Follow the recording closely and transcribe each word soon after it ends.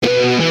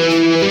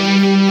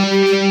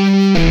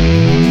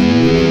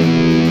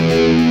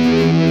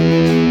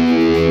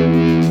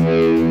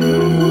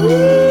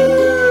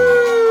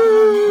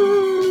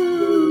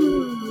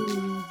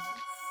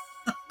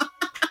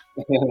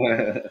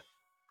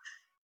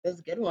That's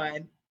a good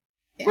one.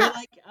 We're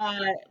Yeah.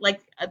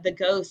 the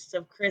ghosts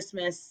of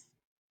Christmas,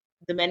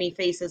 the many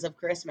faces of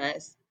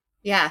Christmas.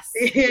 Yes,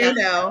 you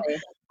know,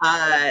 definitely.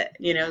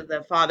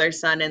 the Father,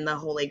 Son, and the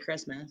Holy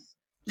Christmas.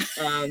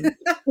 Um,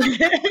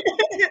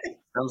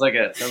 Sounds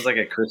like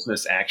a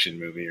Christmas action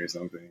movie or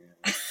something.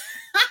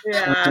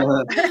 yeah.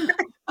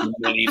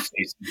 Many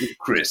faces of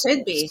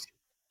Could be. Christmas.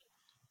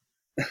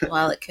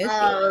 Well, it could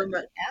be. Um,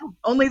 Yeah.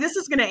 only this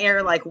is going to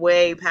air like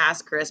way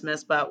past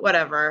Christmas, but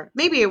whatever.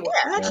 Maybe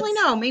actually That's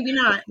no, maybe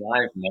that's not.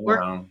 live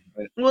We're now.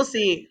 we'll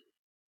see.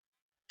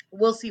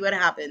 We'll see what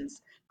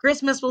happens.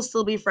 Christmas will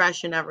still be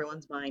fresh in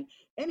everyone's mind.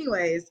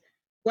 Anyways,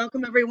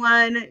 welcome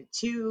everyone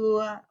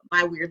to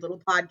my weird little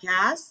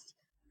podcast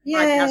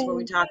where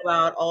we Yay. talk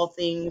about all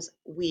things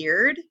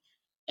weird.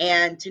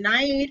 And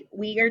tonight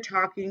we are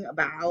talking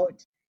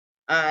about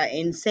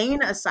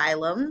insane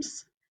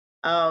asylums,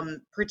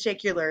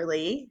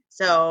 particularly.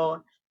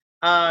 So,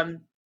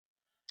 um,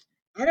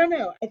 I don't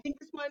know. I think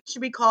this one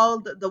should be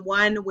called the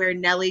one where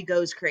Nellie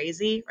goes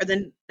crazy, or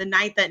the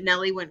night that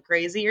Nellie went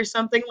crazy, or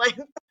something like.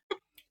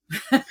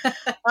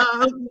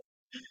 Um,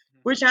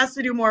 which has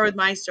to do more with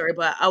my story.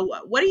 But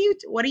what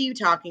are you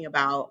talking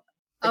about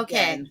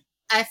Okay. again?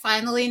 I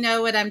finally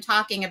know what I'm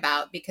talking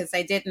about because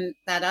I didn't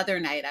that other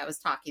night I was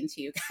talking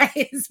to you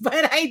guys,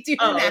 but I do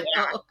Oh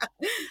yeah. now.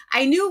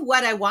 I knew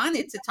what I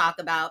wanted to talk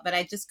about, but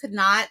I just could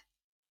not,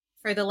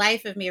 for the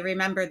life of me,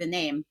 remember the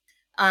name.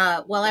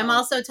 Well, I'm Oh.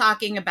 also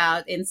talking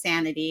about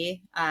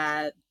insanity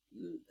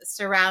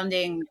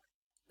surrounding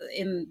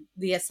in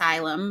the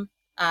asylum.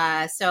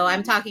 So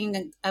I'm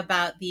talking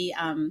about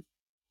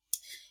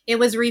it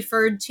was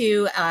referred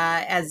to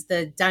as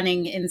the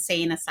Dunning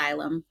Insane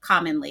Asylum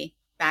commonly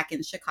back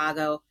in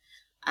Chicago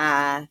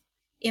uh,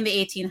 in the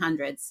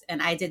 1800s.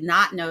 And I did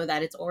not know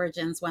that its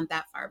origins went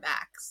that far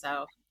back.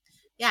 So,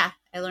 yeah,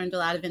 I learned a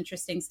lot of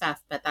interesting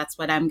stuff, but that's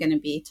what I'm going to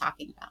be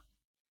talking about.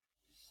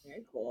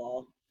 Very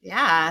cool.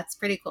 Yeah, it's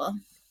pretty cool.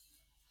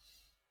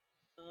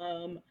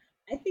 Um,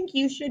 I think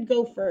you should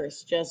go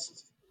first.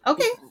 Just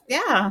Okay,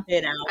 yeah,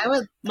 it out. I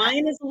would.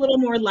 Mine is a little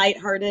more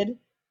lighthearted.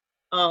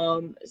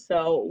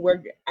 So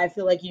I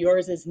feel like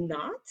yours is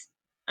not.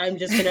 I'm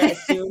just gonna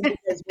assume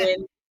because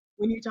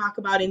when you talk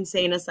about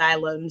insane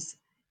asylums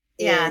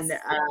Yes, in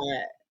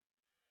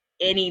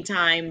any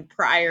time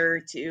prior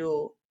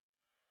to,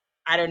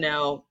 I don't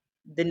know,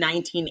 the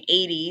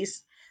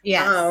 1980s,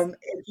 yes,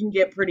 it can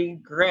get pretty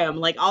grim.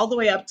 Like all the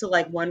way up to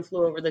like One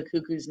Flew Over the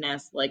Cuckoo's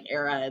Nest like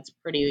era, it's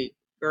pretty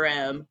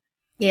grim.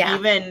 yeah,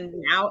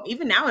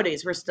 Even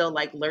nowadays, we're still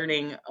like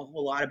learning a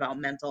whole lot about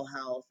mental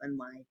health and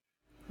like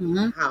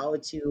hmm, how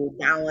to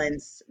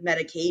balance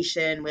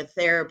medication with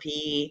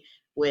therapy,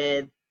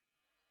 with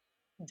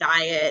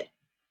diet,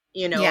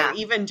 or yeah,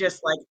 even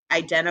just like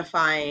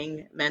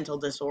identifying mental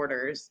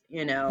disorders.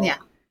 yeah,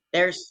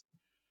 There's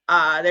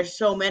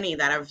so many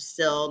that have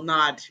still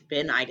not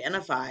been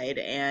identified,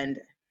 and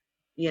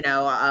you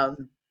know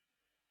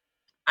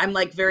I'm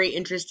like very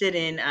interested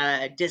in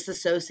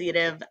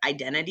dissociative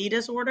identity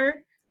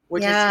disorder,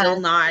 which is still yeah,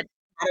 not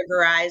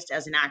categorized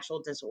as an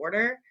actual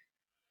disorder.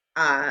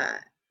 uh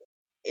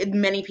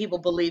Many people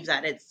believe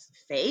that it's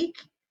fake,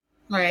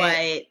 right,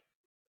 but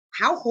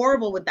how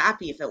horrible would that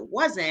be if it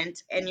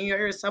wasn't, and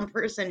you're some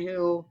person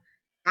who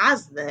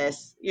has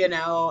this,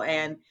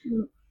 and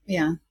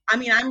yeah, I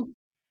mean, I'm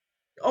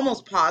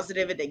almost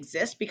positive it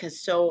exists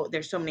because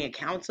there's so many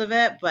accounts of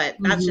it, but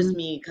that's just hmm,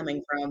 me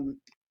coming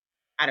from,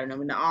 I don't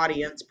know, an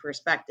audience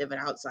perspective, an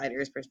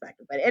outsider's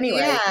perspective. But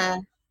anyways, yeah,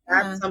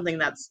 that's yeah, something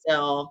that's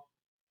still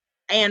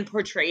and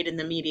portrayed in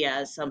the media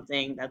as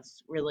something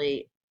that's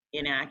really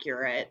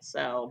inaccurate.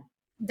 So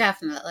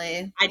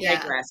definitely, I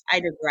yeah. digress. I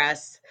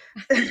digress.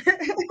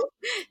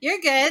 You're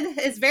good.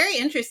 It's very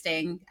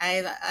interesting.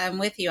 I'm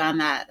with you on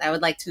that. I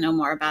would like to know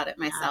more about it Yeah.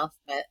 myself,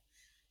 but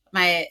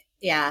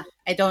yeah,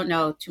 I don't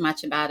know too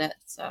much about it.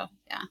 So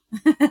yeah.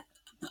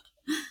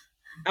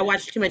 I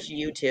watch too much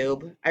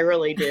YouTube. I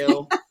really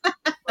do.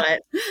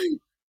 But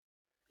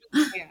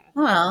yeah,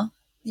 Well,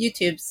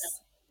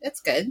 YouTube's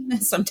it's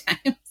good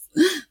sometimes.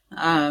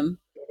 Um.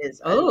 it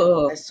is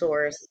a Oh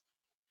source.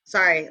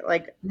 Sorry,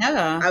 like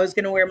no. I was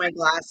gonna wear my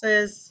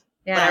glasses,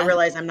 but I Yeah.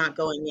 realize I'm not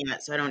going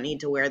yet, so I don't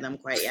need to wear them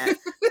quite yet.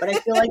 But I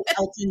feel like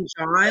Elton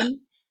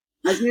John.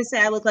 I was gonna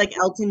say I look like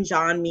Elton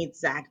John meets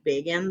Zach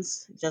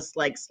Bagans, just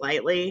like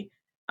slightly.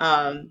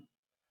 Um,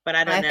 but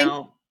I don't I think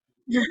know.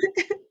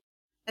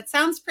 that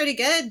sounds pretty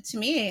good to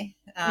me.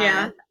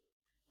 Yeah.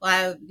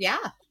 Well,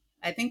 yeah.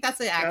 I think that's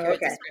an Oh, accurate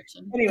okay.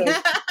 description. Anyways.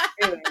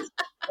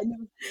 I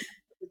never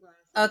the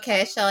glasses.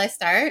 Okay, shall I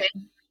start?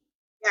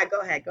 Yeah, go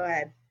ahead. Go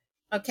ahead.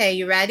 Okay,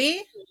 you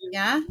ready?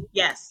 Yeah.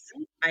 Yes,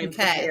 I am Okay.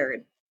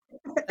 prepared.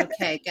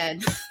 Okay,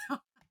 good.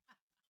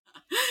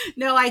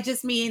 No, I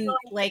just mean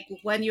like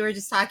when you were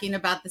just talking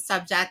about the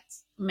subject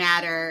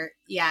matter,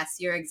 yes,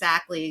 you're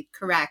exactly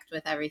correct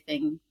with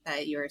everything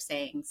that you were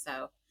saying.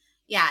 So,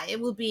 yeah, it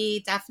will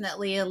be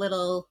definitely a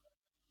little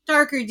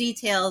darker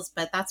details,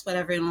 but that's what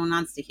everyone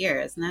wants to hear,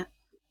 isn't it?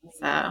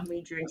 So, Let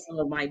me drink some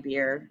of my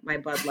beer, my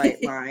Bud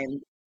Light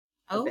Lime,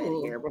 a bit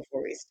oh, here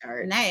before we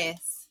start.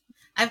 nice.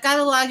 I've got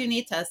a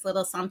Lagunitas,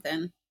 little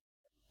something,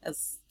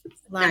 as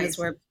long as Nice.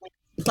 we're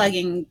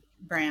plugging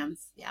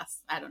brands. Yes,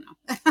 I don't know.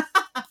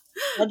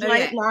 Bud Okay.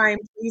 Light Lime,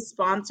 please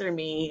sponsor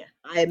me.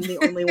 I'm the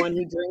only one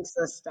who drinks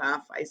this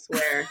stuff, I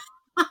swear.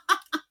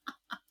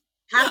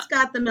 Pat's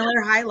got the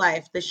Miller High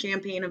Life, the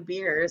champagne of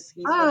beers.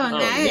 He's Oh, the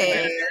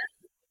nice.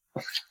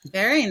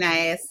 Very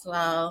nice.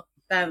 Well,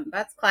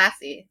 that's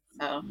classy.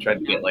 So Tried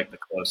to get like the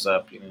close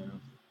up,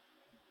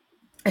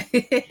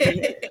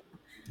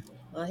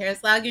 well, here's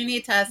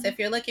Lagunitas if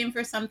you're looking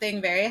for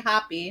something very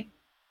hoppy.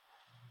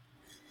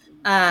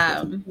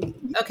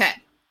 Okay.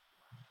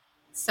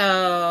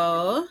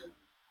 So,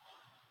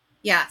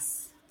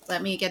 yes,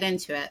 let me get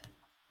into it.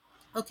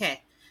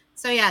 Okay.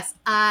 So, yes,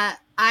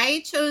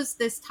 I chose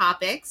this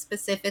topic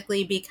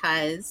specifically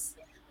because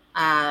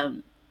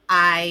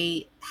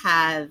I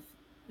have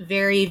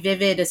very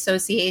vivid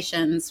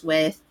associations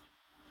with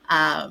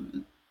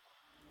kind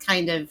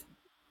of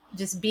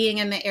just being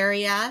in the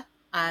area.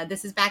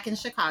 This is back in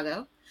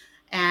Chicago.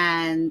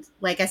 And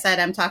like I said,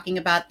 I'm talking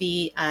about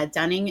the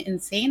Dunning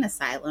Insane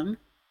Asylum.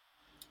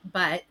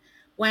 But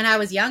when I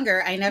was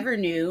younger, I never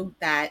knew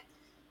that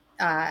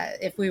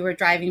if we were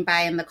driving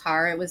by in the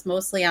car, it was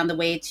mostly on the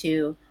way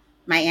to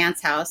my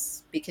aunt's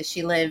house because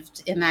she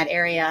lived in that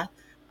area.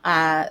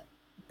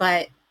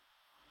 But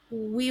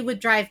we would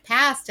drive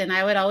past, and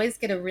I would always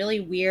get a really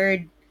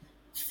weird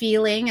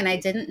feeling, and I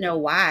didn't know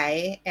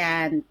why.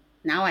 And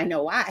now I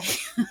know why.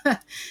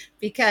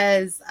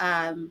 Because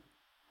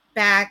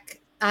back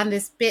on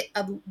this bit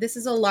of, this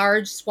is a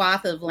large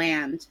swath of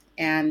land,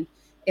 and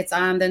it's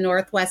on the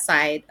northwest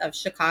side of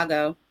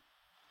Chicago,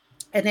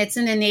 and it's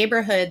in a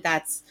neighborhood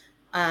that's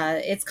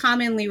it's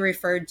commonly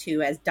referred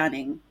to as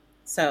Dunning.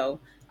 So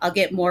I'll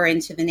get more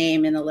into the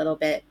name in a little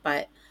bit,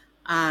 but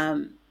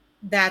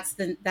that's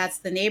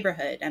the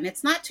neighborhood, and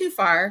it's not too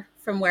far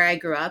from where I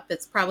grew up.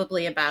 It's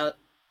probably about,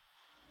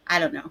 I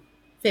don't know,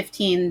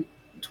 15,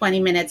 20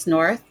 minutes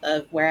north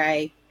of where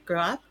I grew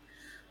up.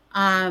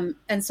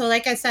 And so,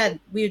 like I said,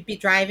 we would be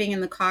driving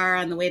in the car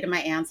on the way to my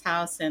aunt's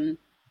house and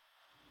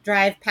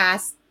drive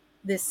past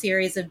this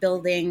series of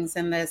buildings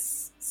and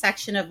this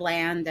section of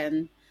land.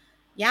 And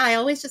yeah, I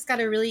always just got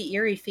a really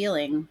eerie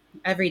feeling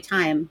every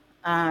time.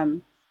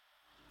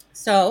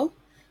 So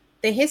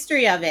the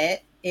history of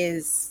it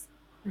is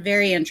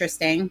very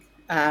interesting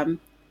to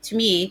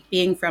me,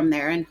 being from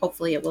there, and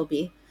hopefully it will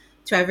be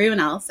to everyone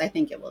else. I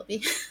think it will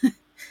be.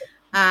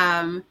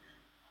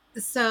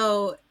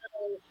 So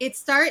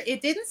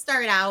it didn't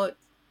start out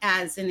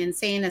as an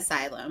insane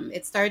asylum.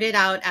 It started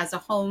out as a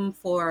home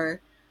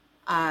for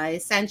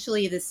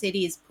essentially the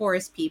city's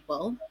poorest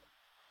people.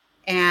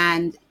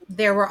 And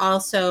there were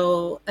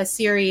also a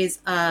series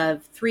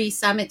of 3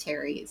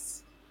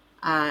 cemeteries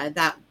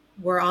that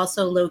were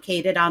also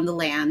located on the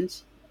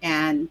land.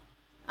 And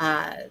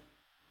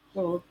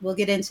we'll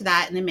get into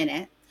that in a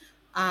minute.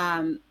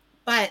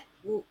 But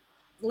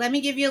let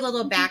me give you a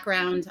little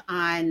background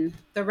on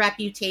the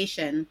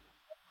reputation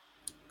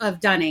of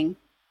Dunning.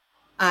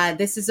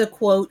 This is a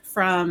quote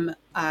from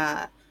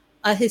a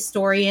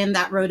historian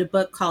that wrote a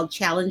book called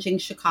Challenging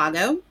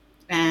Chicago,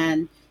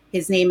 and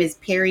his name is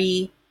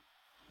Perry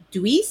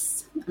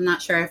Duis. I'm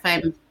not sure if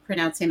I'm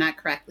pronouncing that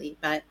correctly,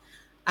 but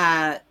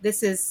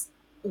this is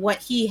what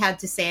he had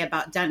to say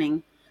about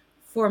Dunning.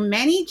 For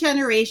many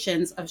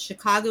generations of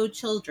Chicago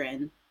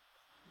children,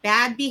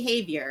 bad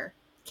behavior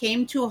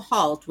came to a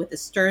halt with a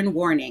stern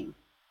warning.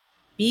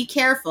 Be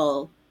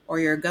careful or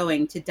you're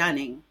going to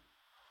Dunning.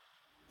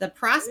 The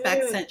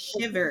prospect sent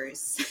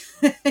shivers.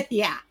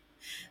 Yeah.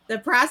 The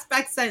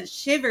prospect sent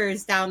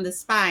shivers down the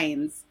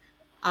spines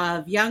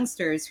of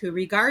youngsters who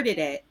regarded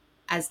it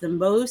as the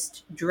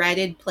most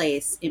dreaded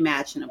place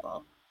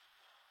imaginable.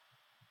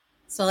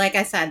 So, like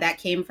I said, that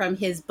came from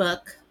his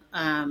book,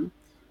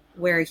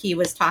 where he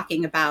was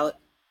talking about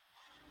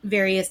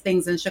various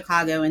things in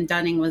Chicago, and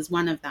Dunning was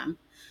one of them.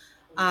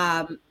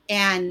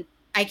 And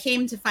I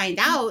came to find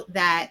out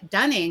that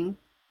Dunning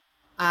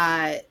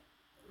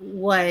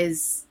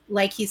was,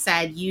 like he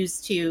said,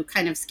 used to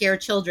kind of scare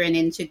children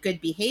into good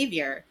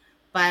behavior.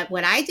 But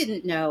what I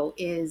didn't know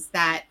is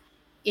that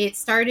it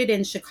started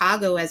in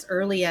Chicago as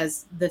early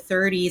as the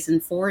 30s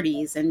and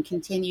 40s and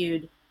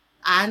continued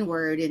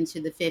onward into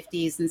the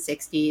 50s and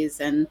 60s.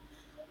 And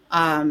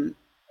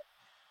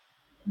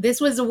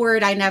this was a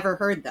word I never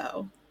heard,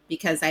 though,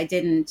 because I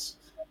didn't,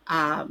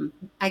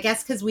 I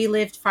guess because we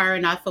lived far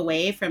enough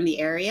away from the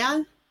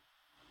area.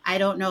 I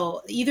don't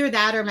know, either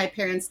that or my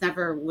parents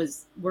never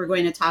were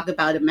going to talk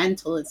about a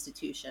mental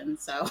institution.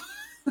 So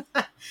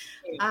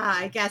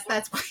I guess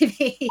that's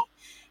why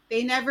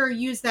they never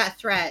used that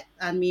threat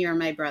on me or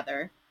my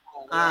brother.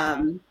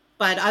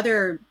 But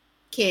other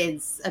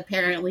kids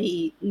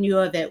apparently knew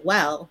of it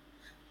well.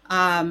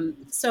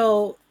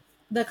 So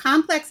the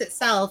complex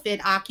itself,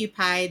 it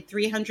occupied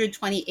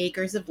 320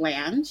 acres of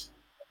land.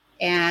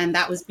 And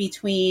that was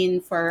between,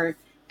 for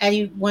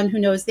anyone who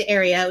knows the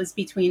area, it was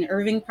between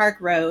Irving Park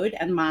Road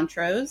and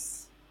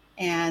Montrose,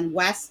 and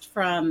west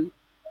from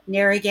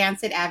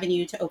Narragansett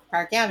Avenue to Oak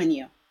Park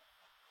Avenue.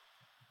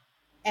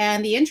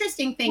 And the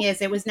interesting thing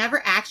is, it was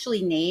never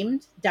actually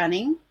named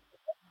Dunning.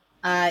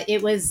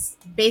 It was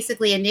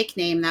basically a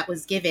nickname that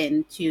was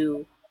given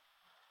to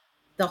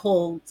the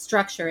whole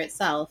structure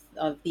itself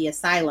of the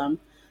asylum.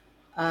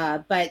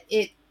 But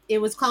it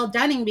was called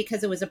Dunning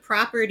because it was a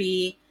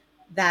property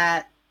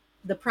that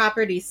the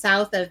property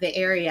south of the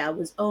area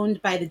was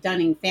owned by the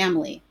Dunning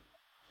family.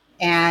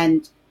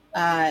 And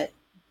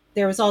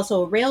there was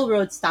also a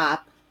railroad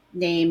stop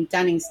named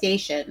Dunning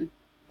Station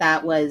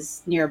that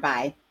was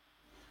nearby.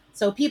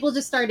 So people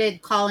just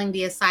started calling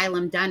the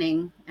asylum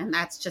Dunning, and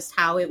that's just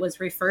how it was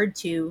referred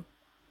to,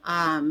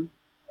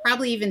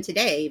 probably even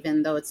today,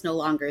 even though it's no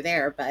longer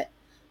there. But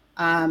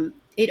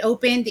it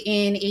opened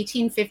in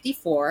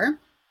 1854,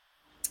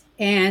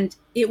 and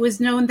it was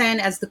known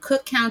then as the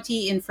Cook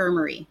County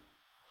Infirmary.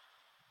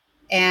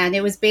 And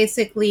it was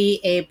basically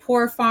a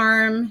poor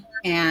farm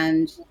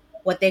and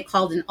what they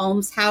called an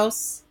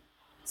almshouse.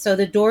 So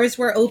the doors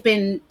were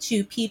open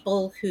to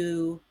people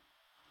who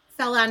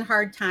fell on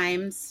hard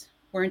times,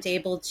 weren't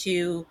able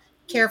to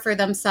care for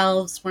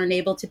themselves, weren't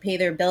able to pay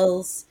their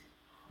bills.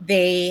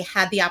 They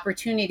had the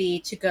opportunity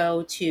to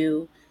go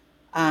to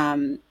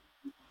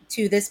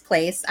this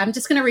place. I'm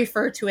just going to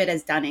refer to it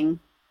as Dunning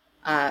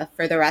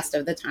for the rest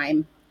of the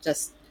time,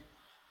 just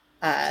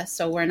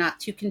so we're not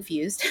too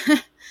confused.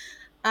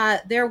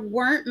 There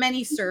weren't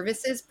many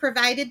services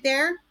provided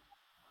there.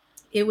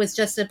 It was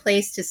just a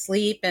place to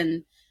sleep,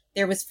 and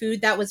there was food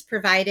that was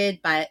provided,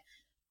 but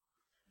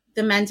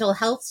the mental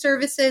health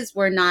services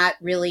were not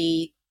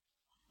really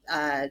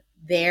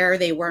there.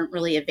 They weren't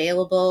really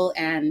available,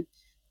 and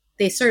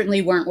they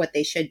certainly weren't what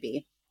they should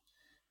be.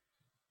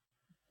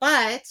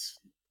 But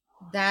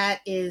that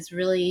is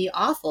really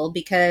awful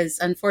because,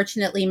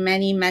 unfortunately,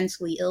 many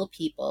mentally ill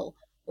people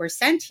were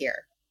sent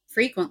here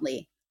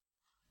frequently.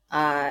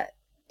 And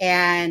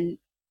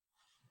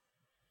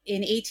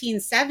in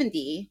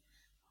 1870,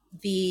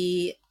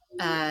 the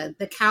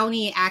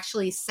county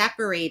actually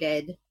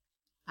separated.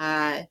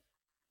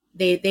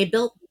 They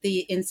built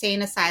the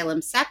insane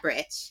asylum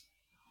separate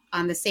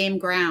on the same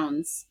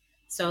grounds.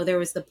 So there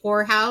was the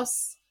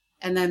poorhouse,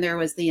 and then there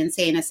was the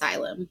insane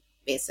asylum,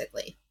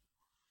 basically.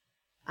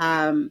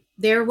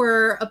 There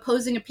were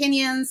opposing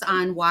opinions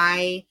on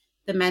why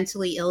the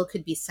mentally ill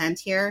could be sent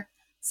here.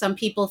 Some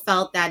people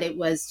felt that it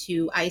was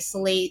to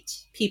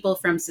isolate people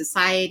from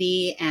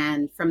society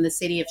and from the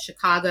city of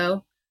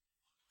Chicago.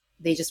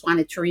 They just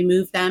wanted to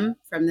remove them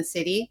from the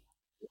city.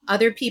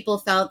 Other people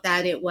felt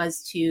that it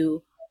was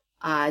to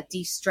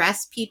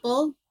de-stress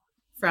people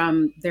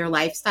from their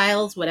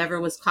lifestyles,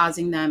 whatever was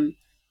causing them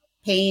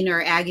pain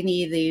or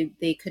agony.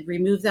 They could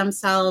remove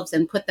themselves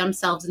and put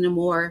themselves in a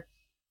more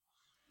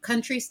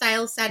country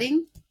style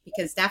setting,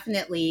 because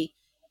definitely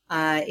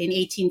in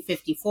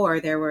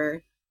 1854 there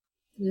were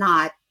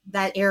not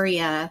that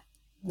area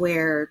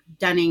where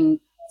Dunning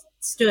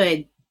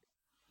stood.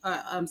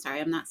 I'm sorry,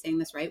 I'm not saying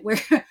this right.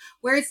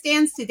 Where it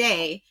stands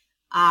today,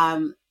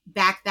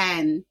 back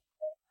then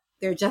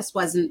there just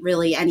wasn't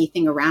really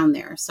anything around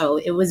there, so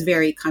it was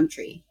very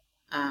country,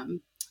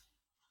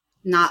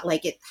 not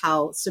like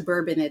how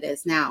suburban it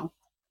is now.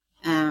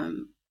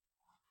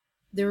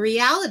 The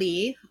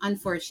reality,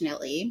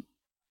 unfortunately,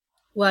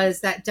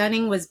 was that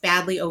Dunning was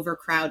badly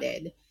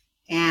overcrowded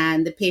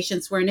and the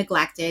patients were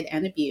neglected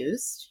and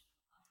abused.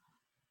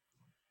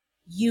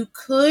 You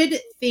could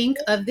think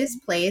of this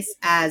place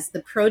as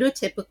the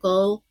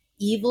prototypical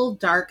evil,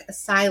 dark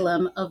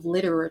asylum of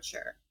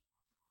literature.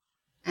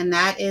 And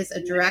that is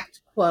a direct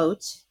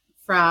quote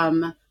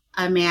from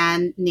a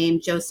man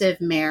named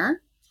Joseph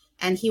Mayer.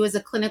 And he was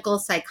a clinical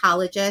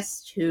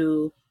psychologist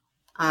who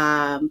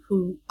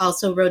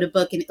also wrote a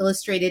book, An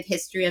Illustrated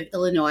History of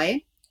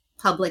Illinois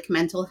Public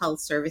Mental Health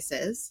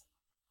Services.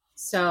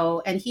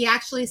 So, and he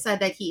actually said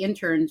that he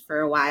interned for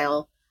a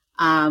while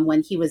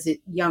when he was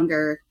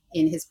younger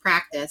in his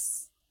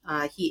practice.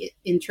 He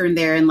interned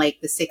there in like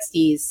the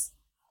 60s.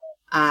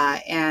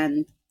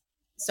 And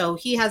so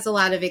he has a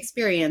lot of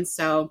experience.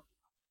 So,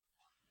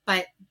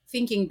 but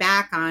thinking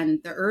back on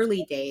the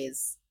early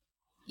days,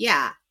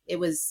 yeah, it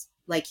was,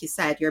 like you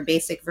said, your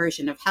basic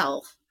version of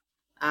hell.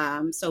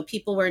 So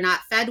people were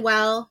not fed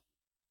well.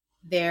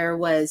 There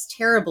was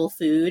terrible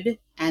food,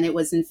 and it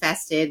was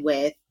infested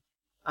with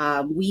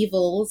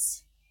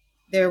weevils.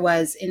 There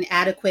was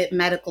inadequate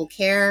medical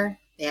care.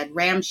 They had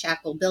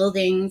ramshackle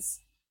buildings,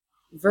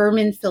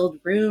 vermin-filled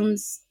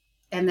rooms,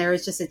 and there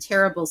was just a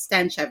terrible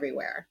stench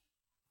everywhere.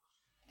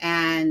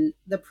 And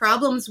the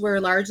problems were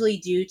largely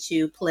due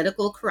to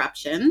political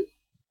corruption.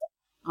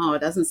 Oh, it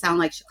doesn't sound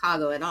like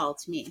Chicago at all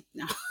to me.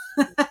 No.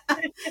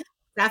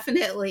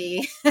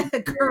 Definitely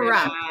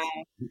corrupt.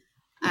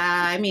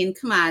 I mean,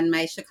 come on,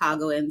 my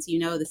Chicagoans, you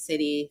know the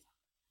city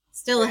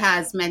still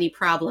has many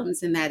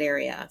problems in that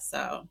area.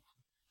 So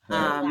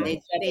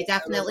they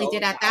definitely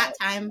did at that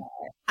time.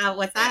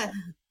 What's that?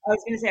 I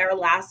was going to say our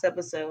last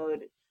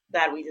episode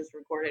that we just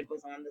recorded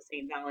was on the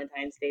St.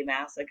 Valentine's Day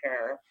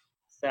Massacre.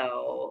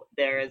 So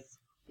there's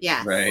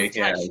right,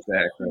 yeah,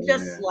 exactly,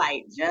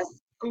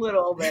 just a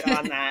little bit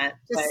on that,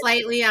 just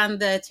slightly on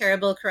the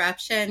terrible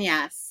corruption.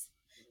 Yes,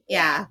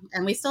 Yeah,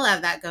 and we still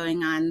have that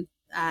going on.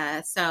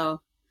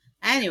 So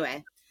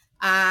anyway,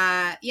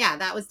 yeah,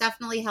 that was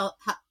definitely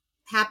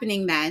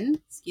happening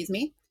then. Excuse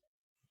me.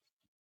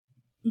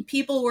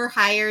 People were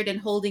hired and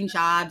holding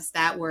jobs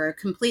that were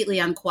completely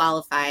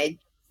unqualified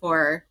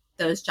for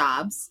those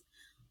jobs.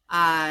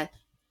 Uh,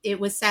 it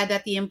was said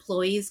that the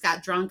employees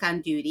got drunk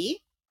on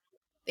duty.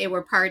 They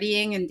were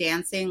partying and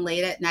dancing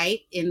late at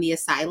night in the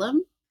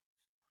asylum.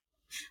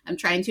 I'm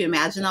trying to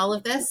imagine all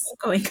of this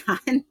going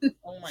on.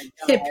 Oh my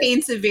God. It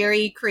paints a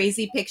very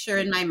crazy picture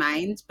in my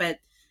mind, but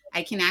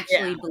I can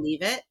actually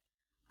believe it.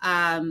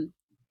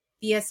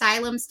 The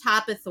asylum's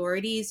top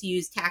authorities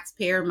used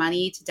taxpayer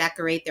money to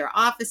decorate their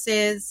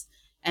offices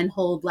and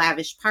hold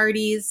lavish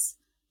parties,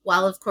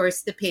 while, of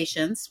course, the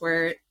patients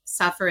were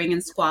suffering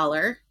in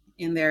squalor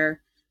in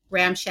their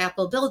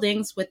ramshackle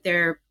buildings with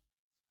their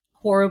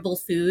horrible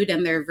food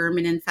and their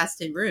vermin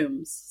infested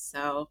rooms.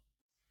 So,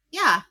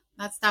 yeah,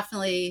 that's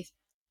definitely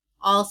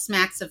all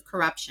smacks of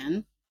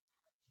corruption.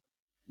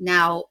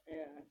 Now,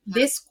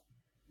 this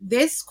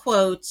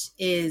quote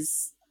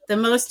is the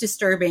most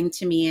disturbing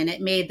to me, and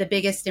it made the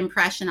biggest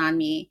impression on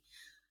me.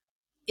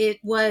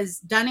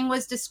 Dunning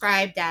was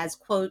described as,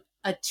 quote,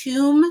 a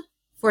tomb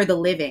for the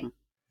living.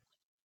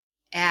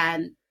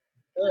 And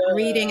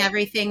reading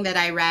everything that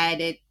I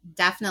read, it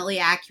definitely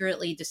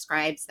accurately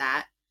describes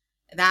that.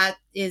 That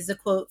is a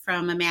quote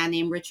from a man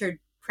named Richard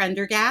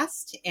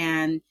Prendergast,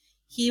 and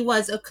he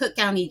was a Cook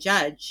County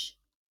judge.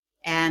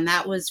 And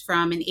that was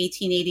from an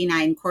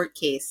 1889 court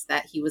case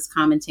that he was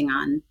commenting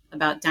on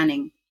about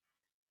Dunning.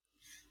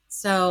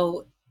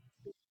 So,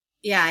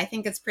 yeah, I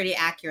think it's pretty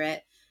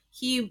accurate.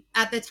 He,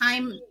 at the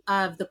time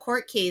of the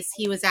court case,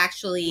 he was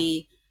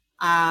actually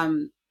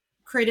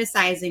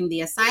criticizing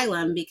the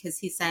asylum because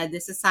he said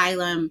this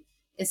asylum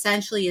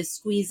essentially is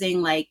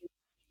squeezing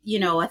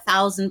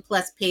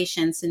 1,000+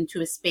 patients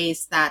into a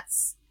space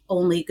that's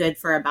only good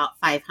for about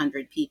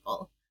 500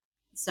 people.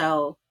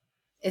 So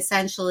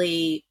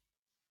essentially,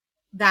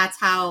 that's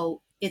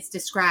how it's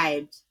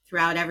described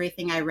throughout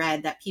everything I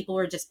read, that people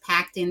were just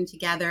packed in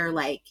together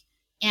like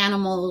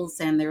animals,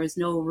 and there was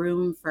no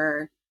room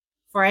for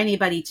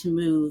anybody to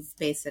move,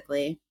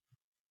 basically.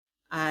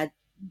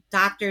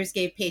 Doctors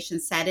gave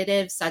patients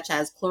sedatives such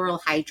as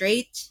chloral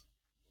hydrate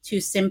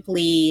to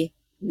simply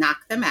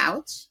knock them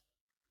out.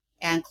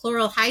 And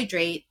chloral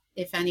hydrate,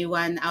 if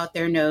anyone out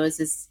there knows,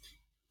 is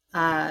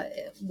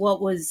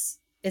what was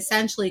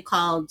essentially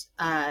called,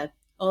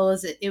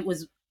 it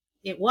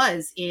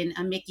was in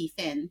a Mickey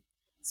Finn.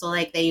 So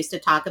like they used to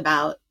talk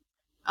about,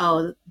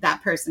 oh,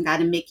 that person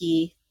got a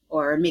Mickey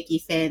or Mickey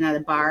Finn at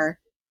a bar.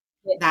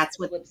 That's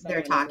what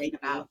they're talking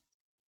about.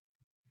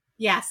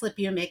 Yeah, slip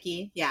you a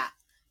Mickey. Yeah.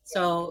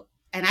 So,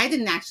 and I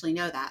didn't actually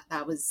know that.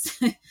 That was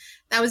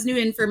that was new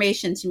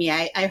information to me.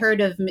 I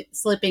heard of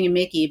slipping a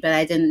Mickey, but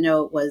I didn't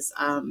know it was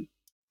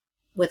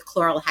with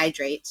chloral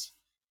hydrate.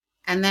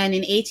 And then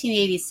in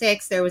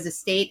 1886, there was a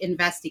state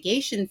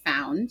investigation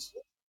found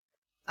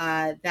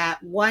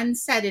that one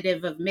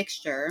sedative of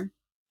mixture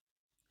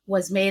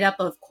was made up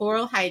of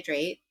chloral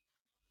hydrate,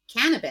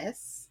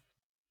 cannabis,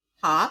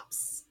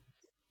 hops,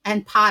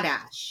 and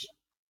potash.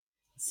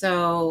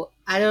 So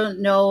I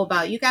don't know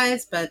about you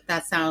guys, but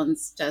that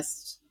sounds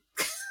just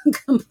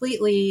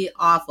completely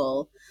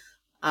awful.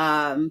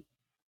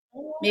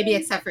 Maybe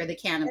except for the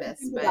cannabis,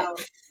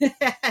 but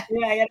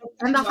yeah,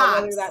 and the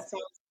hops. Whether that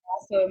sounds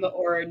awesome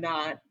or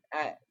not.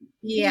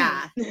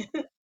 Yeah,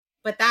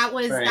 but that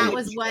was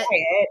what.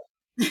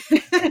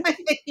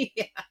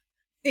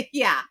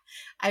 Yeah,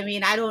 I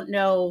mean, I don't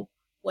know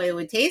what it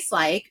would taste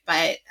like,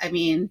 but I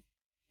mean,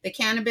 the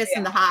cannabis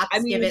and the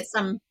hops give it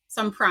some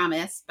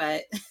promise.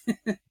 But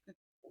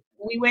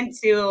we went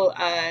to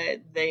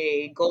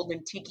the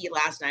Golden Tiki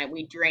last night.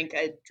 We drank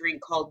a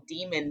drink called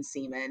Demon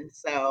Semen,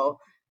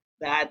 so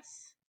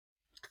that's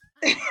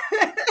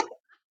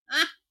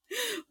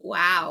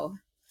wow.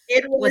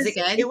 Was it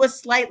good? It was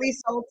slightly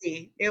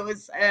salty. It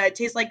was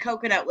tastes like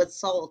coconut with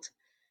salt.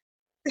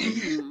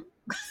 Mm.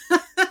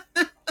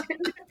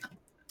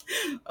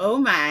 Oh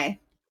my.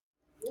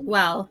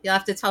 Well, you'll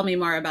have to tell me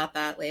more about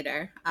that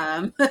later.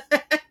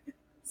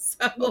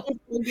 So we'll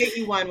get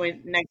you one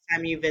next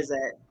time you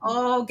visit.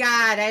 Oh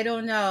God, I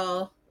don't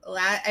know.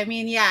 I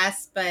mean,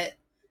 yes, but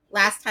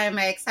last time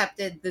I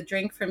accepted the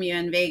drink from you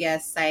in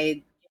Vegas,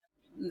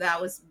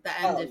 that was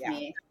the end of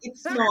me.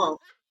 It's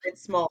small.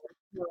 It's small.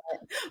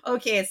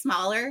 Okay, it's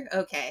smaller.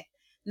 Okay,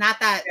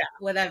 not that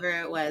whatever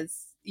it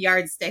was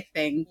yardstick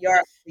thing.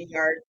 The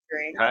yard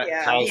drink.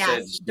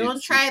 Yes. Don't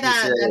try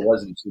that. It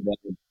wasn't too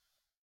bad.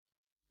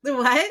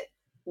 What?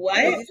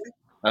 What?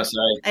 Oh,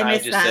 sorry. I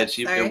just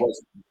said it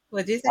wasn't.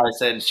 What'd you say? I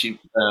said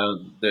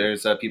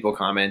there's people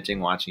commenting,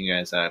 watching you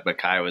guys, but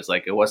Kai was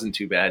like, it wasn't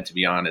too bad, to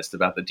be honest,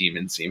 about the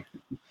demon semen.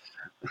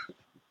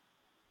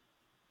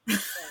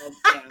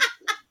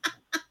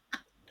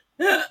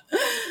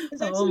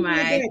 Oh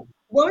my.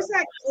 What was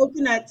that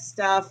coconut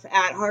stuff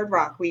at Hard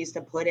Rock we used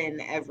to put in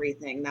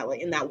everything? That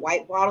in that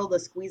white bottle, the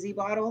squeezy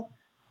bottle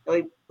that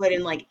we put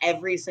in like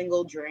every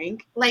single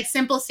drink? Like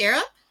simple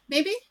syrup,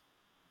 maybe?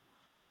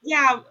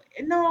 Yeah,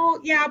 no,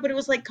 yeah, but it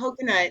was like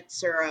coconut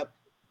syrup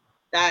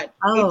that it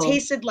Oh,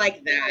 tasted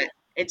like that.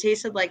 It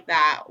tasted like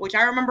that, which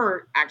I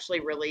remember actually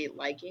really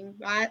liking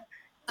that,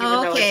 even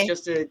oh, though it's okay.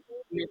 just a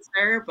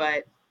mixer,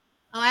 but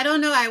Oh, I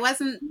don't know. I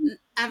wasn't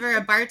ever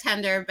a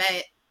bartender,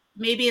 but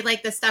maybe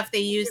like the stuff they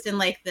used in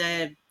like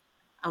the,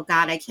 oh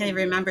God, I can't even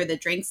remember the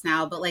drinks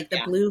now, but like the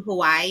yeah, blue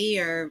Hawaii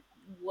or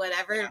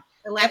whatever yeah.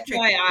 electric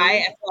blue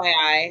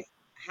FYI,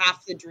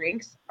 half the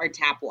drinks are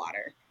tap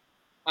water.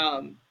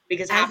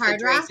 Because at half the Hard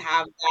drinks Rock.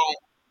 have that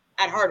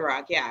at Hard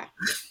Rock, yeah.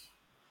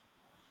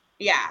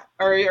 Yeah,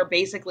 or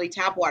basically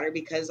tap water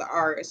because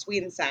our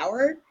sweet and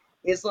sour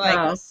is like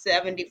Oh,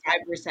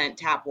 75%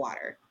 tap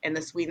water, and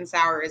the sweet and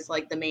sour is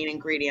like the main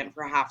ingredient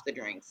for half the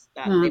drinks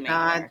that oh they make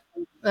God. there.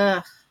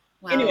 Ugh.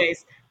 Well,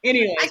 Anyways,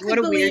 I what could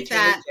a weird believe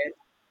that.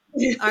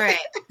 tangent. All right.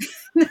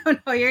 No,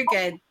 no, you're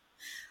good.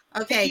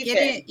 Okay, Picky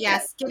thing.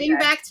 Yes. getting Okay.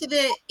 back to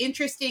the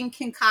interesting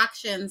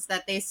concoctions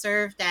that they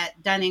served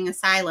at Dunning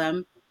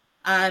Asylum.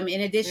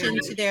 In addition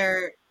to Mhm.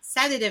 their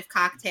sedative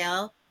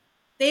cocktail,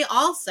 they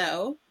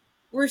also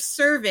were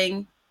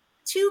serving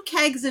 2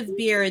 kegs of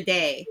beer a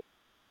day.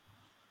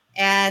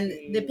 And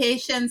the Jeez.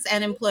 patients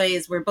and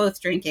employees were both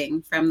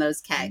drinking from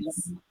those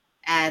kegs.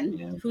 And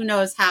Yeah. who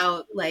knows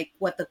how, like,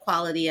 what the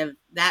quality of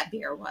that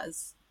beer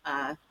was.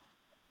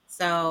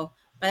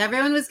 But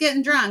everyone was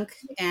getting drunk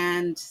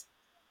and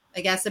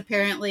I guess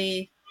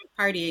apparently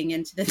partying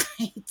into the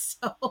night.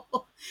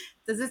 So,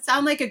 does it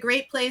sound like a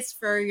great place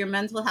for your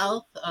mental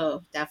health?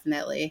 Oh,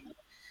 definitely.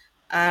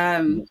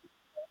 Um,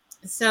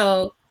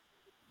 so,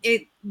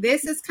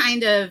 this is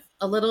kind of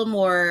a little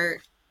more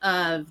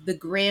of the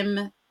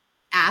grim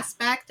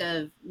aspect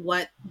of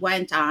what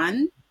went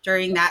on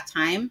during that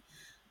time.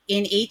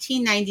 In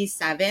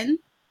 1897,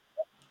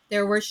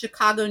 there were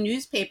Chicago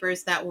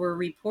newspapers that were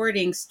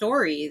reporting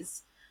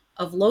stories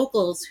of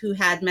locals who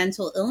had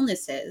mental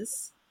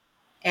illnesses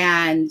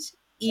and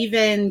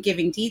even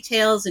giving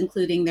details,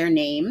 including their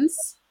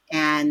names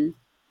and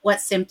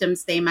what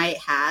symptoms they might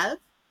have.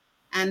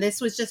 And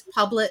this was just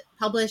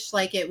published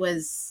like it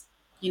was,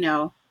 you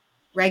know,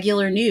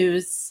 regular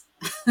news.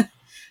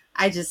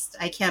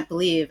 I can't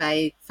believe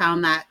I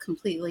found that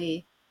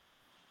completely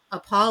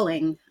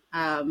appalling.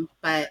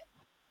 But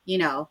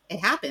it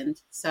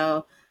happened.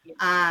 So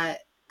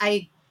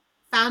I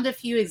found a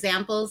few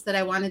examples that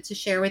I wanted to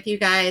share with you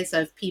guys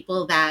of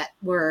people that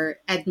were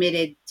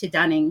admitted to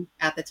Dunning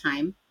at the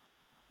time.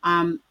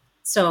 Um,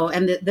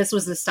 this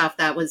was the stuff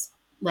that was,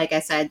 like I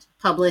said,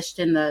 published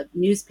in the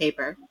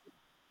newspaper.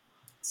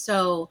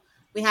 So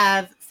we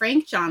have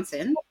Frank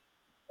Johnson,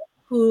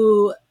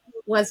 who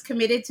was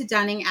committed to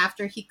Dunning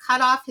after he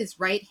cut off his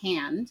right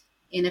hand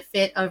in a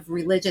fit of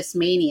religious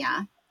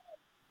mania.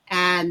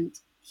 And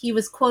he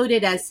was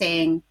quoted as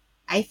saying,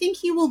 I think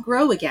he will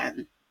grow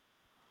again.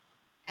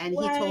 And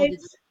he told, What?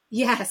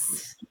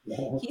 yes,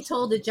 he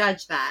told the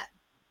judge that.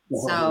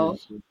 So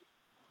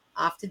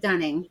off to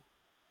Dunning.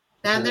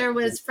 Then there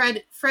was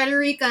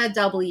Frederica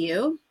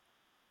W.,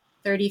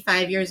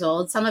 35 years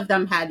old. Some of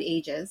them had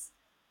ages.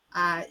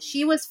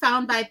 She was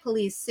found by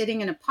police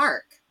sitting in a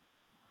park.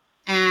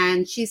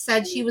 And she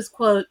said she was,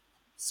 quote,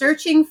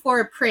 searching for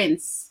a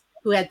prince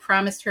who had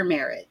promised her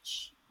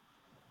marriage.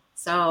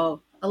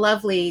 So a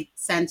lovely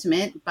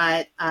sentiment,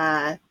 but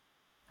I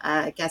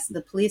guess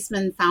the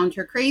policeman found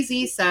her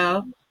crazy.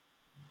 So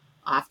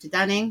off to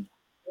Dunning.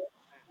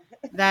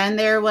 Then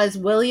there was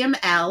William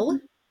L.,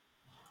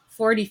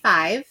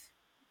 45.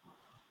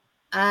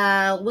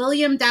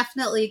 William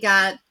definitely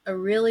got a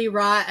really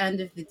raw end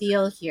of the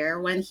deal here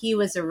when he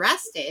was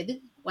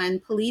arrested when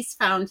police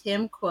found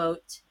him,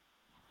 quote,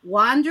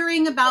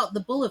 wandering about the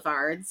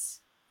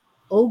boulevards,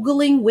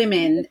 ogling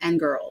women and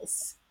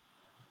girls.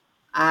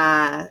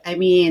 I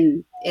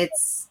mean,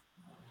 it's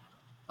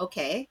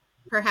okay.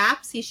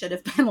 Perhaps he should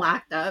have been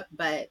locked up,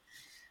 but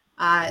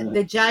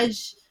the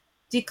judge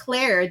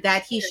declared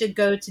that he should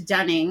go to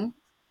Dunning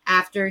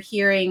after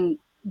hearing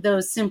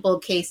those simple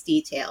case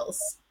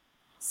details.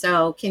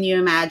 So, can you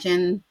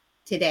imagine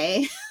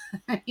today?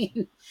 I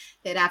mean,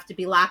 they'd have to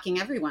be locking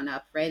everyone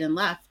up right and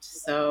left.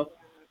 So,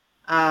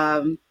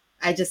 um,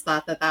 I just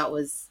thought that that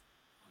was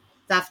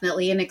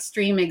definitely an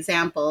extreme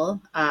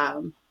example.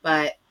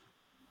 But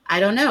I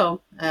don't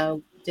know.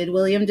 Did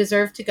William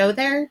deserve to go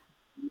there?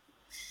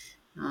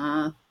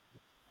 Uh,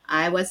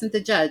 I wasn't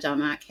the judge on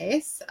that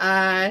case.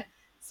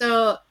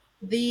 So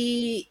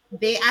they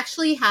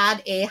actually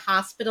had a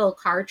hospital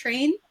car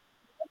train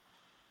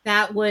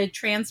that would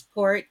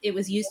transport. It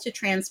was used to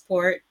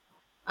transport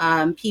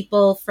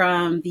people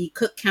from the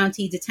Cook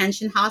County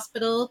Detention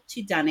Hospital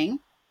to Dunning,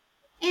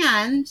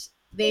 and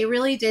they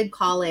really did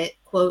call it,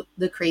 quote,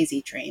 the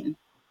crazy train.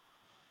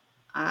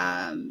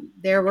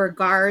 There were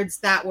guards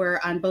that were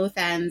on both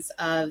ends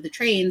of the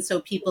train so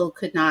people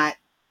could not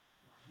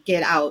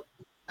get out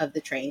of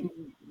the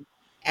train,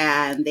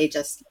 and they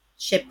just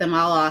shipped them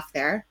all off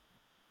there.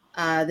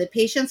 The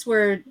patients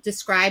were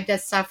described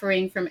as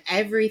suffering from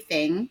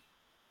everything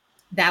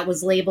that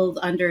was labeled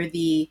under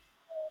the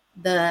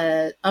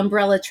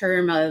umbrella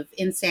term of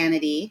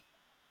insanity.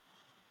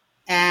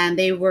 And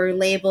they were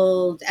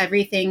labeled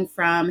everything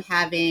from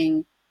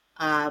having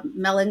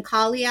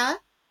melancholia.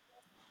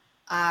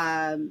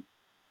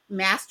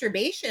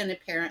 Masturbation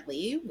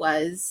apparently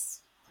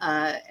was,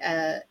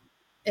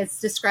 it's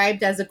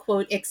described as a,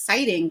 quote,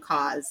 exciting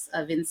cause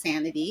of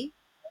insanity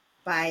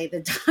by the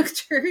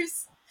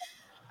doctors.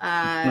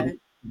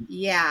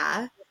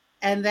 Yeah.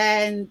 And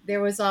then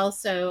there was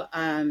also,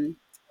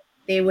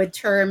 they would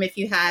term if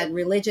you had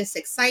religious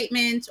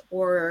excitement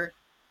or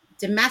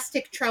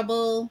domestic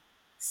trouble,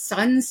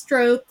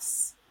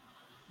 sunstrokes,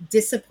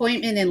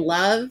 disappointment in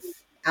love,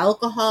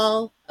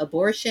 alcohol,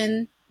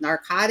 abortion,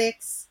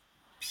 narcotics,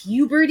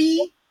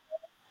 puberty,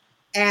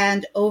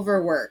 and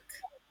overwork.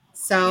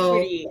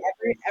 So Puberty.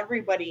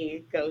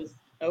 Everybody goes,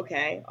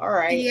 okay, all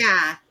right.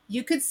 yeah,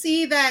 you could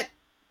see that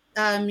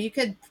you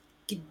could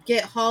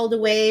get hauled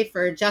away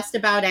for just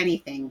about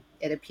anything,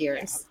 it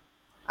appears,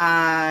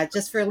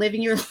 just for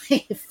living your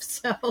life.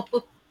 So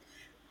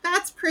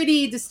that's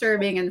pretty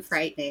disturbing and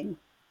frightening.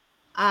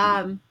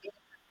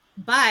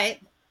 But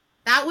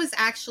that was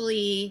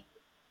actually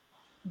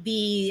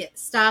the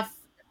stuff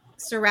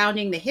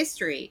surrounding the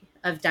history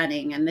of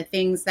Dunning and the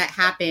things that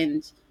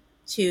happened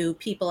to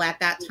people at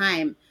that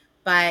time.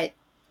 But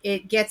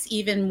it gets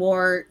even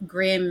more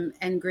grim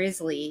and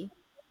grisly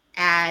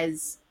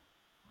as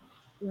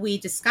we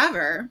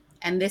discover,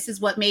 and this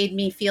is what made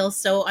me feel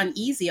so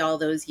uneasy all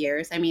those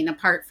years. I mean,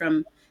 apart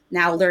from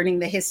now learning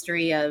the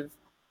history of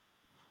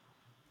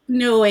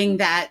knowing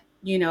that,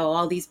 you know,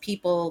 all these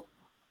people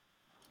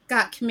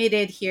got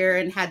committed here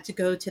and had to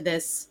go to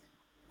this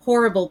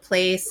horrible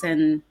place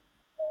and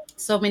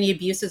so many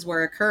abuses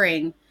were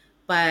occurring.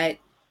 But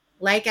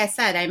like I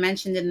said, I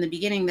mentioned in the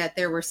beginning that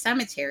there were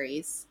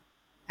cemeteries,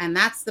 and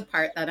that's the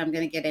part that I'm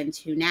going to get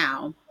into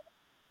now.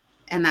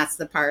 And that's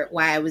the part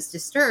why I was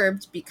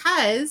disturbed,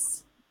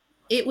 because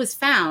it was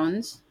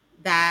found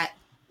that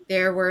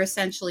there were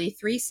essentially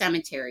 3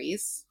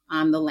 cemeteries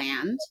on the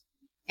land,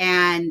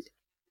 and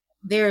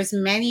there's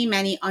many,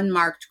 many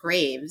unmarked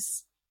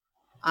graves.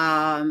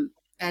 And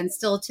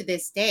still to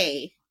this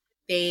day,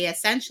 they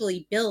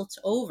essentially built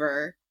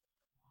over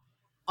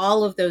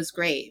all of those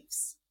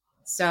graves.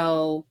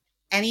 So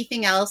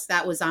anything else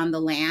that was on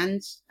the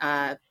land,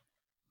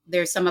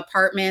 there's some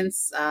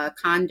apartments,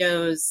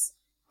 condos,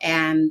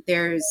 and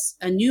there's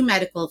a new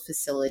medical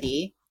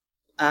facility,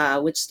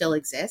 which still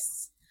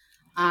exists.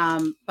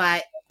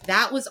 But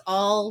that was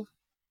all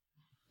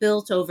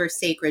built over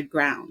sacred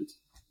ground,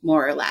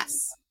 more or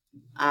less.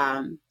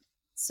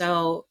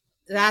 So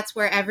that's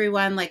where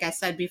everyone, like I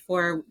said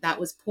before, that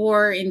was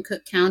poor in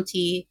Cook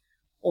County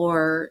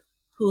or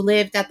who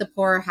lived at the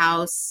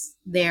poorhouse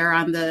there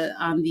on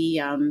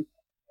the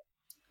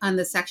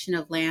section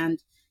of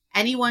land,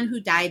 anyone who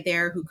died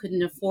there who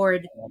couldn't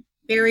afford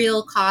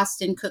burial costs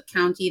in Cook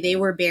County, they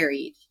were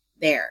buried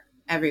there,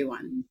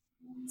 everyone.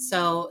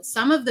 So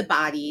some of the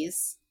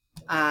bodies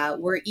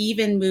were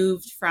even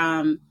moved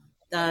from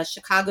the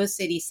Chicago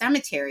City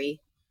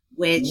Cemetery,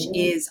 which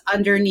is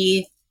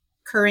underneath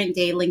current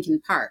day Lincoln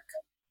Park.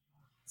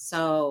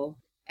 So,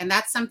 and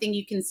that's something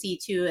you can see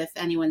too if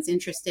anyone's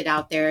interested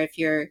out there. If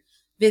you're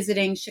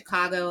visiting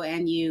Chicago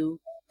and you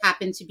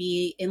happen to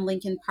be in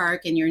Lincoln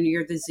Park and you're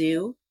near the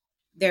zoo,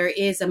 there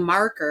is a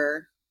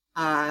marker.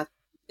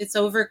 It's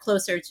over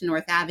closer to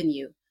North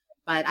Avenue,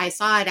 but I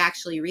saw it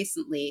actually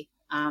recently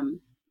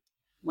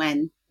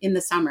when in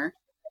the summer.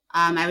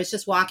 I was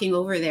just walking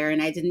over there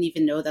and I didn't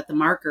even know that the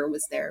marker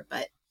was there,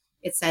 but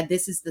it said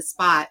this is the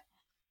spot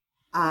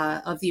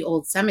of the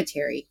old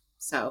cemetery.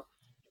 So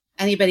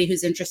anybody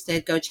who's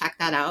interested, go check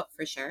that out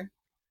for sure.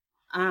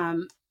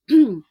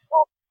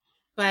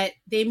 But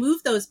they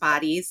moved those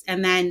bodies,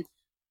 and then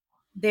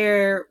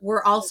there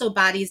were also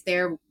bodies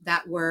there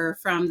that were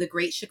from the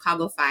Great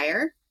Chicago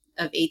Fire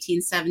of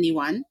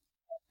 1871,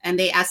 and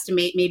they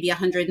estimate maybe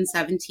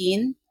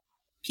 117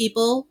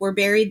 people were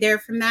buried there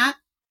from that.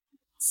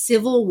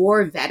 Civil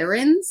War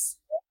veterans,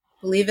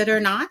 believe it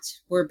or not,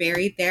 were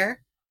buried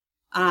there.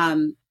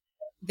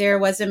 There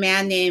was a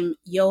man named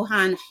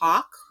Johann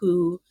Hawk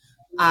who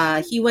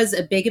he was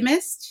a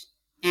bigamist,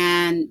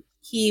 and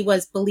he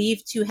was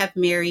believed to have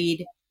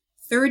married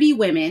 30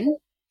 women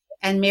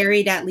and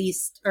married at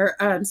least,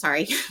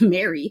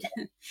 married.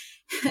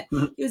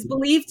 He was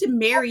believed to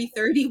marry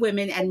 30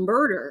 women and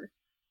murder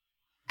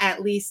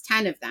at least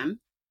 10 of them.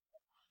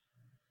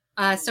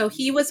 So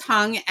he was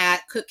hung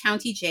at Cook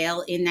County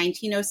Jail in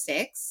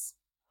 1906.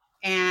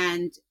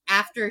 And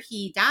after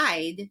he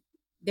died,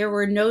 there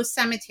were no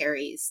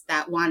cemeteries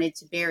that wanted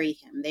to bury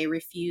him. They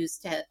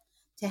refused to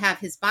have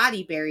his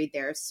body buried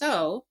there.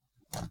 So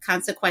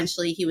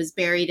consequently, he was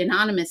buried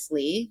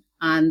anonymously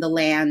on the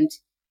land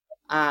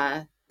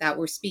that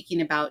we're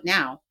speaking about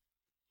now.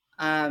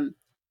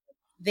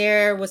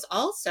 There was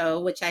also,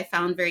 which I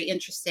found very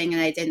interesting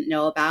and I didn't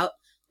know about,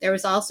 there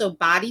was also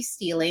body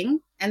stealing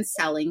and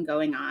selling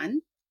going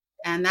on.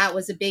 And that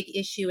was a big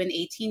issue in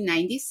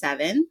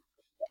 1897.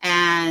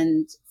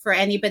 And for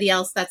anybody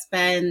else that's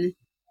been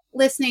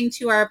listening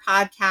to our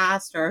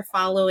podcast or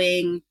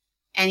following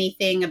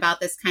anything about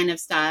this kind of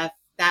stuff,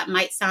 that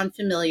might sound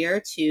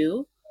familiar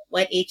to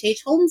what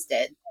H.H. Holmes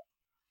did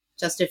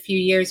just a few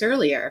years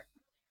earlier.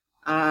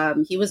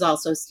 He was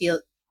also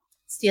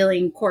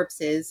stealing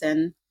corpses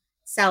and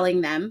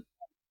selling them.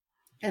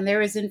 And there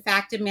was, in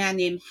fact, a man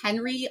named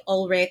Henry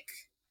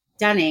Ulrich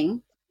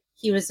Dunning.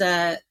 He was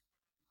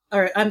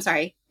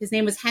his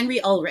name was Henry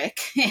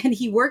Ulrich, and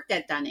he worked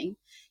at Dunning.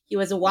 He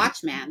was a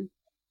watchman,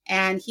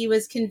 and he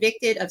was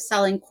convicted of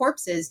selling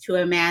corpses to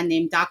a man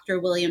named Dr.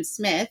 William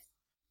Smith,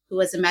 who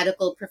was a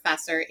medical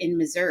professor in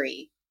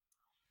Missouri.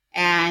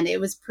 And it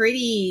was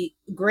pretty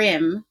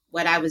grim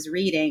what I was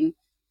reading,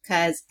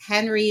 because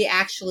Henry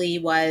actually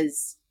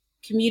was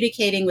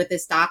communicating with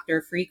this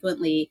doctor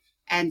frequently,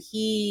 and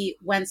he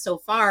went so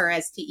far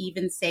as to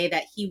even say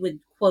that he would,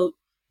 quote,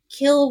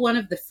 kill one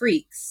of the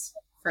freaks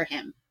for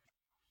him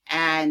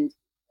and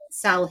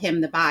sell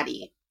him the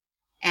body.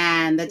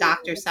 And the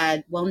doctor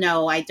said, well,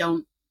 no, I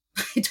don't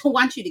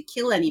want you to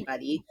kill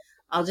anybody.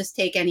 I'll just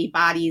take any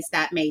bodies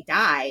that may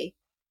die.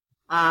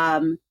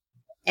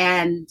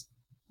 And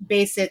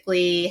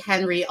basically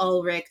Henry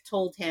Ulrich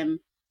told him,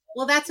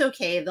 well, that's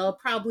okay. They'll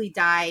probably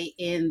die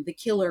in the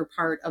killer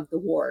part of the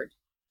ward.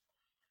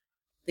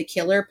 The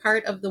killer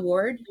part of the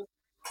ward.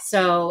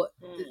 So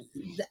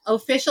the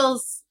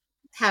officials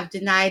have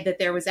denied that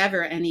there was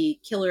ever any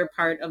killer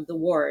part of the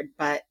ward,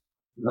 but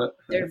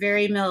there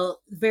very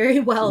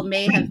well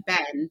may have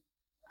been.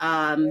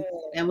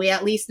 And we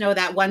at least know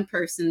that one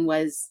person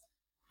was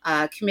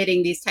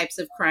committing these types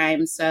of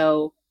crimes.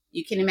 So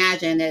you can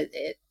imagine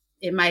it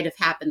might have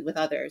happened with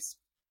others.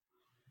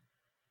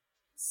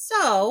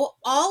 So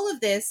all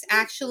of this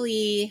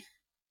actually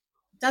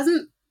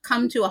doesn't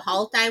come to a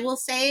halt, I will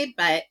say,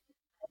 but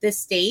the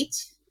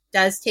state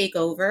does take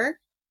over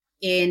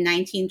in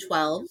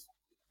 1912.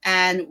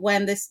 And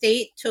when the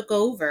state took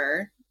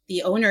over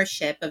the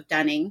ownership of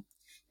Dunning,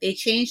 they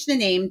changed the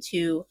name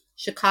to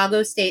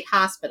Chicago State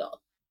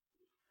Hospital.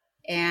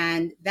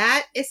 And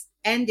that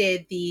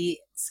ended the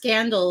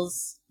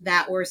scandals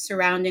that were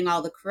surrounding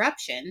all the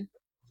corruption.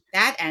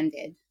 That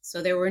ended.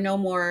 So there were no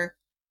more,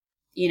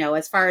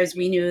 as far as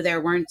we knew,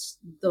 there weren't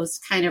those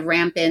kind of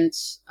rampant,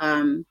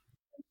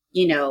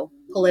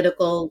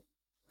 political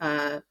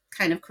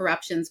kind of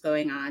corruptions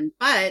going on.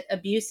 But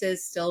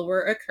abuses still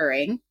were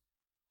occurring,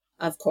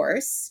 of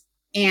course.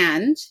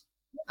 And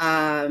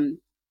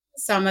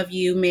some of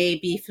you may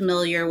be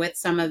familiar with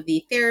some of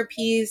the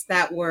therapies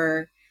that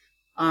were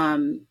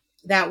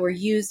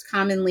used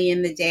commonly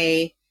in the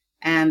day,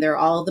 and they're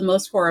all the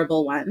most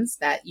horrible ones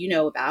that you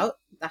know about: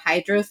 the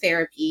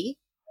hydrotherapy,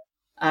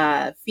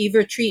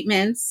 fever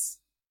treatments.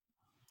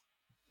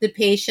 The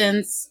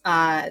patients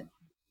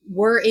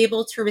were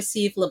able to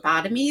receive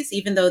lobotomies,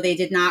 even though they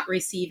did not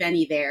receive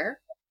any there,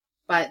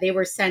 but they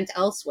were sent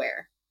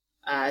elsewhere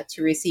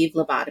to receive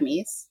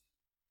lobotomies.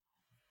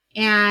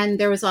 And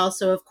there was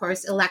also, of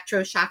course,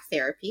 electroshock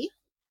therapy.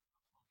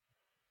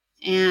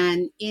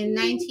 And in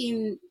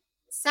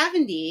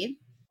 1970,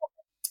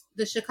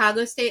 the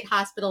Chicago State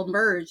Hospital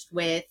merged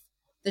with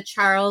the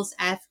Charles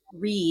F.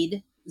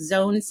 Reed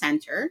Zone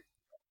Center.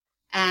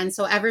 And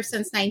so ever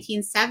since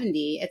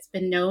 1970, it's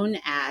been known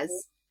as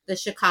the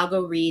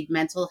Chicago Reed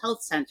Mental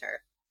Health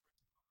Center.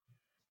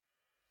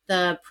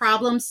 The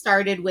problem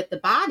started with the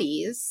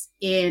bodies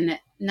in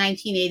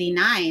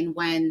 1989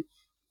 when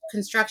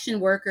construction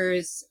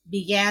workers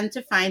began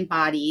to find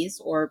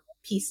bodies or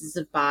pieces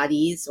of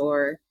bodies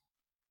or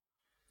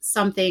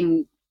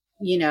something,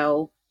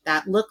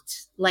 that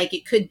looked like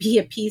it could be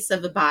a piece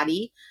of a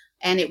body,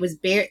 and it was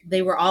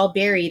they were all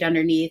buried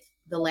underneath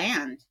the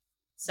land.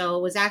 So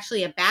it was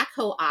actually a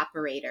backhoe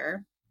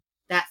operator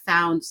that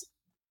found,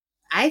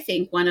 I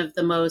think, one of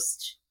the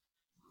most,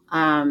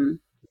 I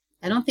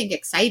don't think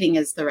exciting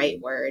is the right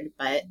word,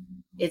 but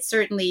it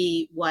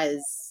certainly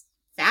was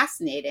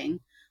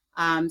fascinating.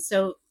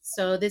 So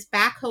this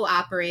backhoe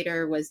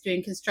operator was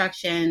doing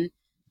construction,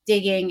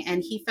 digging,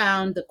 and he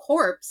found the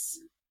corpse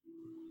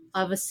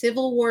of a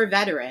Civil War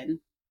veteran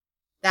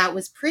that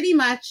was pretty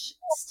much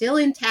still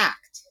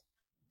intact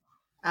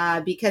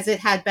because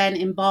it had been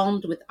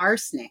embalmed with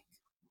arsenic.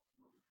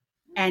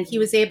 And he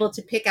was able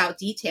to pick out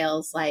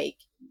details like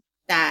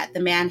that the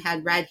man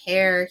had red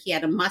hair, he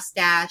had a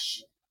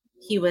mustache,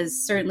 he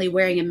was certainly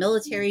wearing a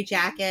military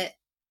jacket.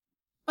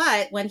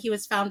 But when he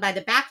was found by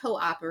the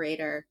backhoe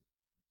operator,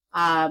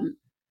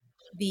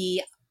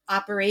 the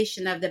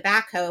operation of the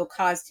backhoe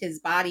caused his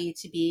body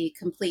to be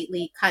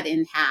completely cut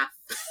in half.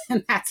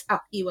 And that's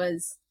how he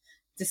was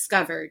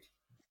discovered.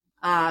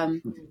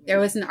 There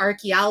was an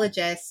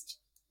archaeologist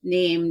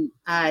named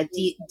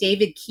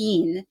David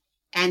Keene,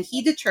 and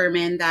he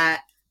determined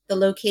that the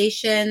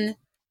location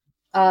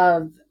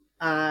of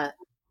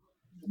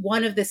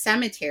one of the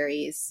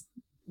cemeteries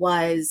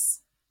was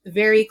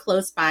very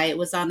close by. It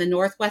was on the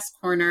northwest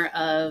corner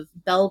of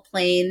Belle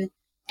Plaine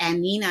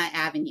and Nina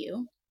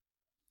Avenue,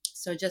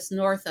 so just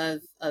north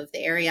of the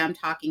area I'm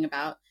talking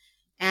about.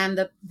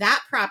 And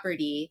that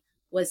property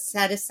was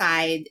set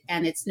aside,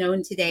 and it's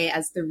known today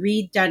as the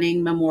Reed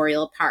Dunning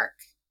Memorial Park.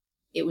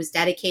 It was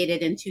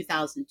dedicated in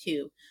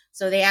 2002.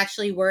 So they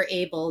actually were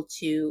able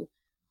to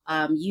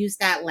use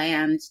that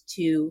land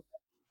to,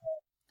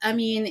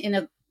 in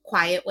a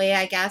quiet way,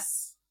 I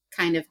guess,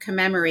 kind of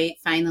commemorate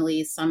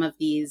finally some of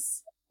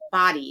these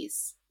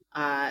bodies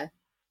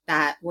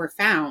that were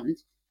found.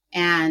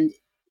 And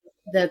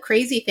the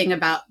crazy thing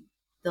about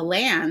the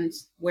land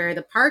where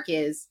the park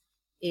is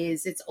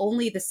it's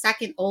only the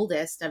second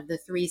oldest of the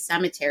three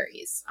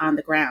cemeteries on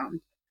the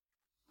ground.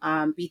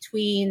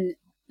 Between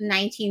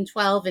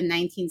 1912 and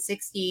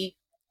 1960,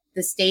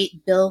 the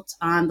state built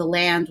on the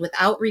land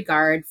without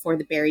regard for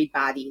the buried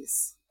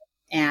bodies.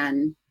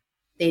 And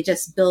they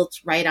just built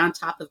right on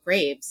top of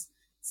graves.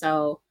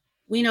 So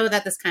we know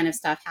that this kind of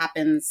stuff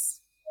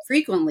happens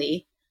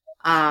frequently,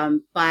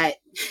 but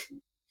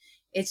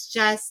it's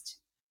just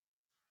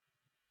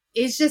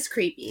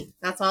creepy.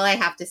 That's all I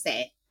have to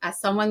say. As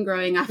someone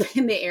growing up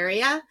in the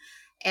area,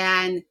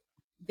 and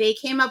they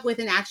came up with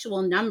an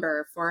actual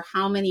number for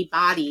how many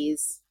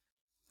bodies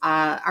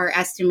are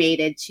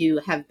estimated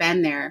to have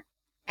been there.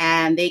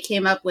 And they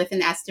came up with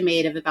an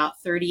estimate of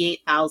about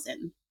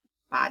 38,000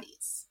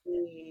 bodies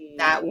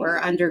that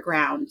were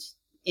underground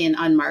in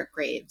unmarked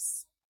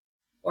graves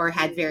or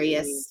had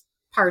various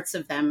parts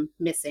of them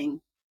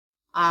missing.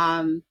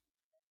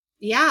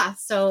 Yeah,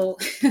 so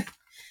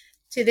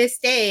to this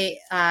day,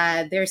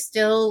 there's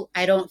still,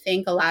 I don't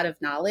think, a lot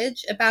of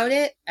knowledge about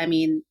it. I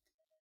mean,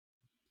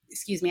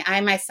 excuse me,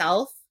 I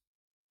myself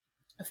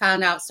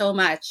found out so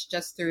much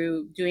just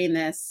through doing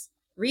this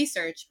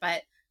research,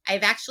 but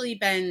I've actually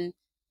been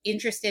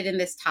interested in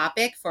this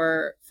topic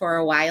for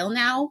a while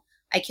now.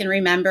 I can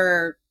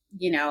remember,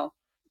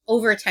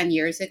 over 10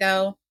 years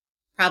ago,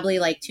 probably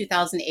like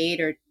 2008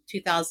 or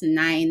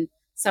 2009,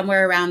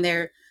 somewhere around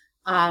there,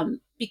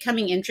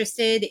 becoming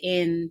interested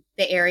in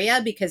the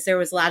area because there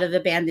was a lot of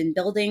abandoned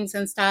buildings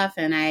and stuff.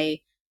 And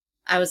I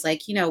was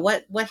like,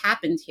 what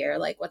happened here?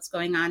 Like, what's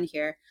going on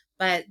here?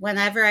 But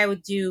whenever I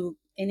would do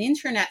an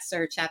internet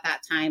search at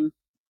that time,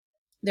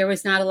 there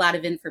was not a lot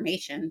of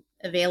information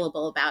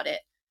available about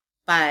it,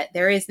 but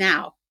there is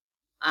now.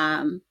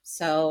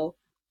 So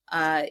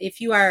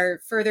if you are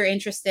further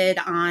interested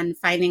on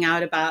finding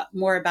out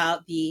more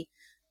about the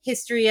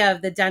history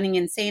of the Dunning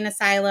Insane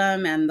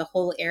Asylum and the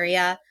whole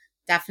area,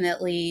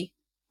 definitely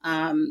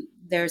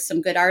there's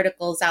some good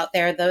articles out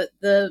there.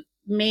 The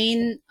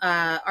main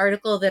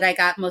article that I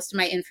got most of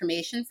my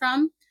information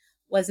from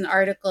was an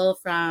article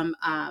from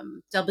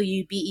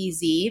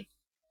WBEZ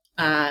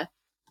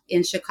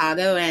in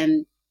Chicago,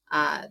 and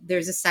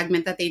there's a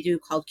segment that they do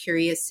called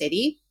Curious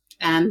City,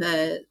 and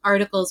the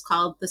article is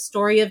called "The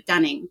Story of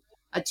Dunning: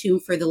 A Tomb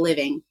for the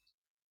Living,"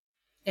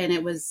 and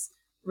it was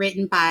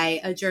written by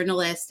a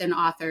journalist and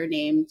author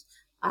named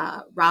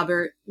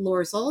Robert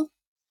Loerzel.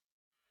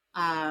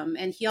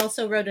 And he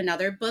also wrote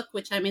another book,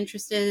 which I'm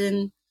interested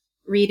in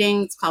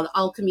reading. It's called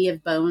Alchemy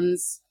of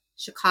Bones: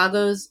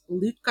 Chicago's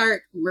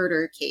Lutgart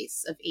Murder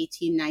Case of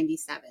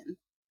 1897.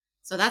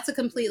 So that's a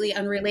completely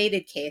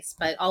unrelated case,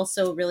 but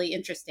also really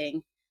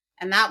interesting.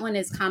 And that one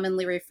is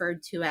commonly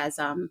referred to as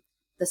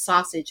the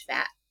sausage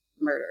vat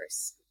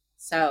murders.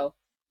 So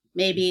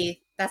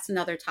maybe that's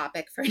another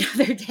topic for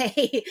another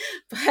day.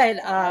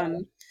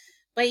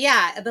 But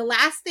yeah, the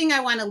last thing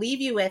I want to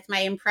leave you with, my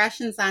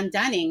impressions on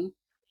Dunning.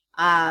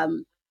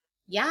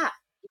 Yeah,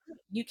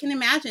 you can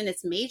imagine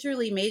it's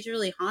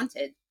majorly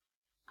haunted.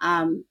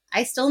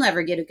 I still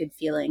never get a good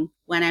feeling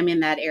when I'm in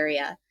that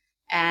area.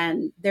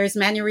 And there's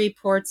many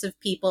reports of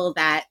people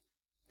that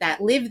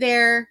live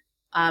there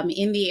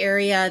in the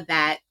area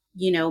that,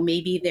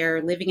 maybe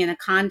they're living in a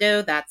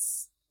condo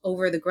that's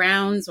over the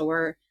grounds,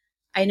 or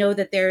I know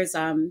that there's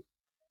a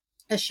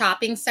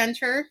shopping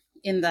center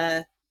in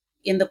the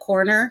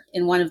corner,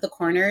 in one of the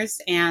corners.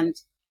 And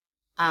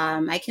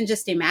I can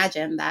just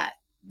imagine that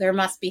there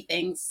must be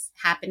things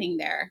happening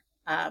there.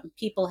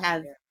 People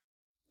have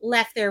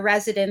left their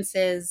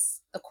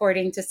residences,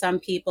 according to some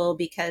people,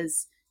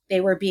 because they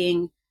were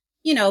being,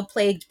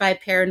 plagued by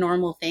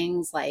paranormal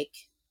things like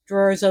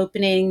drawers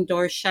opening,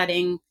 doors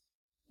shutting,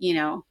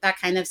 that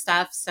kind of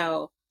stuff.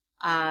 So,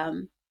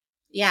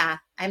 yeah,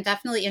 I'm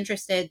definitely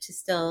interested to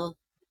still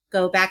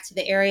go back to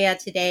the area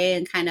today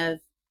and kind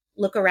of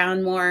look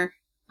around more.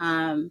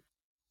 And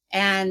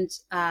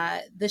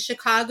the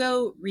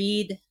Chicago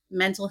Read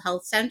Mental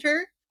Health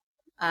Center,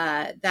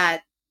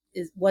 that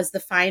was the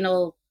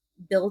final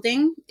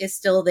building, is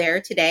still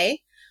there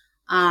today.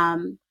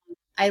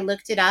 I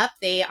looked it up.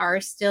 They are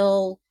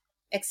still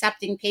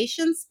accepting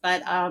patients,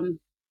 but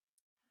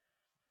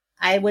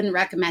I wouldn't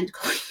recommend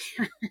going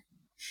there.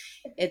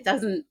 It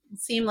doesn't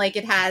seem like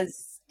it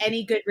has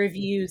any good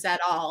reviews at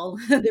all.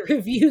 The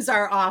reviews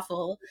are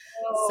awful.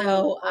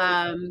 So,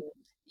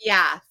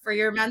 yeah, for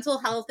your mental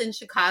health in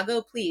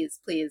Chicago, please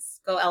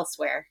go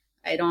elsewhere.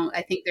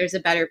 I think there's a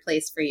better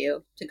place for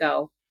you to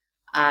go.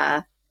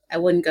 I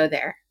wouldn't go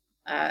there.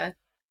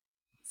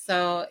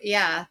 So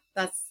yeah,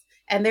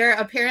 and there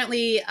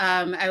apparently,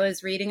 I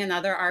was reading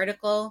another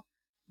article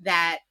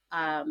that,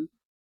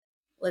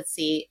 let's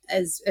see,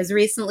 as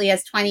recently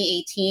as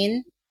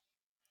 2018,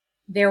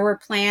 there were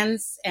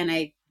plans, and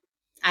I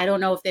don't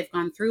know if they've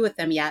gone through with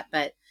them yet,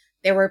 but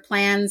there were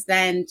plans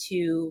then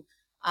to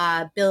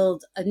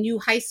build a new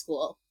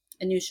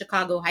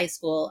Chicago high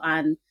school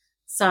on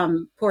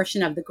some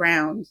portion of the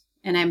ground.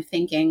 And I'm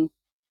thinking,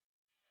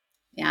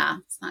 yeah,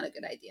 it's not a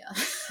good idea.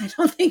 I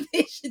don't think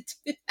they should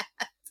do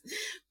that.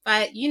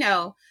 But,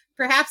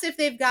 perhaps if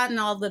they've gotten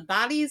all the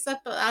bodies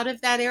up out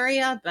of that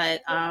area,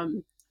 but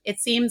it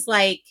seems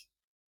like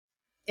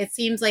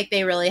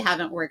they really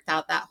haven't worked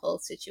out that whole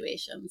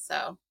situation.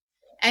 So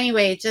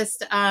anyway,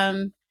 just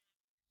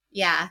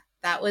yeah,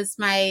 that was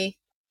my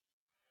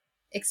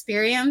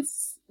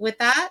experience with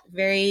that.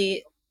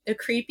 Very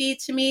creepy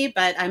to me,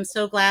 but I'm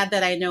so glad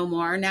that I know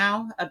more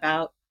now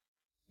about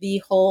the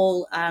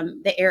whole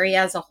the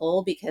area as a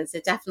whole, because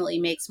it definitely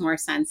makes more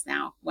sense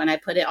now when I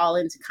put it all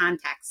into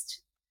context.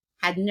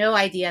 Had no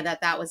idea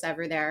that that was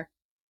ever there,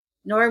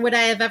 nor would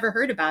I have ever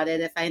heard about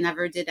it if I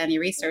never did any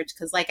research,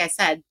 because like I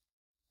said,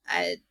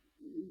 I'm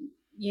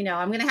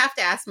going to have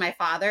to ask my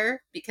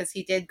father, because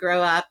he did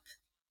grow up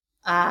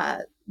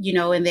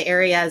in the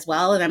area as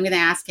well, and I'm going to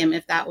ask him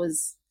if that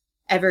was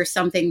ever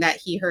something that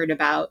he heard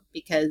about,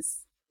 because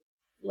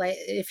like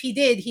if he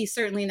did, he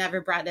certainly never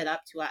brought it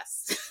up to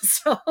us.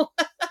 So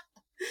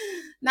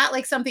not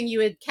like something you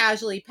would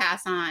casually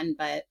pass on,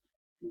 but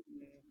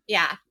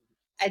yeah,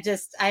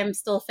 I'm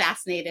still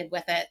fascinated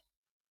with it,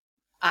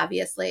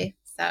 obviously.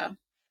 So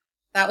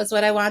that was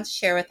what I wanted to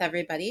share with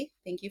everybody.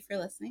 Thank you for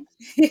listening.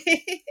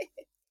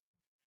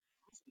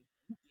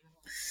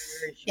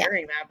 For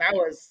sharing that. That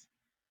was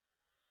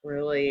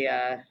really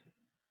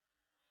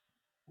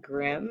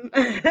grim.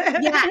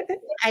 Yeah,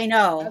 I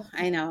know.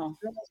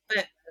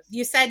 But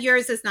you said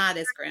yours is not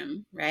as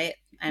grim, right?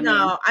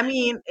 No, I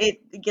mean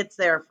it gets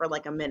there for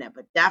like a minute,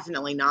 but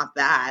definitely not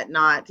that.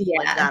 Not like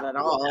Yeah. that at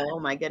all. Oh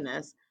my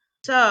goodness.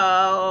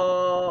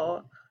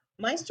 So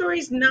my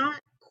story's not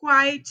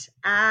quite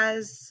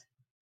as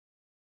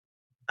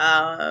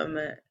um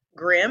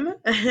grim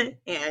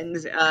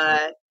and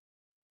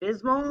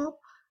dismal.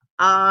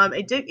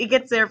 It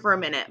gets there for a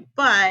minute,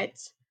 but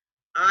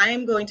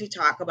I'm going to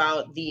talk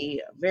about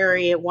the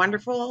very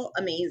wonderful,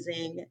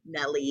 amazing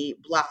Nellie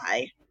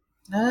Bly.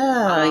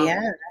 Oh, Um,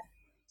 yeah.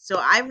 so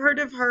I've heard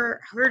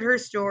her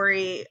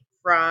story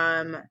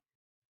from,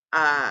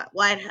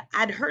 well,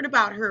 I'd heard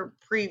about her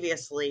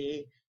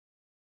previously.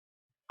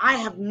 I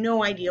have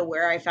no idea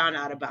where I found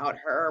out about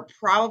her.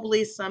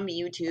 Probably some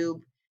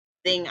YouTube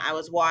thing I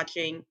was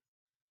watching.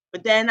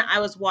 But then I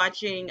was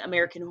watching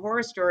American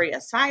Horror Story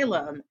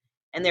Asylum,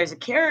 and there's a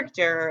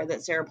character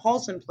that Sarah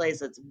Paulson plays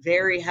that's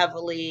very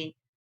heavily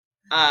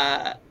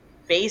uh,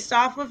 based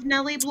off of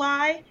Nellie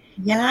Bly.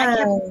 And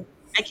Yeah.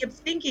 I kept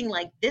thinking,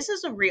 like, this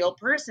is a real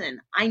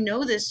person. I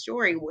know this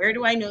story. Where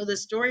do I know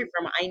this story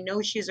from? I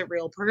know she's a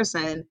real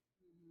person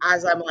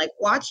as I'm like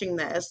watching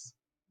this.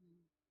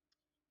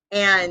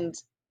 And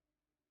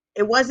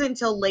it wasn't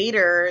until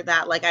later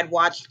that like I'd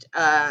watched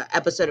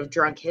episode of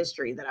Drunk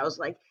History that I was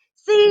like,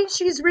 see,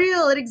 she's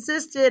real. It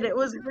existed. It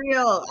was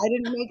real. I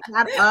didn't make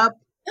that up.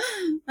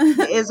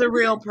 It is a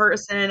real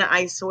person.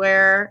 I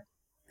swear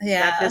that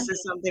Yeah. this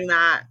is something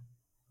that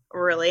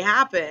really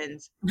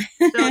happened.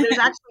 So there's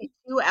actually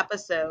 2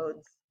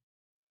 episodes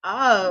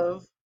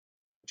of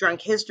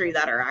Drunk History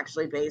that are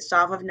actually based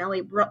off of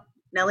Nellie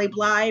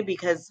Bly,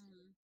 because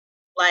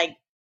like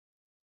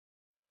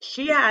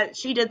she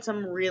did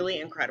some really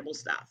incredible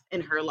stuff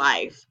in her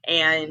life,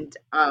 and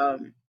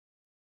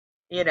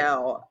you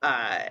know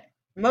uh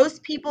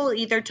most people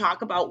either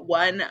talk about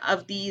one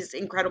of these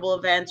incredible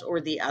events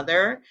or the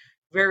other.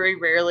 Very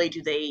rarely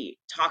do they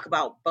talk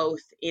about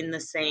both in the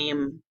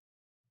same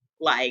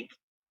like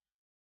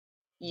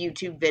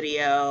YouTube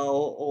video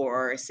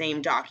or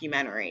same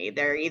documentary.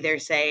 They're either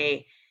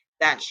say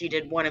that she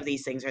did one of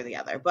these things or the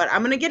other, but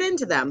I'm going to get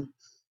into them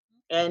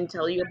and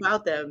tell you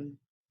about them.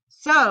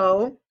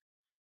 So,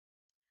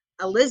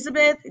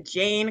 Elizabeth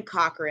Jane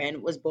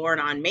Cochran was born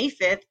on May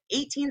 5th,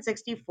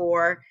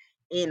 1864,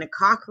 in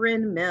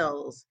Cochran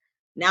Mills,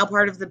 now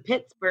part of the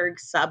Pittsburgh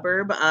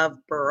suburb of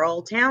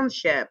Burrell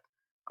Township,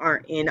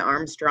 in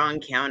Armstrong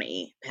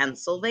County,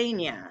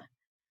 Pennsylvania.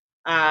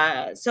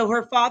 So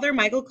her father,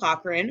 Michael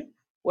Cochran,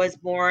 was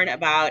born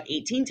about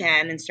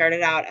 1810 and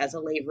started out as a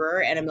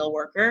laborer and a mill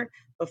worker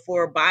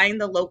before buying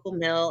the local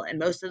mill and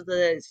most of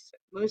the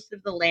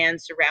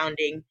land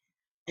surrounding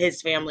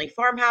his family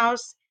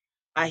farmhouse.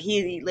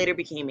 He later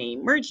became a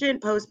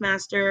merchant,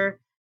 postmaster,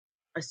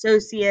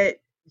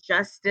 associate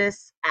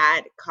justice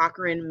at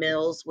Cochran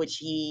Mills,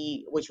 which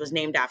was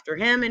named after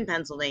him in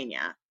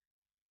Pennsylvania.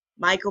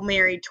 Michael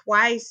married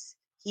twice.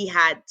 He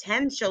had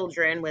 10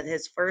 children with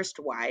his first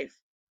wife,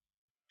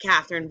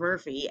 Catherine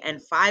Murphy,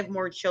 and 5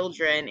 more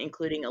children,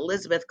 including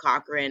Elizabeth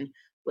Cochran,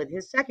 with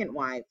his second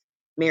wife,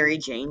 Mary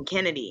Jane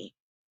Kennedy.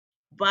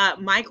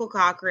 But Michael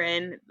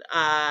Cochran's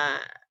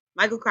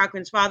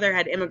father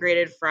had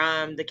immigrated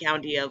from the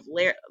county of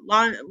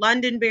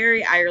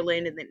Londonderry,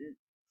 Ireland, in the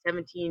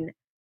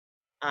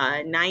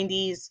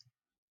 1790s.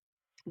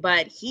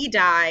 But he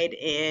died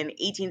in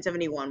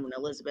 1871 when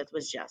Elizabeth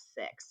was just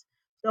 6.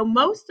 So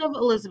most of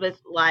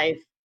Elizabeth's life,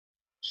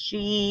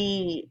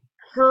 she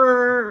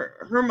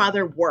her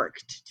mother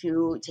worked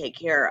to take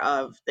care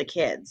of the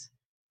kids.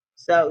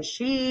 So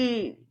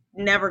she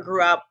never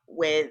grew up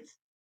with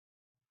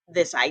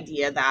this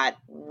idea that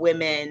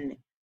women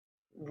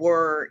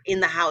were in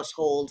the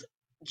household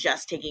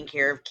just taking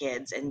care of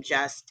kids and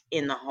just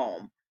in the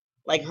home.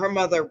 Like her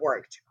mother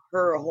worked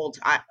her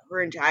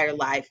entire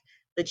life.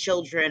 The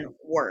children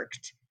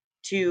worked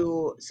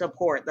to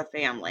support the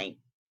family.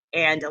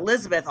 And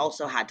Elizabeth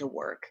also had to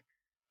work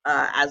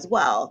as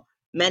well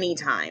many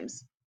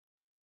times.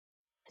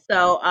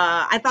 So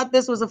I thought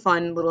this was a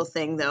fun little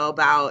thing, though,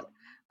 about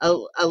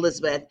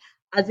Elizabeth.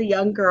 As a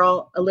young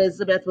girl,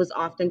 Elizabeth was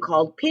often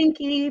called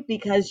Pinky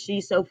because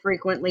she so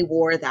frequently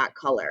wore that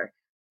color,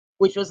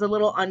 which was a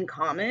little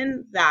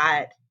uncommon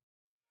that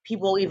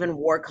people even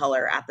wore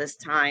color at this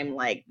time.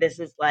 Like, this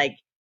is like,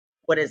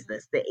 what is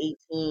this, the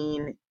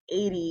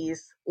 1880s,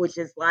 which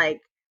is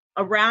like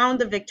around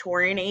the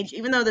Victorian age.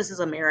 Even though this is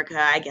America,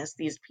 I guess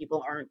these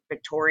people aren't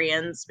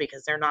Victorians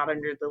because they're not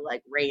under the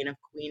like reign of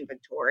Queen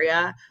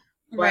Victoria.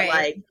 But Right.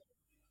 like,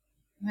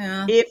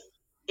 Yeah. if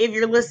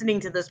you're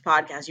listening to this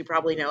podcast, you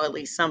probably know at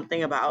least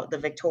something about the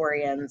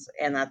Victorians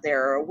and that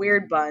they're a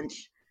weird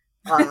bunch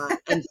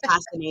and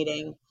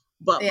fascinating.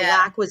 But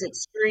Yeah.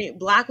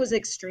 black was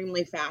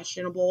extremely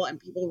fashionable, and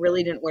people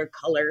really didn't wear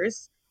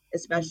colors,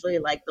 especially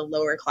like the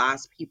lower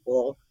class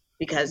people,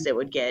 because it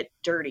would get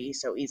dirty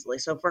so easily.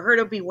 So for her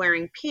to be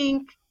wearing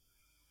pink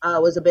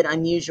was a bit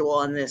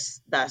unusual, and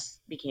this thus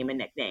became a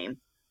nickname.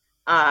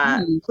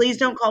 Please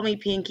don't call me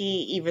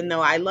Pinky, even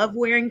though I love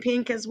wearing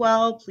pink as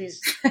well.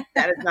 Please,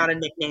 that is not a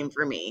nickname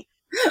for me.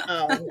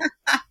 Um,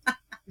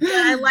 but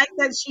I like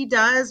that she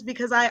does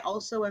because I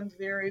also am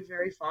very,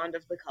 very fond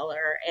of the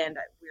color and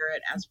I wear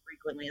it as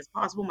frequently as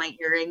possible. My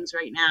earrings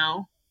right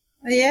now,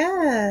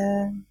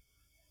 Yeah.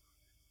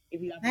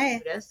 if you haven't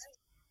Hey. noticed.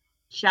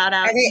 Shout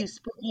Are out they? to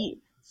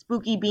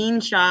Spooky Bean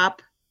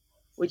Shop,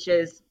 which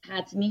is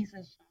Pat's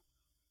niece's shop.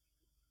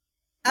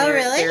 Oh,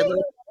 really?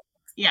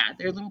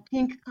 They're little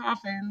pink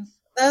coffins.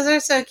 Those are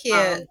so cute.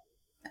 Um,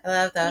 I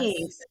love those.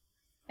 Thanks.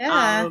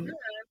 Yeah. Um,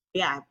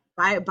 yeah,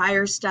 buy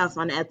her stuff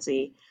on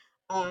Etsy.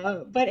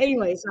 But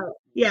anyway, so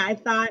yeah, I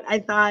thought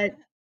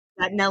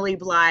that Nellie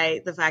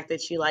Bly, the fact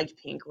that she liked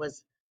pink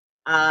was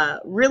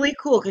really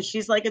cool because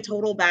she's like a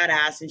total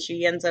badass and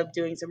she ends up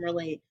doing some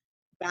really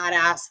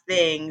badass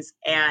things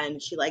and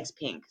she likes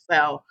pink.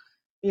 So,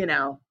 you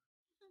know,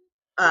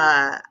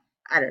 uh,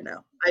 I don't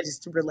know. I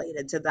just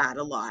related to that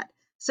a lot.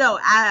 So,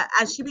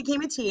 as she became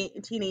a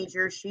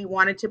teenager, she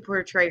wanted to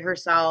portray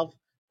herself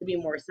to be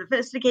more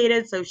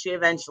sophisticated. So, she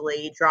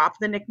eventually dropped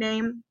the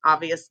nickname.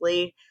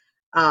 Obviously,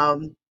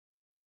 um,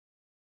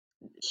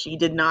 she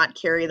did not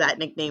carry that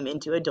nickname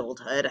into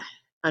adulthood,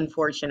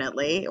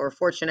 unfortunately, or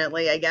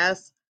fortunately, I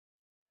guess.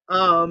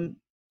 Um,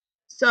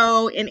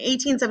 so, in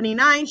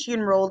 1879, she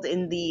enrolled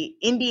in the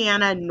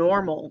Indiana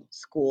Normal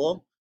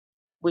School,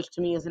 which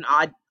to me is an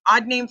odd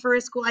name for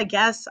a school, I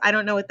guess. I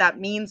don't know what that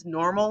means,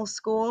 normal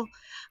school.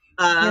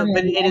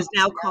 But it is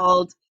now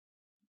called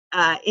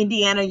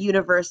Indiana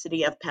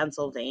University of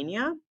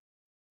Pennsylvania.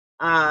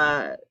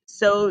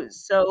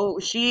 So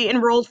she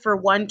enrolled for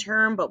one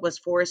term, but was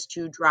forced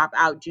to drop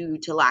out due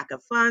to lack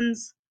of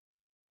funds.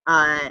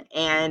 And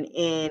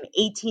in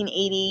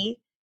 1880,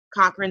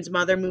 Cochrane's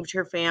mother moved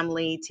her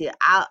family to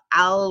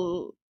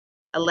Allegheny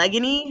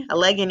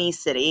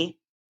City,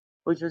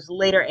 which was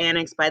later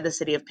annexed by the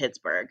city of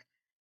Pittsburgh.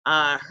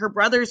 Her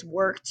brothers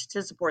worked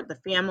to support the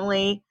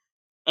family,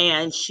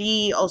 and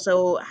she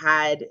also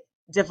had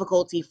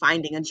difficulty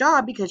finding a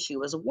job because she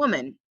was a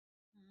woman.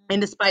 And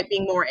despite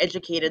being more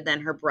educated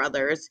than her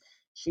brothers,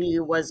 she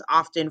was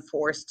often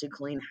forced to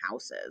clean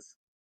houses,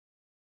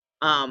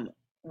 um,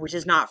 which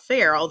is not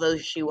fair. Although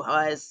she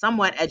was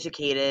somewhat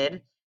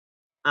educated,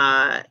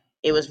 uh,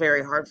 it was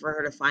very hard for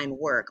her to find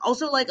work.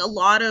 Also, like a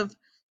lot of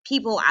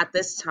people at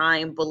this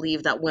time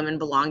believed that women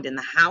belonged in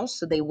the house,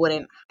 so they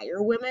wouldn't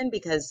hire women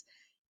because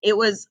it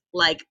was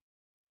like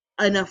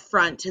an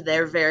affront to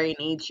their very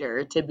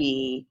nature to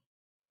be,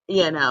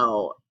 you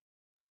know,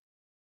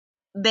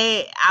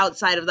 they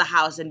outside of the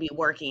house and be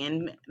working.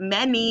 And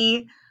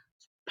many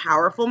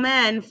powerful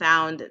men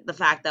found the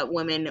fact that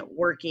women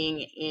working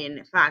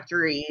in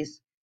factories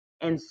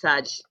and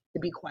such to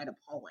be quite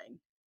appalling,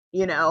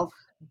 you know.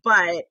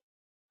 But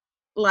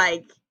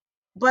like,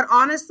 but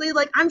honestly,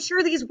 like, I'm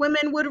sure these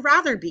women would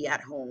rather be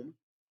at home,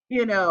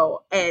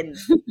 and,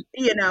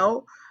 you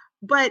know,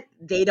 but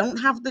they don't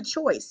have the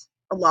choice.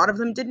 A lot of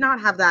them did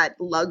not have that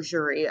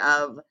luxury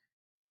of,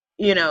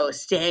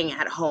 staying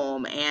at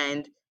home,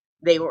 and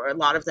a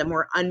lot of them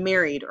were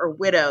unmarried or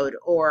widowed,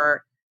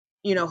 or,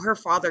 her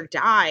father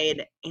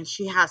died and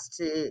she has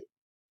to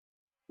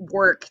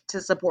work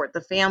to support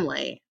the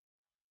family,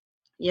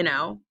 you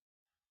know?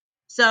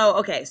 So,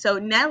 okay, so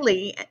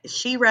Nellie,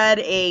 she read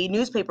a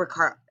newspaper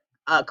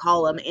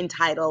column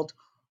entitled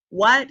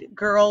 "What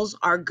Girls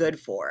Are Good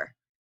For."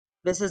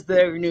 This is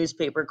the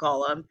newspaper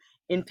column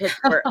in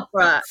Pittsburgh.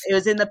 It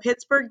was in the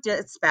Pittsburgh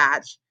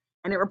Dispatch,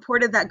 and it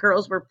reported that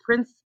girls were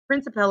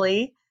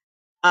principally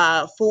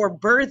for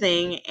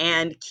birthing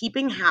and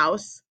keeping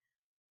house.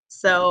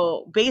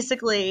 So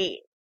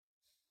basically,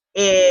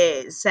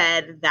 it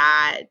said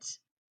that,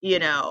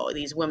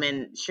 these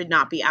women should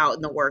not be out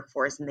in the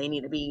workforce and they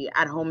need to be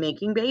at home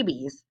making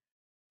babies.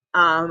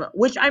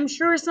 which I'm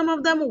sure some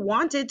of them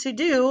wanted to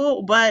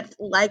do, but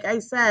like I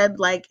said,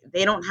 like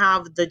they don't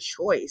have the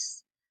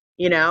choice,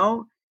 you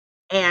know?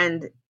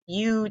 And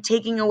you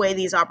taking away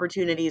these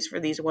opportunities for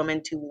these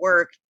women to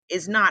work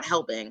is not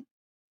helping,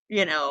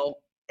 you know,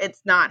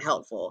 it's not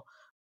helpful.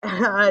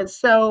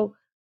 So,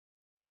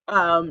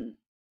 um,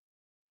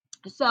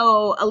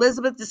 so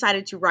Elizabeth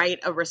decided to write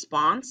a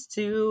response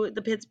to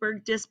the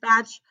Pittsburgh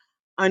Dispatch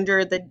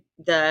under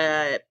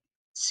the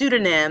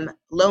pseudonym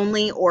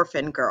Lonely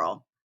Orphan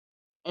Girl.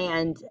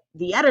 And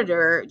the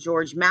editor,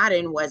 George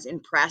Madden, was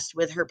impressed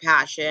with her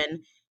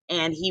passion,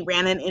 and he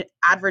ran an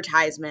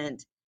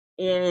advertisement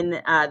in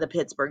the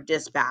Pittsburgh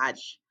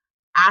Dispatch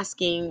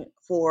asking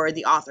for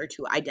the author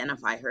to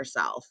identify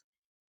herself.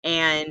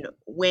 And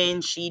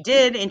when she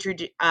did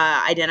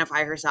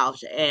identify herself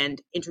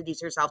and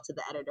introduce herself to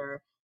the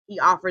editor, he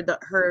offered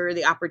her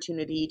the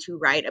opportunity to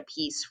write a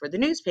piece for the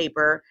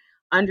newspaper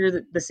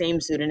under the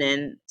same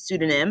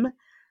pseudonym,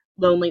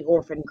 Lonely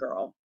Orphan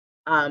Girl.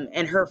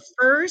 And her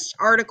first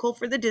article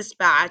for the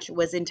Dispatch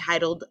was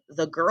entitled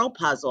The Girl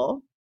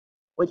Puzzle,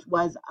 which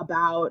was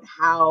about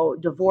how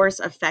divorce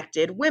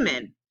affected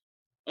women.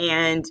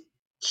 And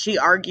she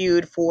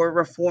argued for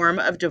reform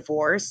of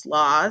divorce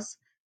laws.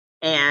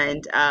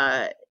 And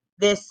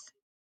this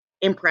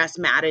impressed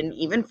Madden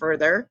even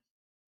further.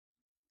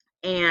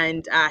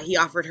 And he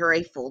offered her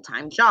a full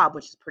time job,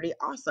 which is pretty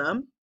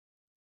awesome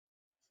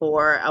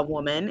for a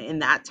woman in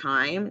that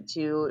time.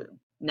 To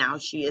now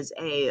she is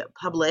a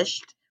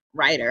published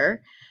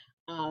writer.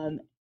 Um,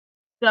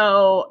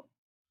 so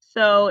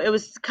so it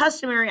was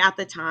customary at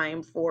the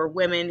time for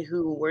women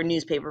who were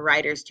newspaper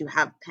writers to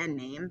have pen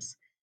names.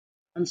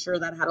 I'm sure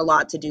that had a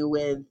lot to do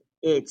with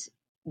it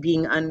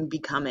being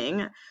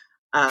unbecoming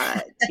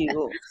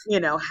to,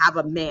 have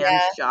a Yeah.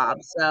 man's job.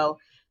 So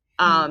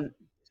um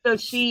so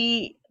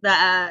she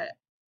the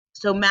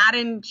so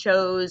Madden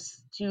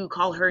chose to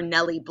call her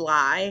Nellie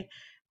Bly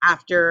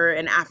after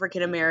an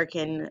African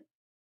American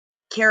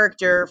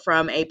character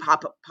from a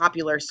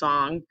popular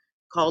song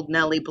called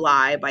Nellie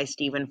Bly by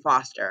Stephen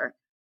Foster.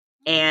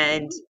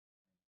 And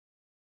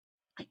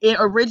it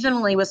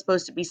originally was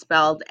supposed to be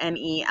spelled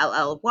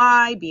Nellybly,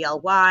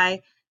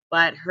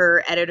 but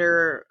her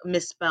editor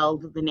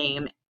misspelled the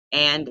name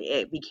and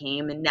it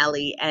became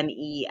Nellie,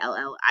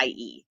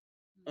 Nellie.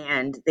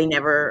 And they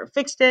never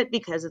fixed it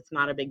because it's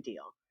not a big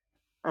deal.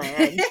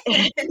 And,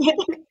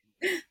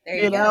 There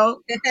you you go.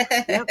 know,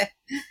 yep.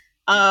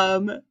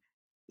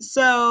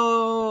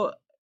 So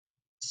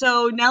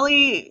So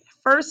Nellie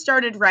first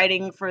started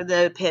writing for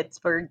the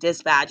Pittsburgh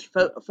Dispatch,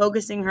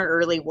 focusing her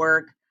early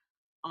work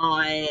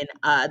on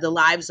the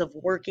lives of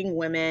working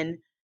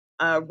women,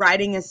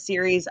 writing a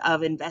series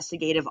of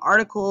investigative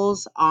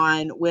articles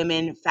on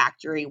women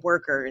factory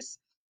workers.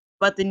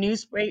 But the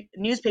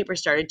newspaper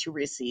started to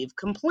receive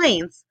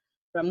complaints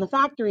from the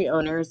factory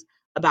owners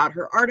about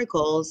her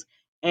articles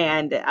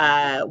and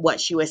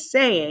what she was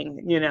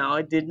saying.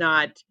 It did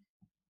not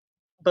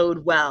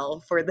bode well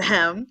for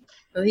them.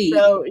 Oy.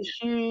 So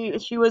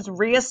she was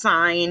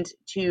reassigned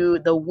to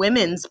the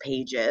women's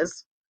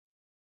pages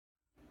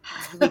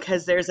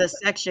because there's a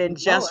section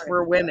just Lord.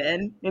 for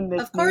women in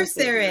this Of course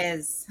there newspaper.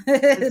 is.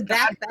 Because God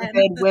Back then.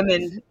 forbid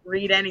women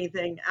read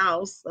anything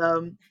else.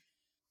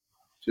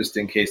 Just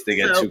in case they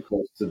get So too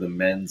close to the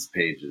men's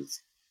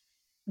pages.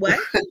 what?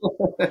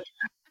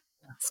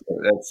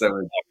 That's so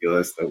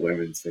ridiculous, the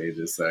women's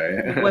pages, sorry.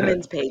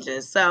 Women's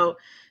pages. So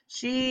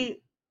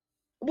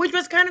which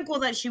was kind of cool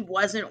that she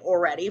wasn't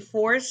already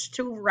forced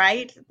to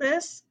write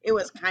this. It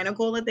was kind of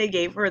cool that they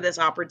gave her this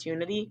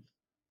opportunity.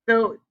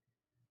 So,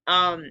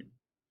 um,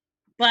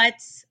 but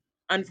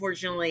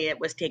unfortunately it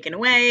was taken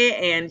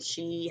away and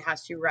she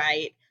has to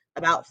write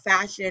about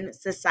fashion,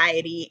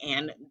 society,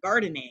 and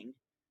gardening,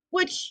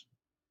 which,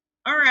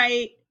 all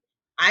right,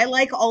 I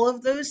like all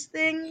of those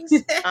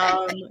things.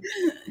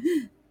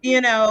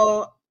 You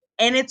know,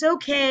 and it's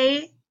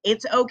okay.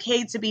 It's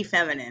okay to be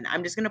feminine.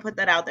 I'm just going to put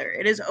that out there.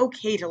 It is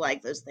okay to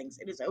like those things.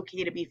 It is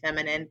okay to be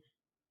feminine,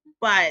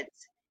 but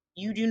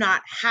you do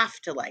not have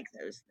to like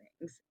those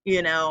things.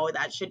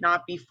 That should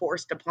not be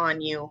forced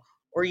upon you,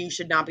 or you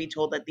should not be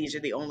told that these are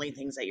the only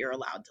things that you're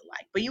allowed to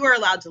like. But you are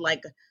allowed to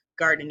like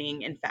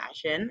gardening and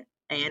fashion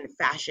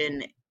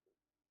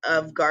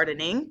of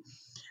gardening.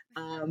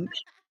 Um,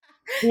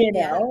 you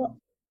Yeah. know,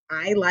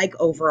 I like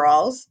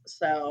overalls,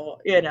 so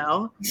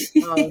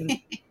Um,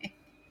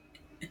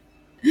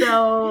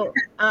 so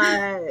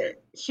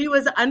she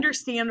was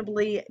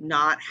understandably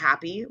not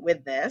happy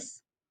with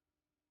this.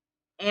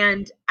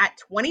 And at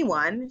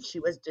 21, she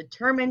was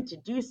determined to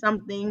do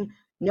something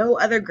no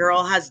other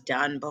girl has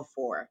done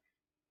before.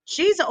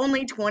 She's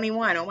only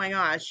 21. Oh my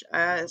gosh.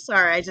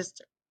 Sorry,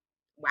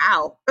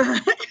 wow.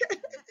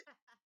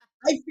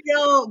 I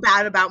feel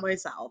bad about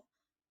myself.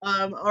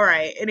 All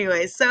right.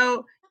 Anyway,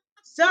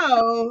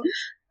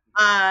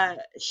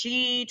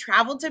 she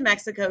traveled to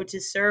Mexico to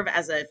serve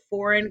as a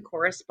foreign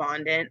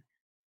correspondent.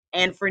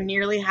 And for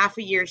nearly half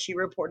a year, she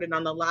reported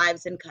on the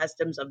lives and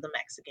customs of the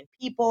Mexican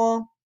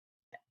people.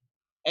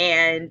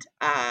 And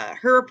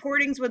her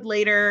reportings would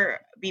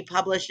later be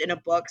published in a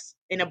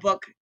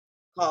book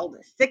called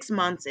 6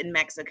 Months in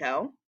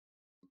Mexico.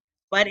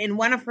 But in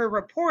one of her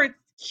reports,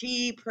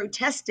 she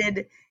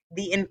protested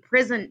the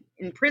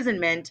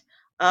imprisonment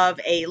of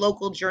a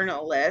local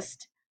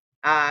journalist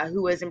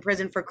who was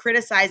imprisoned for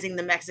criticizing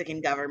the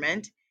Mexican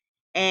government,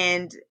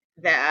 and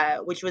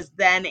which was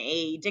then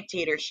a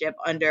dictatorship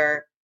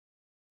under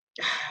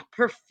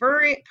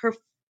Porfirio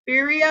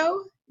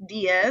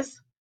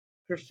Diaz.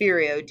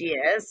 Porfirio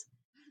Diaz.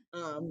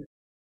 Um,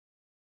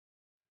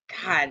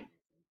 God,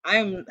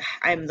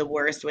 I'm the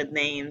worst with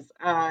names.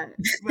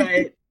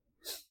 But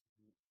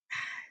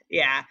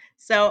yeah.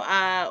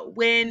 So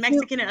when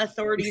Mexican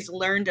authorities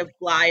learned of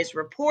Bly's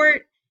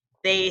report,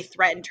 they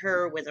threatened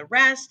her with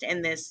arrest,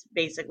 and this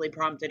basically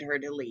prompted her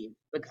to leave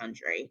the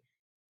country.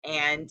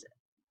 And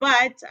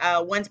but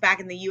once back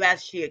in the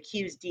U.S., she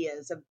accused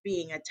Diaz of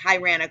being a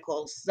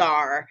tyrannical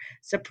czar,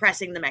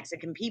 suppressing the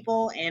Mexican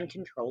people and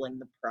controlling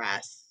the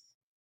press.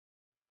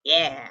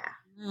 Yeah,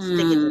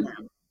 stick it to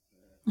them.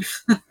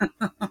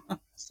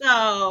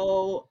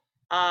 So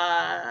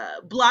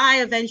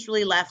Bly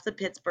eventually left the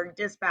Pittsburgh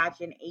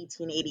Dispatch in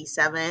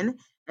 1887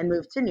 and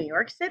moved to New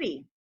York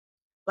City.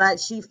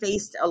 But she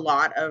faced a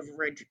lot of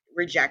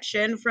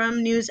rejection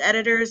from news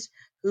editors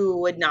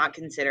who would not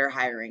consider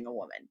hiring a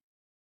woman.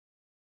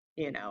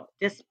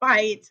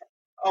 Despite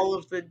all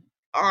of the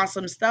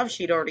awesome stuff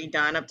she'd already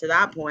done up to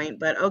that point.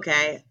 But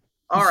okay,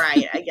 all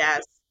right, I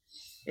guess,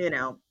 you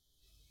know.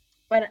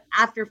 But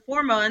after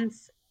 4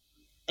 months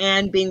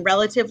and being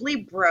relatively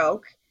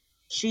broke,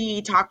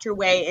 she talked her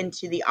way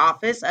into the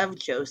office of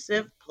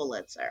Joseph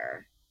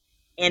Pulitzer.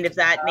 And if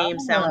that name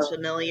sounds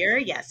familiar,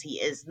 yes, he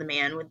is the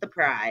man with the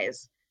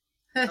prize.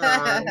 So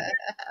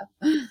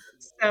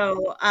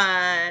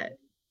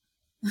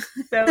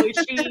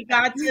she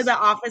got to the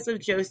office of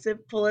Joseph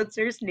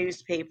Pulitzer's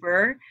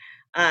newspaper.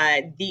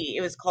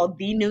 It was called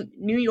the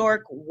New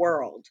York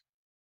World.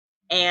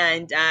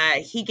 And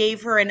he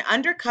gave her an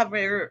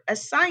undercover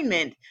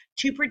assignment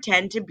to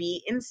pretend to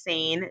be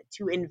insane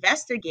to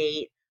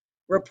investigate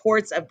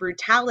reports of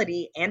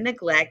brutality and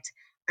neglect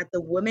at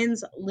the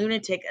Women's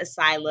Lunatic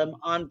Asylum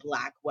on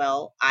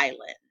Blackwell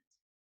Island.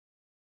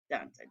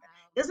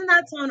 Doesn't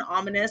that sound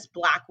ominous?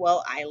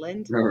 Blackwell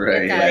Island?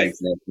 Right, yeah,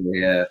 exactly.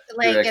 Yeah.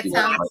 Like it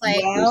sounds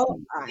like,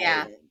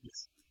 yeah.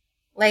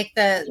 Like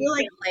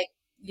like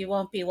you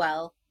won't be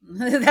well.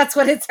 That's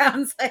what it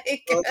sounds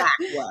like.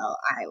 Blackwell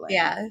Island.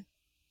 Yeah.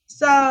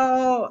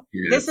 So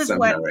this is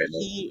what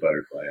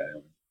Butterfly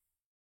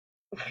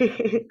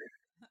Island.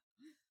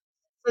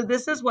 So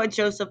this is what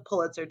Joseph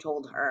Pulitzer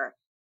told her.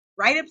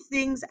 Write up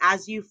things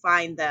as you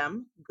find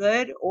them,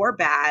 good or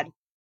bad.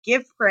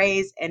 Give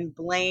praise and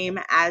blame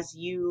as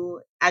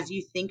you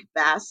think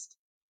best,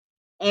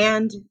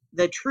 and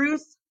the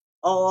truth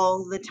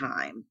all the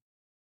time.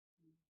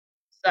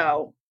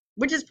 So,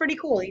 which is pretty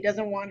cool. He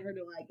doesn't want her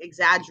to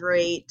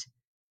exaggerate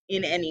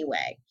in any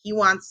way. He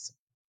wants,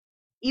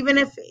 even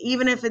if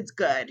it's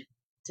good,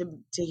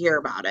 to hear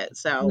about it.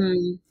 So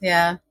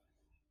yeah.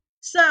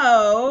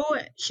 So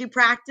she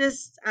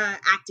practiced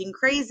acting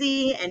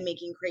crazy and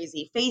making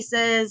crazy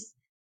faces.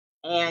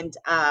 And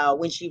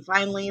when she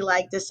finally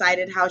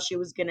decided how she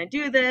was going to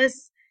do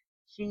this,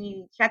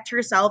 she checked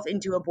herself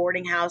into a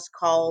boarding house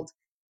called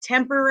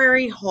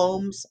Temporary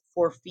Homes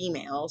for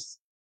Females.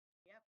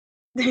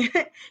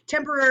 Yep.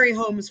 Temporary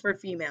Homes for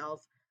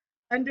Females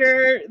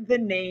under the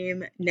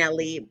name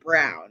Nellie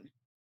Brown.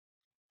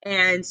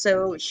 And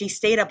so she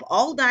stayed up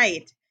all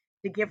night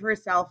to give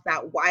herself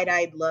that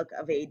wide-eyed look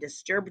of a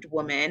disturbed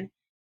woman.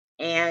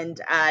 And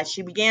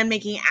she began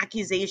making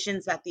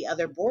accusations that the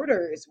other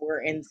boarders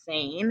were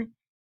insane.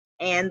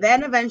 And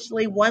then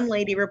eventually one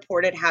lady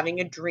reported having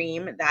a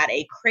dream that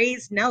a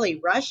crazed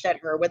Nellie rushed at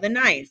her with a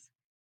knife.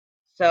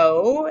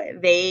 So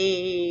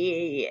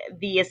the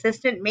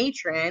assistant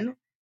matron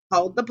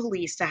called the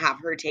police to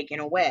have her taken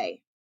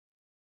away.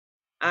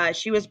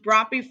 She was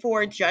brought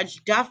before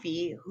Judge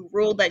Duffy, who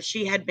ruled that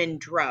she had been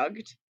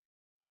drugged.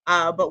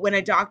 But when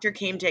a doctor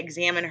came to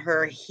examine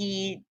her,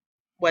 he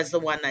was the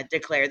one that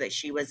declared that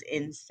she was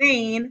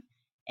insane.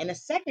 And a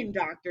second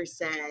doctor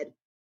said,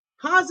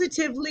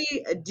 positively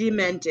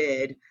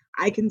demented.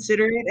 I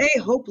consider it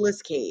a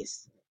hopeless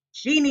case.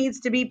 She needs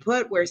to be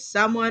put where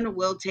someone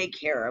will take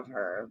care of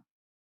her.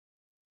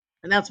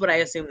 And that's what I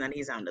assume that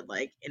he sounded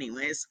like,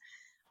 anyways.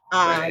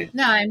 No,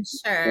 I'm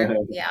sure.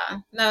 Yeah.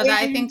 No,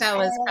 I think that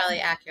was probably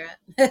accurate.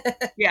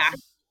 Yeah.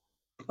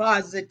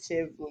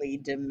 Positively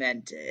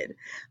demented.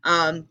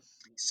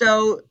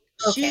 So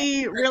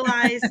she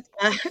realized,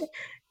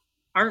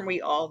 aren't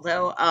we all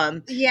though?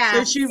 Yeah.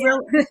 So she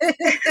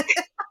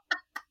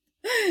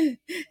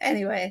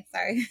anyway,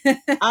 sorry.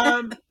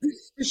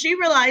 She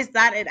realized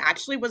that it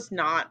actually was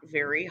not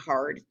very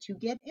hard to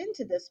get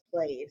into this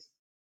place.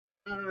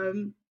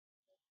 And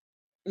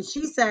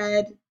she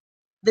said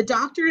the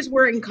doctors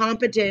were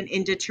incompetent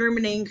in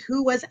determining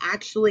who was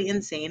actually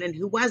insane and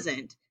who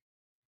wasn't.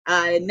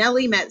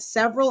 Nellie met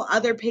several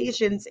other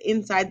patients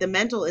inside the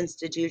mental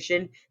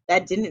institution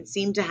that didn't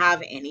seem to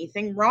have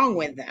anything wrong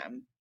with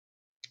them.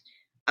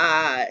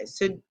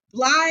 So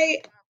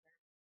Bly,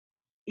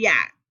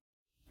 yeah.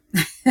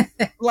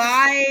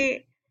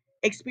 Bly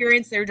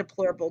experienced their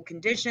deplorable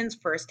conditions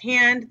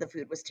firsthand. The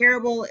food was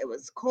terrible. It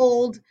was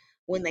cold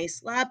when they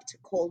slept,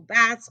 cold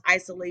baths,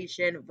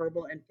 isolation,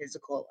 verbal and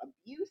physical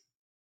abuse.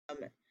 Um,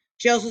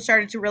 she also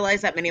started to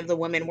realize that many of the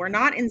women were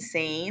not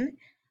insane.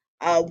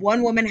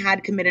 One woman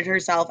had committed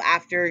herself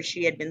after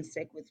she had been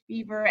sick with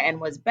fever and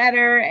was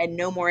better and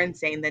no more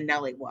insane than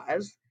Nellie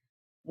was.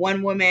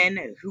 One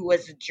woman who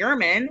was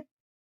German,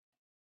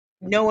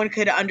 no one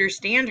could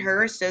understand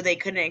her, so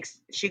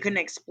she couldn't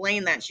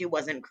explain that she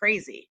wasn't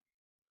crazy.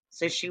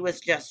 So she was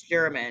just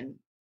German.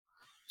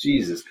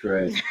 Jesus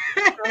Christ.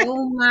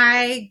 Oh my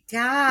I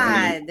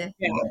God.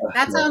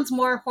 That sounds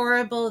more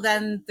horrible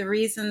than the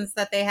reasons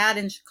that they had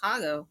in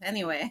Chicago.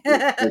 Anyway.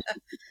 Could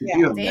Yeah.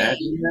 you Dang.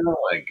 imagine that?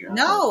 Oh my God.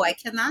 No, I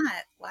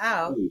cannot.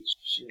 Wow. Holy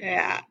shit.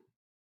 Yeah.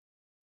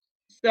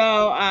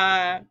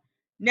 So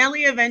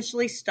Nellie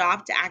eventually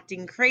stopped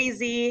acting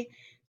crazy.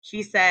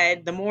 She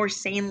said, the more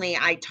sanely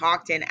I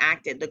talked and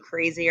acted, the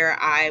crazier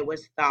I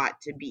was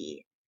thought to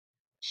be.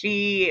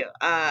 She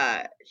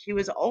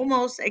was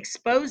almost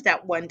exposed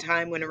at one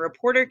time when a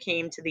reporter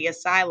came to the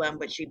asylum,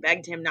 but she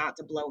begged him not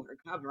to blow her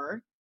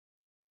cover.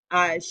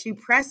 She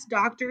pressed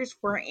doctors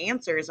for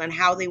answers on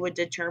how they would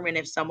determine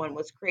if someone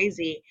was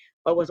crazy,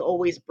 but was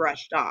always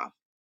brushed off.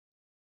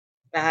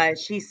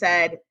 She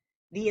said,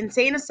 the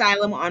insane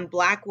asylum on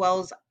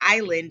Blackwell's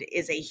Island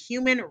is a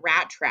human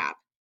rat trap.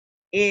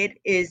 It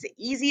is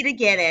easy to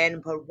get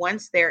in, but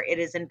once there, it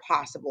is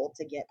impossible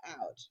to get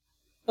out.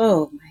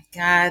 Oh my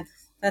God.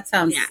 That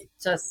sounds Yeah.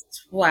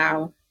 just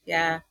wow.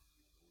 Yeah.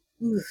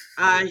 Oof.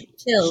 She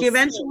Chills.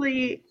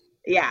 eventually,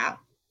 yeah,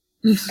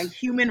 a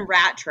human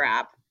rat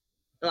trap.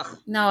 Ugh.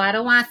 No, I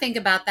don't want to think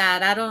about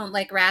that. I don't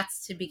like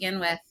rats to begin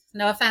with.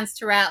 No offense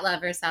to rat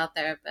lovers out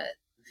there, but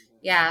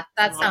yeah,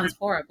 that sounds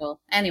horrible.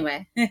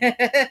 Anyway.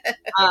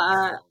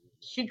 Uh,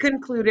 she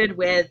concluded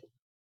with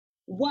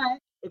what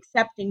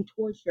accepting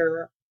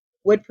torture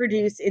would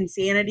produce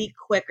insanity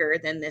quicker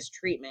than this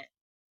treatment.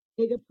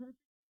 Take a perfect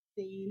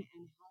sane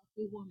and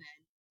healthy woman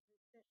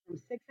from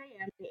 6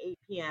 a.m. to 8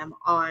 p.m.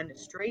 on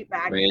straight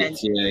back Wait,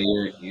 benches.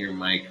 yeah, your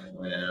mic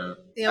went out.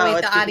 Yeah, Oh, wait,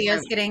 it's the because audio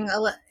is getting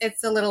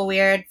it's a little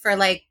weird for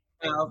like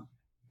oh,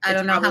 I it's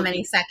don't know how probably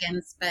many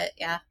seconds, but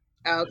yeah.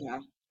 okay.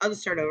 I'll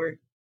just start over.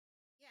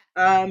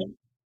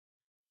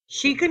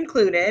 She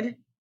concluded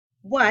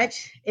what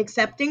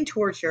accepting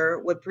torture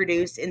would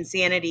produce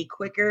insanity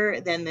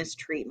quicker than this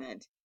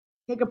treatment.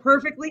 Take a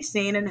perfectly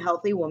sane and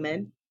healthy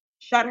woman,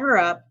 shut her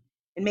up,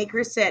 and make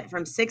her sit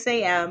from 6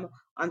 a.m.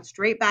 on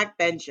straight back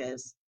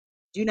benches.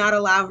 Do not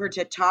allow her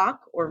to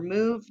talk or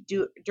move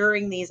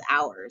during these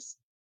hours.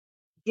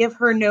 Give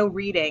her no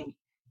reading,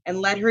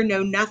 and let her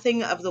know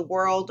nothing of the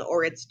world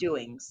or its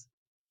doings.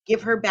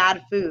 Give her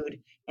bad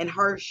food and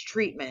harsh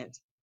treatment,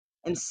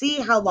 and see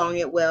how long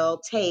it will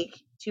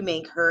take to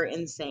make her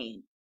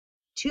insane.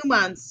 2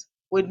 months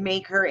would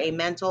make her a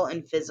mental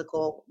and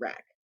physical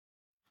wreck.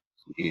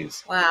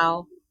 Jeez.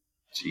 Wow.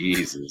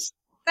 Jesus.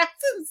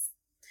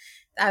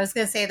 I was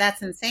going to say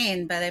that's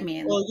insane, but I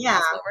mean, Well, yeah,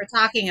 that's what we're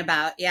talking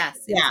about. Yes,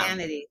 yeah.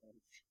 insanity.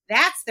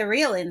 That's the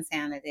real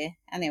insanity.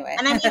 Anyway.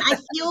 And I mean, I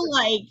feel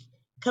like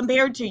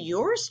compared to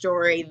your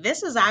story,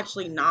 this is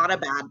actually not a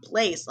bad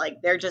place. Like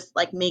they're just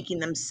like making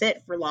them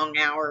sit for long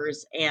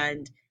hours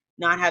and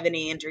not have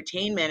any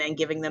entertainment and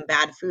giving them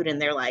bad food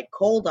and they're like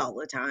cold all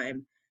the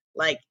time.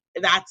 Like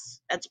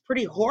that's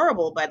pretty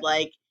horrible, but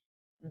like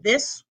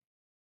this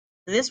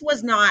this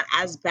was not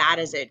as bad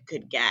as it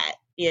could get,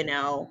 you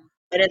know.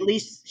 But at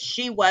least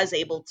she was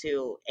able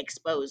to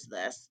expose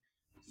this.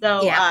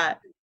 So Yeah.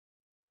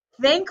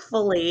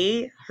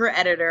 thankfully, her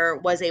editor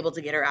was able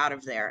to get her out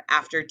of there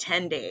after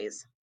 10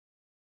 days.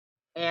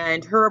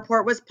 And her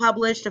report was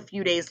published a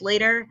few days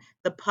later.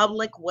 The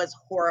public was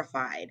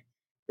horrified.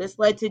 This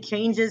led to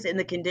changes in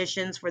the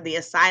conditions for the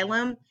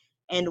asylum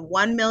and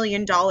 $1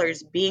 million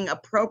being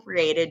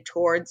appropriated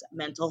towards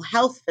mental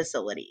health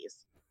facilities.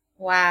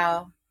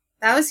 Wow.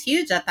 That was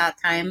huge at that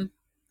time.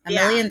 $1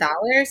 Yeah, million?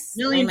 Oh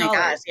million my God.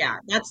 dollars. Yeah,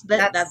 That's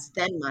that's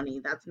then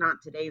money. That's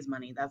not today's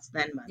money. That's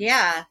then money.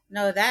 yeah.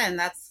 No, then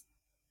that's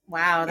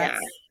wow. Yeah.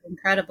 That's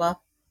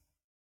incredible.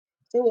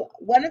 So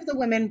one of the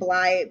women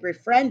Bly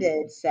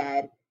befriended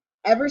said,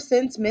 "Ever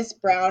since Miss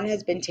Brown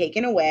has been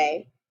taken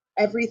away,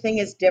 everything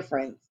is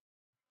different."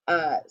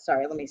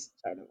 Sorry, let me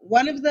start.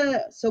 One of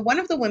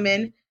the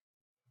women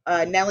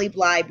Nellie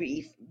Bly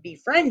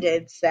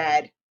befriended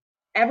said,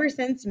 "Ever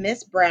since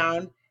Miss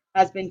Brown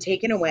has been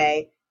taken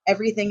away,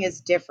 everything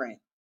is different.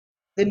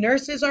 The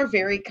nurses are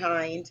very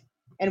kind,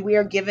 and we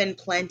are given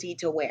plenty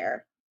to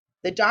wear.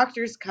 The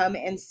doctors come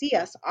and see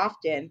us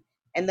often,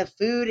 and the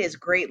food is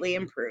greatly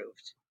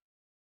improved."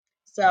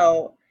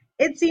 So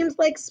it seems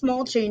like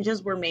small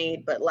changes were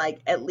made, but like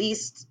at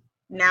least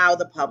now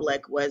the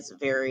public was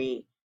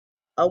very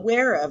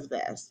aware of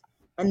this.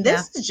 And Yeah.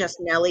 this is just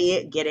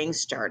Nellie getting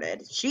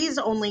started. She's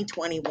only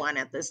 21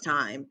 at this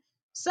time.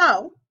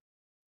 So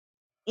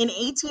in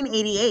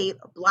 1888,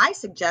 Bly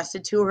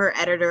suggested to her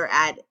editor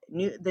at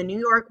the New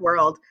York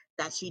World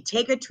that she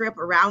take a trip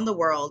around the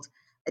world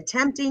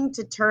attempting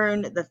to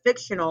turn the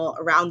fictional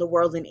Around the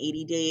World in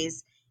 80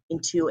 Days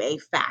into a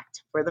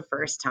fact for the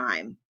first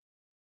time.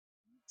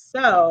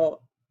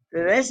 So,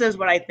 this is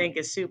what I think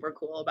is super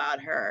cool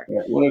about her.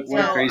 Yeah, what a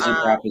Yeah. So, crazy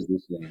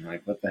proposition!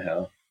 Like, what the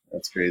hell?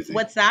 That's crazy.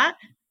 what's that?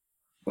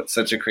 What's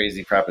such a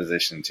crazy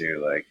proposition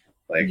too?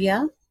 Like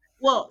Yeah.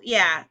 Well,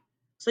 yeah.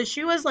 So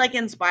she was like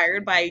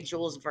inspired by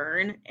Jules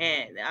Verne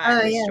and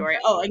Oh his yeah. story.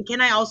 Oh, and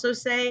can I also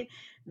say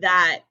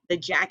that the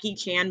Jackie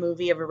Chan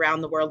movie of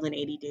Around the World in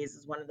 80 Days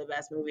is one of the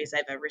best movies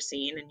I've ever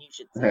seen, and you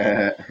should see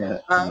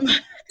it.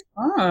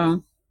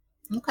 Oh.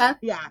 Okay.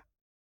 Yeah,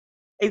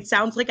 it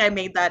sounds like I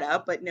made that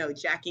up, but no,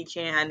 Jackie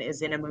Chan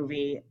is in a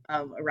movie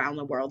of Around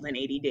the World in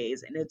 80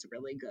 Days, and it's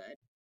really good.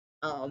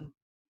 Um,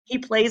 he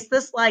plays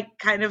this like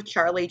kind of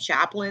Charlie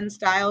Chaplin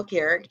style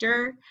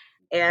character,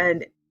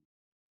 and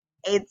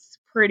it's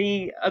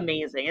pretty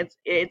amazing.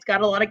 It's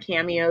got a lot of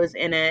cameos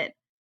in it,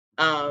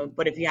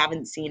 but if you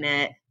haven't seen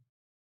it,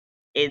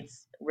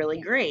 it's really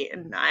great,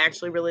 and I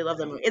actually really love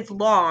that movie. It's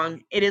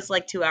long; it is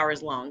like 2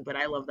 hours long, but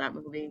I love that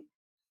movie.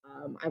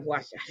 I've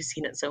watched it; I've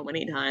seen it so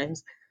many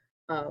times.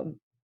 Um,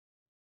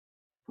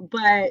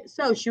 but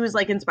so she was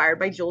like inspired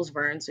by Jules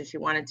Verne, so she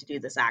wanted to do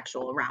this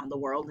actual around the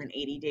world in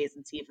 80 days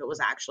and see if it was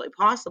actually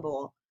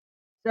possible.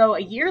 So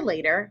a year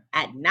later,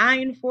 at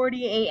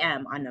 9:40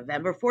 a.m. on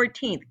November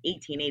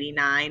 14th,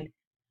 1889,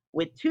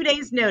 with 2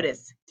 days'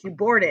 notice, she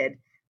boarded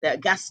the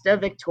Augusta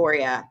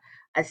Victoria,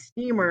 a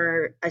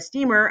steamer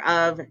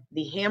of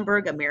the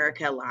Hamburg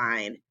America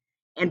line,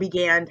 and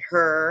began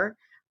her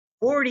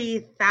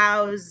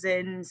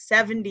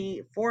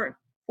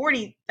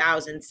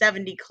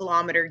 40,070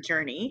 kilometer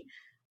journey.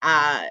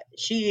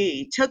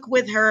 She took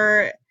with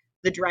her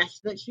the dress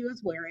that she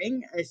was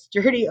wearing, a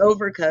sturdy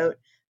overcoat,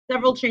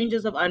 several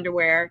changes of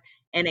underwear,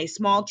 and a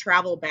small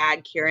travel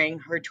bag carrying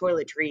her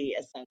toiletry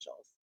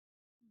essentials.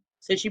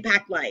 So she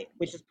packed light,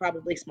 which is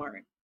probably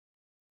smart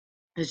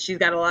because she's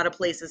got a lot of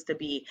places to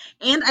be.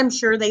 And I'm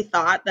sure they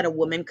thought that a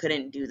woman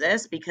couldn't do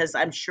this because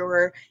I'm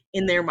sure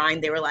in their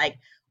mind they were like,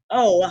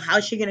 oh, well,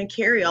 how's she going to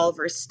carry all of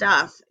her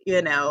stuff?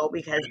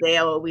 Because they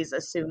always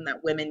assume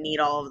that women need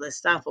all of this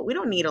stuff, but we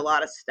don't need a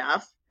lot of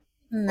stuff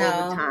all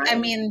the No. I time.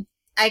 mean,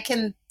 I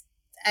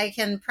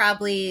can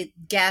probably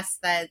guess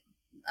that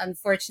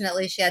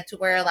unfortunately she had to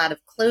wear a lot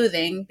of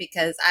clothing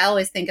because I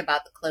always think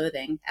about the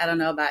clothing. I don't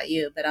know about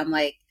you, but I'm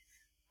like,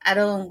 I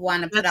don't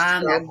want to put That's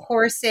on that true.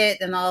 corset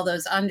and all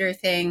those under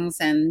things,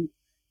 and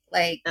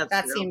like That's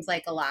that true. seems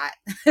like a lot.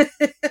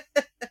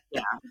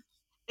 Yeah.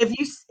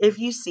 If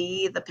you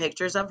see the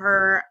pictures of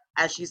her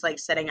as she's like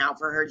setting out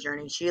for her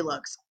journey, she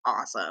looks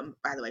awesome.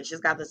 By the way, she's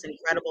got this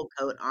incredible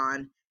coat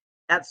on,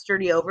 that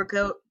sturdy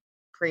overcoat,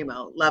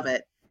 primo, love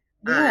it.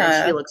 And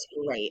she Yeah. looks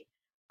great.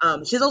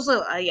 She's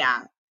also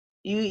yeah,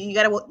 you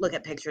got to look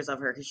at pictures of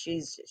her because she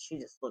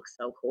just looks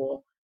so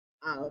cool.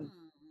 Um,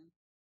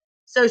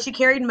 so she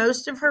carried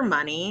most of her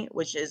money,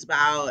 which is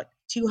about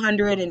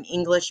 200 in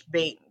English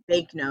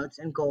banknotes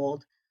and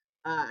gold,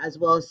 as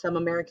well as some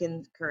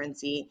American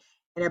currency,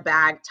 in a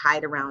bag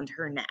tied around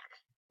her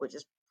neck, which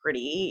is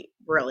pretty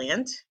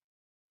brilliant.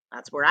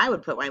 That's where I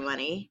would put my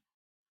money.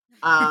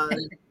 Um,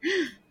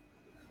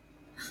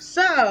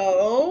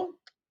 so,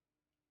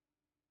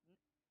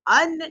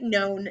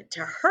 unknown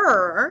to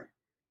her,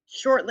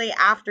 shortly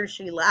after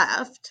she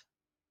left,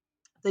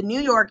 the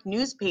New York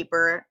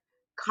newspaper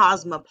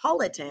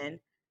Cosmopolitan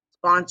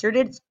sponsored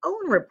its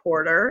own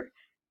reporter.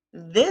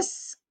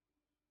 This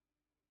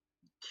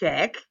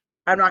chick,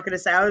 I'm not going to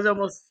say, I was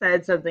almost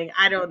said something.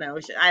 I don't know.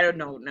 I don't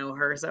know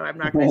her, so I'm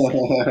not going to say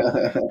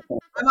anything.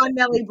 I'm on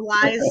Nellie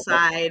Bly's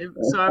side,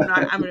 so I'm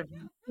going to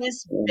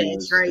this oh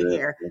bitch right shit.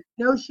 here.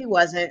 No, she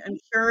wasn't. I'm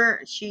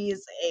sure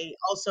she's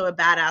also a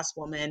badass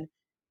woman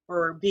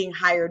for being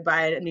hired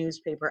by a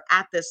newspaper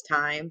at this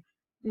time,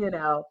 you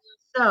know.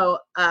 So,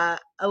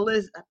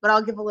 but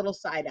I'll give a little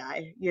side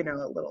eye, a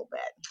little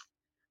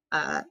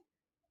bit.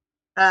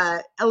 Uh,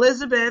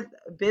 Elizabeth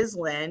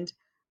Bisland,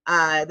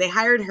 they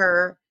hired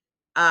her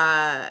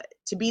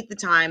to beat the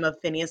time of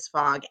Phineas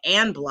Fogg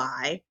and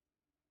Bly.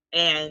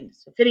 And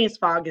so Phineas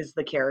Fogg is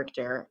the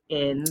character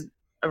in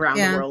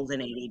Around the Yeah. World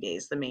in 80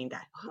 Days, the main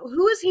guy.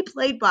 Who is he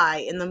played by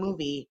in the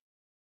movie?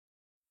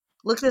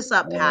 Look this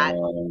up, Pat.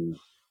 Um,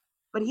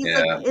 But he's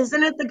like, yeah,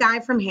 isn't it the guy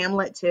from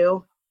Hamlet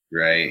too?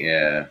 right,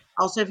 yeah.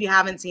 Also, if you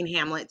haven't seen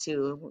Hamlet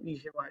too, you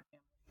should watch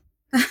it.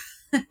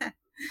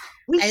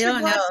 We I should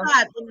don't watch know.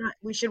 that.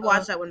 We should Oh,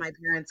 watch that when my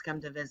parents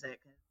come to visit.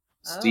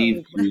 oh.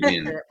 Steve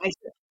Coogan.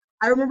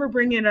 I remember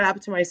bringing it up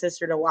to my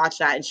sister to watch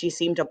that, and she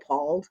seemed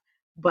appalled.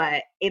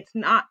 But it's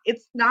not.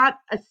 It's not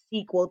a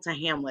sequel to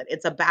Hamlet.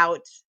 It's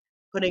about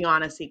putting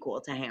on a sequel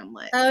to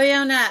Hamlet. Oh,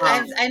 yeah, no,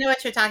 Um. I know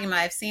what you're talking about.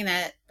 I've seen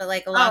it, but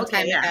like a Oh, long okay.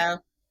 time Yeah.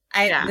 ago.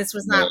 Yeah. This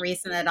was not But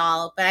recent at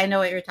all, but I know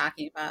what you're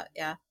talking about.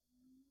 Yeah.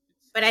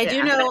 But I do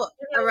Yeah. know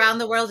Around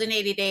the World in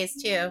 80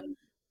 Days too.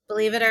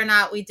 Believe it or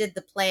not, we did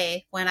the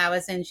play when I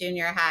was in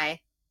junior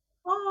high.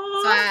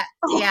 So Aw.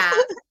 yeah,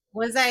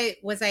 was I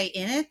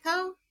in it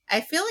though?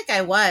 I feel like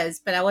I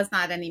was, but I was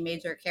not any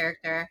major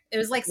character. It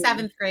was like Yeah.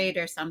 seventh grade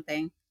or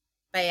something.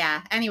 But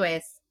yeah,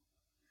 anyways,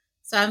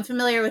 So I'm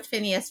familiar with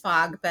Phineas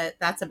Fogg, but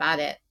that's about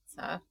it.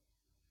 So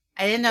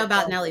I didn't know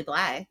about Nellie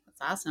Bly.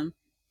 That's awesome.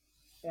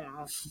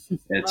 Yeah.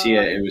 Yeah,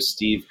 Tia, it was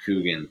Steve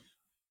Coogan.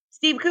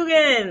 Steve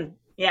Coogan.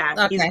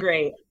 Yeah, he's Okay.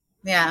 great.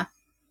 Yeah.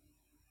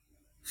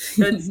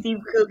 So it's Steve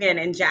Coogan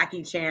and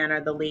Jackie Chan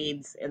are the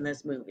leads in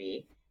this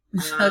movie.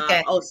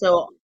 Okay.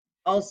 Also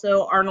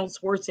Arnold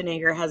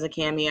Schwarzenegger has a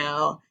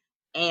cameo,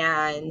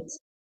 and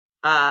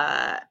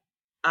uh,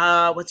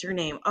 what's her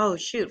name? Oh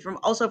shoot, from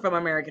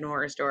American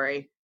Horror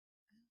Story.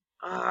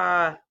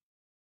 Uh,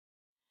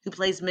 who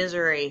plays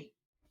Misery?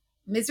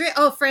 Misery.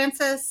 Oh,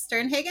 Frances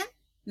Sternhagen?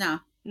 No.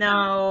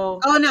 No,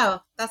 Oh,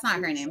 no. That's not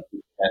her name.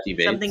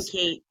 Kathy something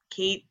Bates.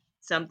 Kate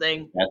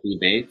something. Kathy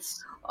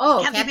Bates.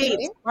 Oh, Kathy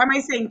Bates. Why am I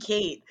saying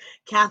Kate?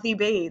 Kathy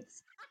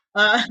Bates.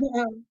 Uh,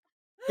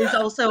 is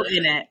also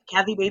in it.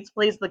 Kathy Bates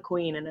plays the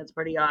queen, and it's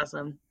pretty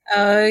awesome.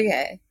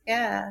 Okay.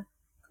 Yeah.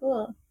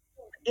 Cool.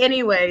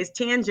 Anyways,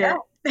 tangent.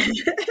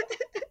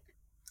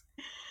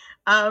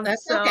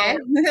 That's okay.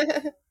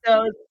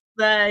 So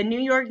the New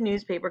York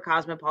newspaper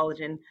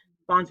Cosmopolitan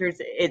sponsors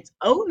its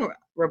own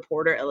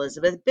reporter,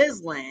 Elizabeth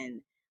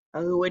Bislin,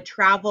 who would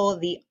travel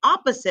the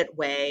opposite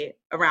way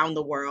around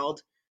the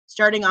world,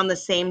 starting on the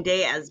same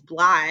day as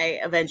Bly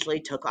eventually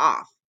took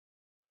off.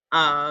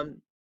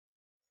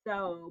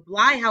 So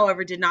Bly,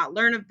 however, did not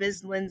learn of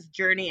Bislin's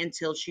journey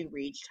until she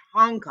reached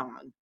Hong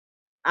Kong.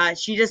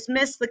 She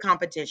dismissed the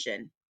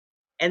competition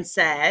and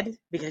said,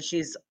 because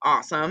she's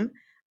awesome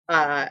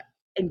and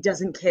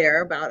doesn't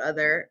care about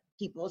other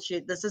people,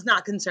 this does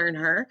not concern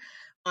her.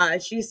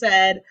 She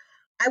said,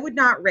 "I would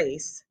not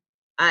race.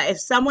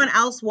 If someone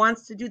else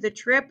wants to do the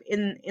trip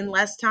in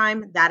less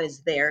time, that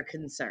is their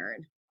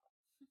concern."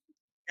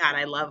 God,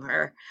 I love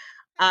her.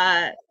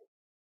 Uh,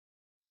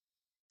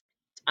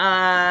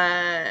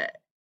 uh,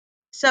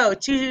 so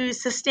to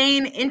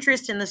sustain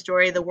interest in the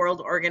story, the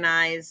world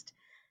organized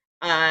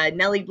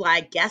Nellie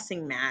Bly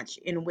guessing match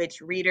in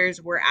which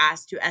readers were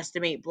asked to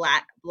estimate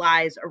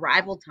Bly's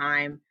arrival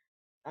time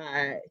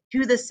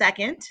to the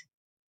second,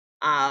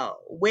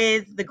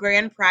 with the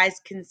grand prize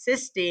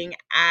consisting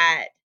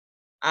at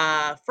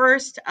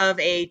first of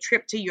a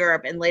trip to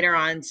Europe and later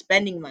on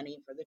spending money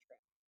for the trip.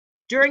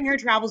 During her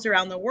travels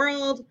around the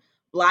world,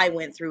 Bly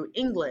went through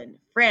England,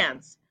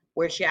 France,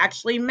 where she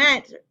actually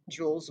met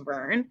Jules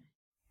Verne.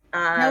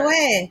 No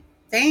way.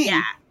 Yeah,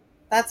 Dang.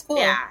 That's cool.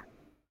 yeah.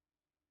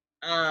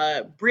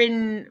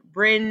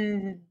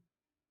 Brindisi,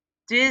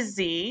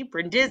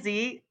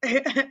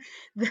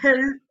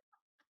 the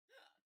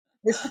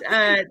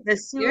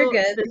You're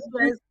good.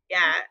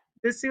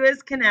 the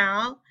Suez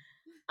Canal,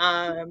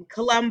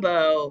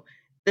 Colombo,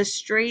 the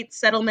Strait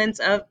settlements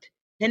of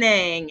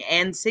Penang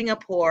and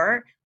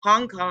Singapore,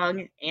 Hong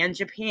Kong, and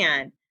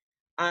Japan.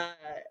 Uh,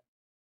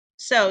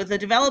 so the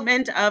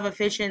development of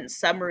efficient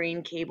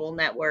submarine cable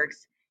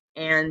networks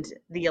and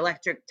the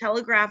electric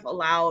telegraph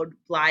allowed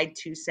Blythe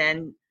to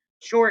send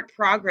short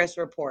progress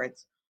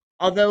reports,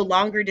 although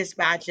longer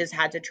dispatches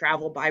had to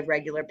travel by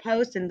regular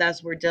post and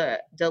thus were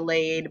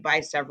delayed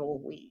by several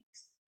weeks.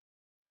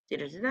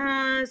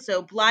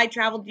 So Blythe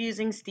traveled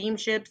using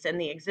steamships and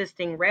the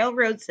existing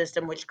railroad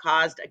system, which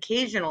caused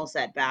occasional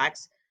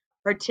setbacks,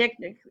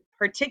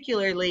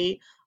 particularly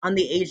on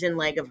the Asian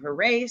leg of her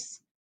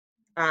race.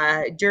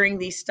 During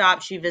these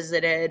stops, she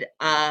visited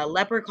a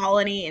leper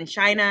colony in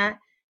China,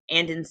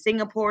 and in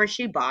Singapore,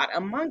 she bought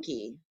a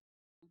monkey.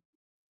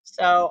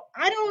 So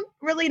I don't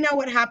really know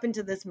what happened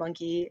to this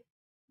monkey.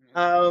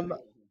 Um,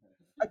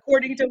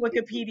 According to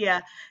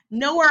Wikipedia,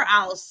 nowhere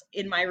else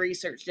in my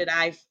research did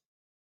I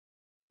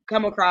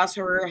come across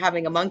her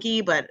having a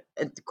monkey, but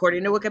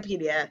according to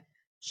Wikipedia,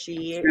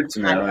 she Good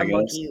to had know, a I guess.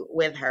 monkey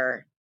with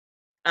her.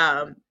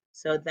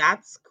 So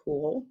that's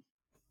cool.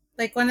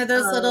 Like one of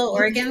those little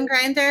organ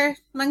grinder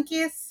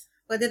monkeys.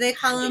 What do they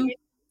call them? Yeah.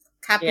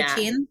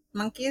 Capuchin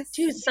monkeys?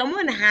 Dude,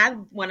 someone had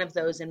one of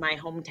those in my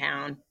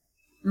hometown,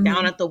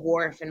 down Mhm. at the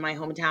wharf in my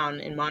hometown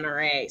in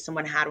Monterey.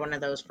 Someone had one of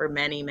those for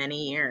many,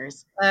 many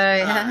years. Oh,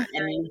 yeah.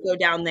 And you go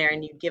down there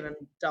and you give them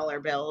dollar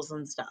bills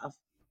and stuff.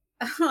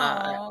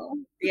 Oh.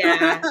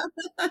 Yeah,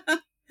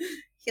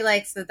 He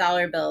likes the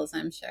dollar bills,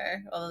 I'm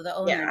sure. Although the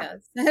owner yeah,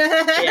 does.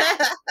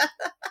 yeah.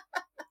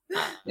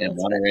 Yeah, That's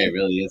Monterey funny.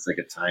 really is like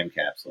a time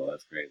capsule.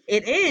 That's crazy.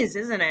 It is,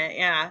 isn't it?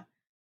 Yeah.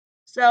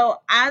 So,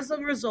 as a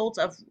result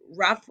of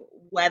rough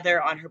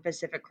weather on her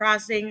Pacific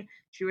crossing,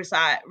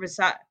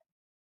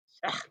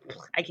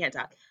 I can't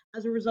talk.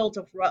 As a result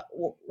of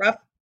rough,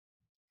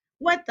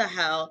 what the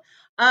hell?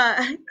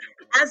 Uh,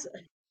 as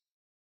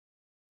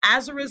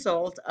as a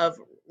result of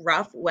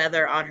rough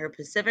weather on her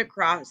Pacific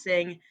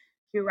crossing,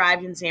 she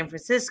arrived in San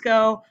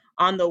Francisco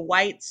on the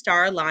White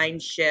Star Line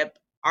ship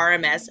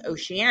RMS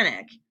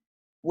Oceanic,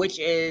 which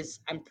is,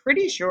 I'm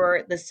pretty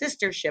sure, the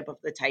sister ship of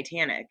the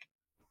Titanic.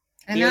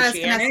 I The know I was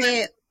going to Oceanic,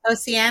 say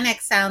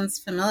Oceanic sounds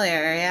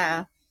familiar.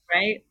 Yeah.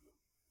 right?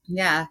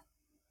 Yeah.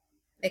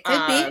 It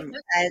could be. Um,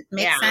 It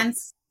makes yeah,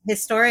 sense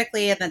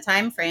historically in the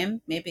time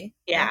frame, maybe.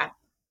 Yeah.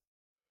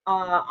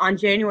 yeah. On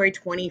January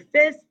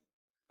 25th,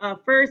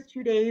 first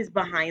 2 days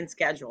behind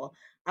schedule.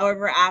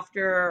 However,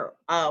 after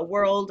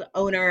world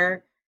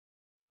owner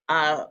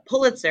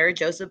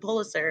Joseph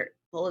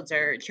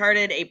Pulitzer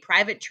chartered a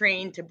private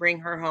train to bring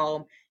her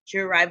home. She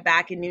arrived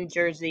back in New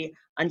Jersey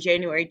on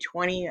January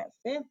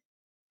 25th,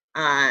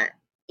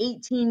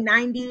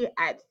 1890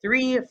 at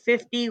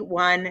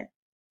 3:51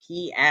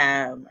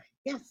 p.m.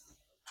 Yes,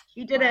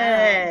 she did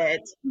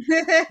it.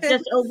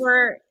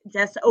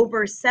 Just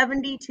over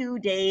 72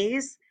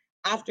 days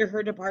after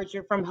her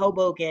departure from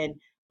Hoboken,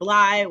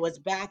 Bly was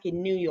back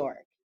in New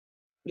York.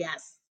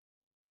 Yes,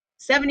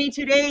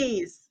 72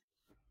 days.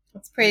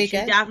 That's pretty She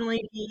good.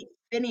 definitely beat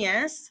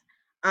Phineas.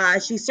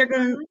 She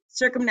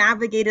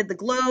circumnavigated the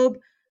globe,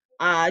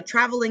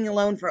 traveling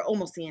alone for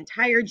almost the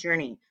entire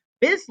journey.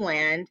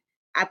 Bisland,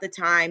 at the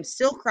time,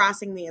 still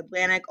crossing the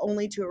Atlantic,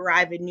 only to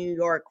arrive in New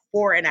York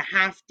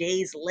 4.5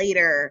 days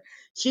later.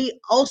 She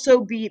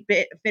also beat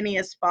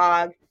Phineas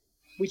Fogg,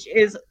 which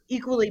is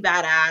equally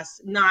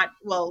badass. Not,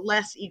 well,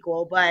 less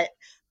equal, but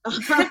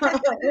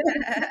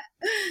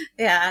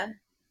Yeah.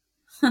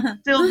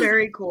 still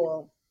very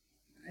cool.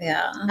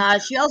 Yeah.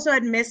 She also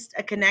had missed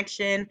a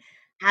connection,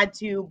 had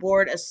to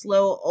board a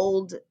slow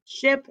old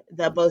ship,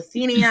 the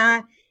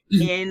Bothnia,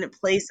 in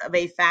place of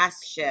a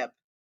fast ship,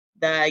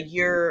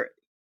 the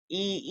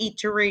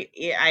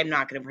I'm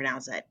not going to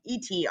pronounce that.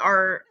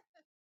 Etruria.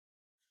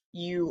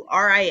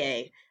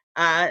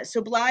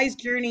 So Bly's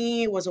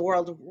journey was a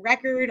world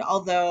record,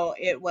 although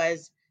it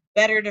was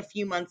bettered a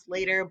few months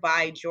later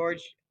by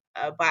George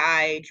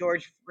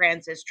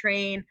Francis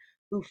Train,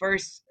 who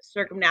first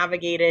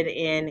circumnavigated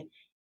in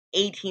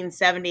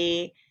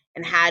 1870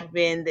 and had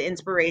been the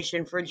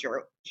inspiration for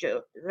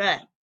so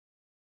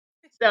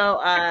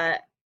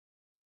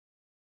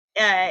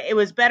it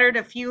was bettered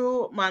a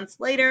few months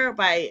later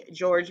by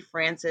George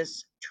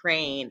Francis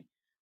Train,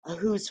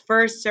 whose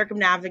first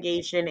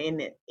circumnavigation in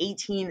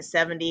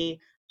 1870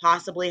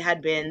 possibly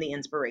had been the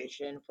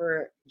inspiration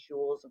for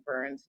Jules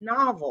Verne's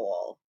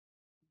novel.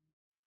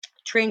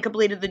 Train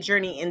completed the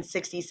journey in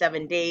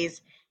 67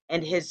 days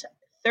and his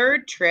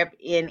third trip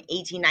in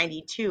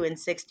 1892 in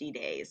 60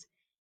 days.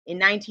 In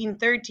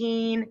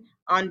 1913,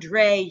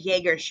 Andre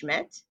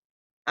Jägerschmidt,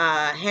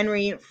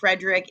 Henry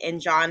Frederick, and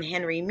John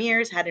Henry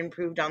Mears had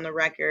improved on the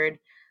record,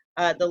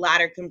 the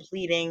latter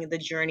completing the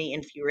journey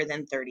in fewer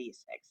than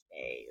 36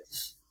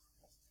 days.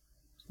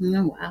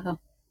 Oh, wow.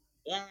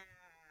 Yeah.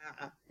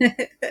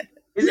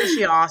 Isn't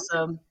she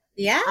awesome?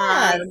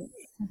 Yeah.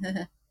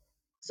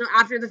 So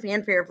after the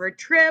fanfare of her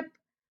trip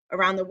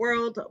around the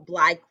world,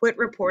 Bly quit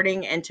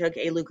reporting and took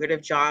a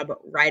lucrative job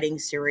writing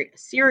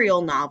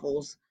serial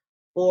novels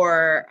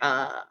for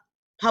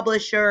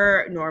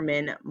publisher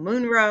Norman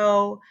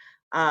Munro,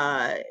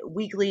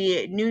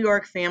 weekly New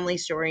York Family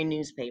Story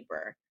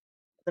newspaper.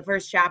 The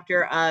first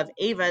chapter of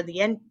Ava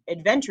the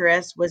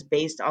Adventuress was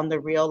based on the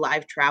real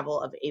life travel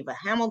of Ava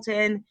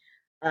Hamilton,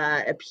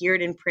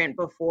 appeared in print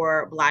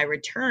before Bly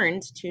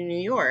returned to New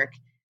York.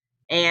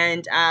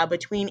 And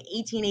between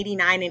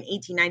 1889 and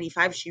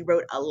 1895, she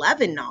wrote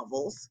 11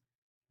 novels.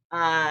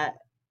 Uh,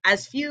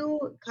 as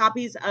few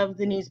copies of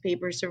the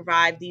newspaper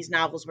survived, these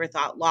novels were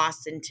thought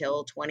lost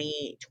until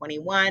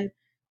 2021,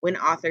 when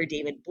author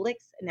David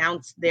Blix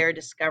announced their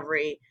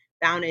discovery,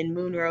 found in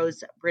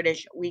Munro's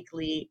British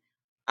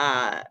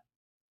uh,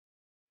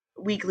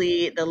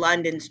 weekly, the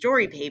London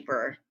Story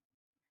paper.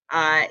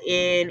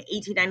 In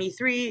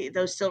 1893,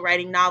 though still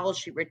writing novels,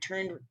 she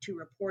returned to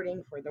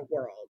reporting for the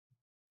World.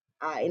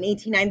 In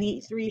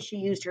 1893, she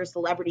used her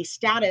celebrity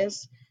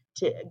status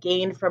to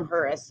gain from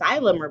her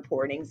asylum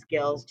reporting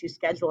skills to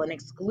schedule an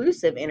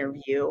exclusive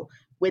interview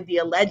with the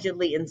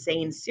allegedly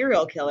insane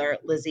serial killer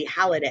Lizzie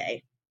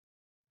Halliday,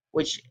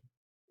 which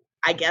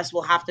I guess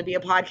will have to be a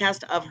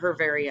podcast of her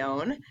very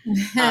own.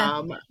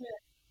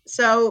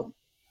 So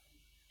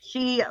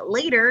she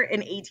later,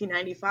 in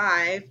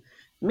 1895,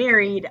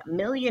 married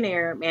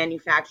millionaire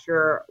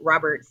manufacturer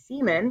Robert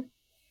Seaman.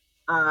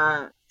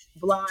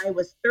 Bly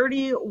was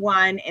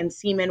 31 and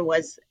Seaman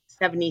was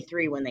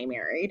 73 when they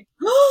married.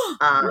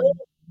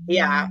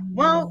 Yeah.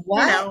 Well,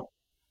 What?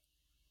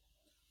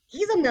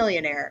 he's a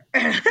millionaire.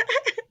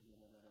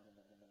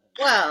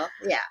 Well,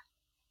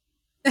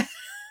 yeah.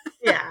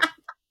 Yeah.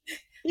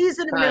 He's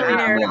a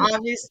millionaire,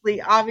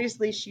 and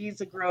obviously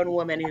she's a grown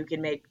woman who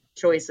can make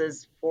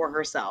choices for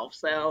herself.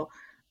 So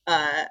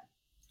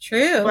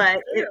True.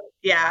 but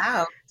yeah.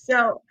 Wow.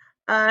 So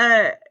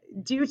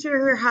due to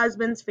her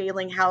husband's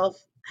failing health,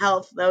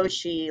 though,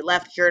 she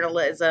left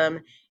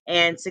journalism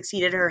and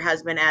succeeded her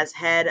husband as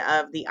head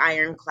of the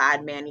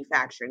ironclad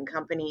manufacturing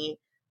company,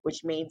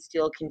 which made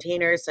steel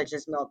containers such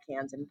as milk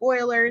cans and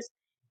boilers.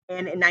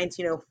 And in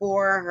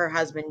 1904, her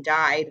husband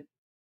died.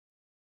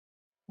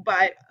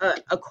 But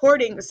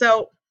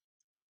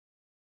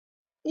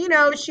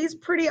she's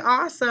pretty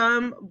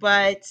awesome.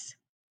 But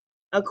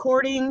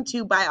according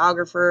to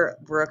biographer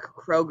Brooke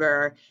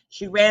Kroger,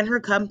 she ran her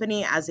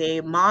company as a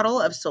model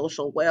of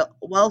social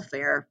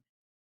welfare,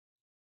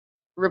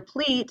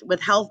 replete with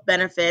health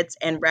benefits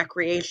and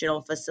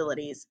recreational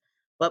facilities.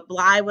 But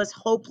Bly was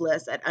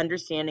hopeless at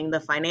understanding the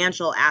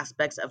financial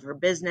aspects of her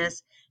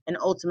business and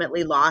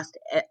ultimately lost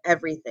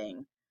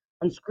everything.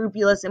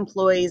 Unscrupulous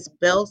employees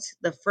built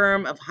the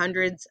firm of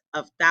hundreds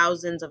of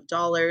thousands of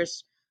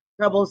dollars,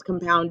 troubles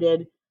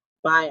compounded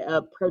by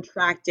a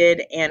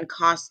protracted and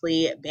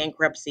costly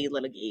bankruptcy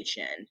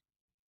litigation.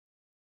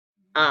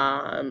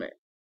 Um,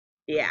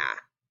 yeah.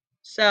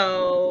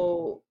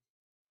 So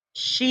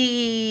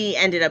she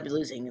ended up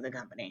losing the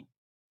company.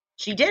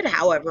 She did,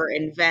 however,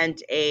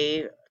 invent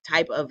a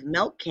type of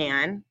milk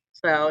can.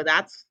 So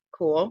that's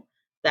cool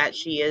that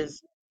she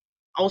is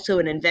also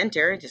an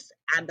inventor. Just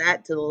add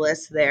that to the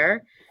list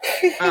there.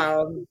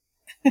 Um,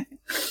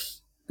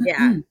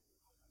 yeah.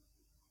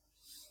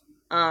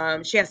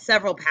 She has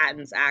several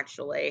patents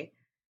actually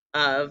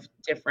of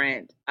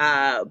different,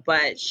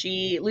 but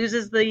she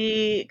loses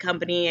the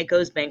company. It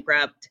goes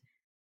bankrupt.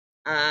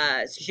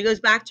 So she goes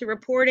back to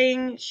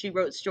reporting. She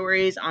wrote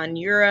stories on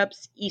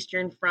Europe's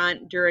Eastern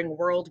Front during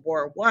World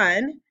War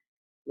One.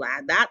 We'll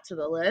add that to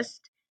the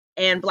list.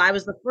 And Bly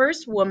was the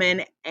first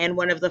woman and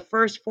one of the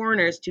first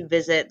foreigners to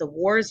visit the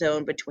war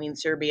zone between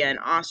Serbia and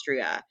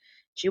Austria.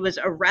 She was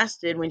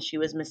arrested when she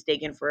was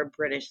mistaken for a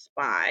British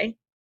spy.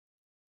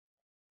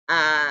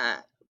 Uh,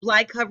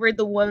 Bly covered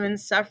the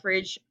women's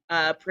suffrage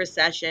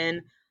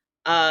procession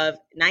of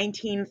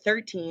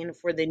 1913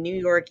 for the New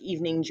York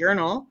Evening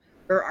Journal.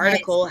 Her Nice.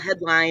 article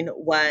headline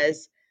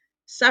was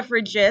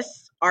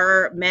 "Suffragists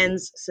Are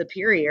Men's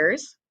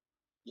Superiors."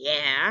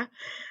 Yeah.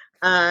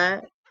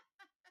 Uh,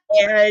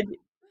 and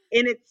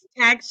in its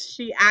text,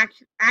 she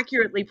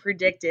accurately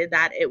predicted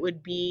that it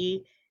would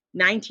be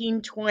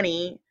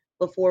 1920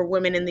 before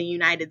women in the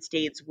United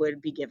States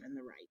would be given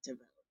the right to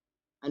vote,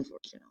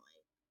 unfortunately.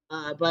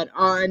 But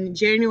on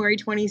January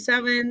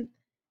 27,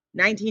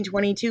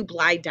 1922,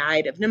 Bly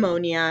died of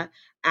pneumonia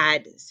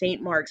at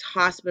St. Mark's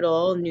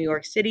Hospital, New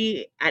York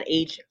City, at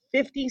age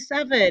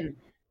 57, which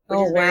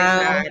Oh, is very wow.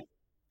 sad.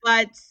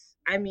 But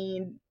I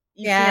mean,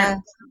 you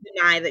can't Yeah.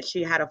 deny that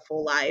she had a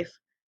full life.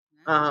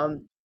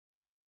 Um,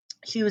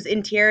 she was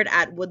interred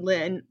at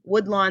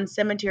Woodlawn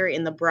Cemetery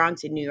in the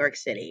Bronx in New York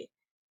City.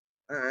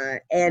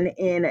 And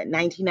in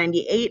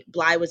 1998,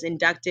 Bly was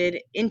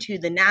inducted into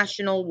the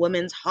National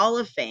Women's Hall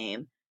of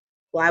Fame.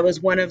 Bly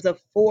was one of the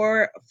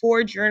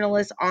four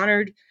journalists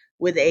honored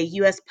with a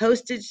U.S.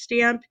 postage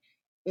stamp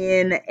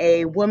in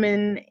a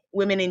Women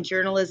in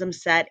Journalism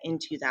set in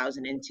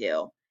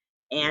 2002.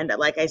 And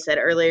like I said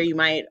earlier, you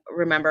might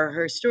remember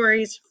her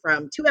stories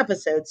from two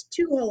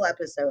whole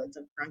episodes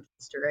of Drunk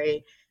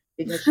History,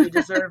 because she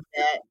deserved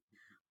it.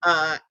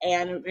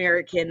 And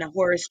American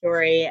Horror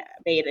Story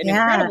made an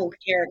Yeah. incredible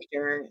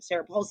character.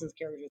 Sarah Paulson's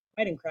character is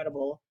quite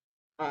incredible,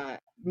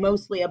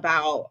 mostly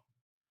about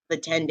the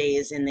 10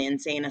 days in the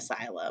insane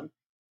asylum.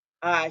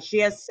 She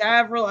has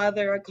several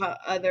other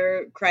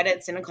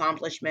credits and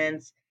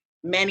accomplishments.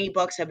 Many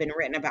books have been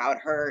written about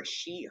her.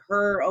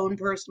 Her own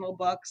personal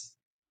books,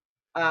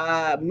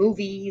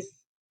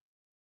 movies,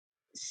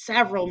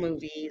 several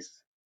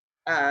movies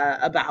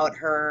about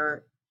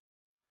her.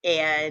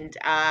 And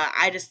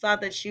I just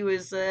thought that she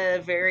was a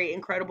very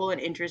incredible and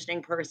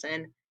interesting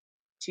person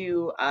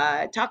to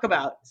talk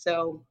about.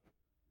 So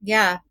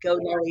Yeah. go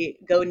Nellie,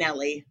 go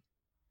Nellie.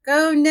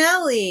 Go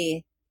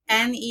Nelly.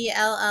 Yeah,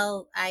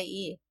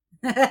 Nellie.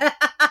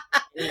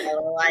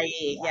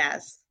 Nellie,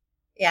 yes.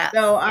 Yeah.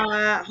 So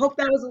hope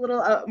that was a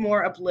little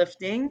more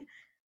uplifting.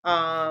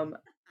 Um,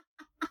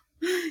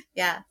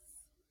 Yeah.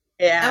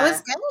 That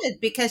was yeah. good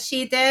because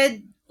she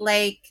did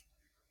like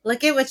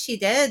look at what she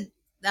did.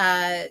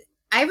 Uh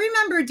I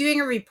remember doing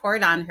a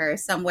report on her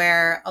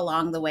somewhere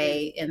along the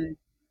way in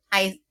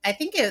I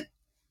think it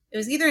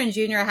was either in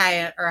junior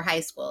high or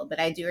high school, but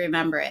I do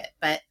remember it.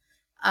 But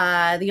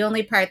the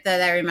only part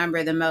that I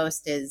remember the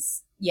most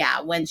is, yeah,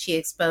 when she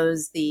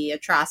exposed the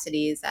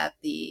atrocities at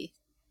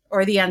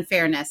or the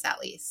unfairness at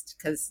least,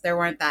 because there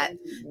weren't that,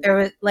 there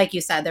was, like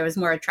you said, there was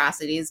more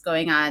atrocities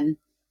going on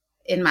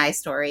in my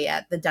story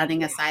at the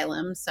Dunning Yeah.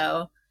 Asylum.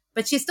 So,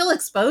 but she still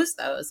exposed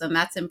those, and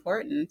that's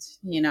important,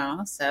 you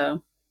know?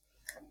 So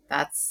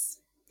that's,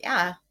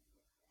 yeah,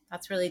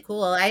 that's really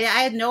cool. I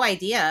had no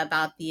idea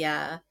about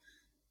the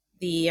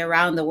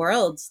around the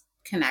world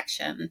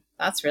connection.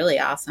 That's really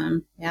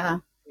awesome. Yeah.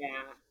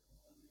 Yeah.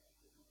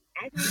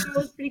 I thought that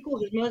was pretty cool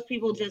because most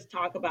people just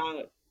talk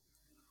about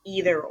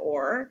either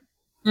or.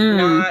 Mm,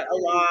 Not a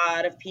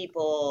lot of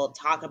people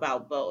talk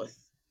about both.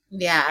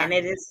 yeah. And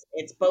it's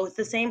both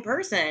the same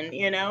person,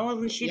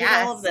 and she did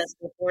all of Yes. this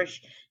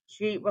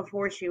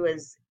before she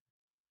was,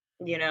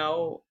 you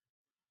know,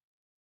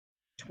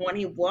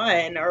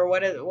 21, or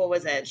what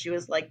was it? She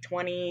was like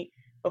 20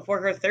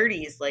 before her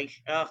 30s. Like,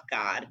 oh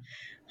God.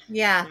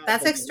 Yeah. I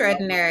That's fucking love her.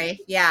 extraordinary.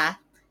 Yeah.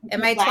 In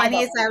my Glad about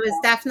 20s, I was that.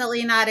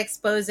 definitely not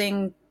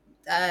exposing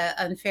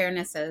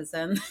unfairnesses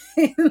and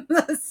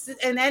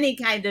in any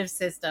kind of Yeah.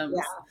 systems.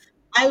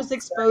 I was So, yeah.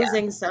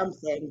 exposing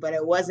something, but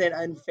it wasn't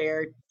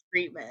unfair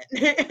treatment.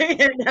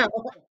 you know?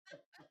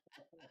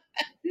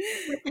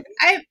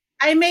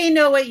 I may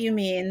know what you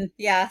mean.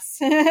 Yes.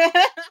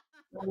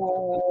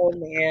 Oh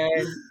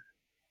man.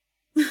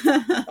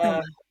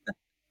 Uh,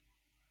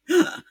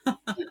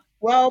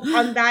 well,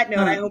 on that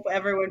note, I hope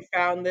everyone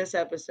found this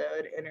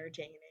episode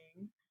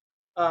entertaining.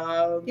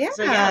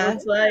 So yeah,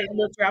 Yeah.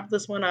 let's wrap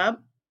this one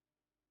up.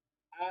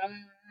 Uh,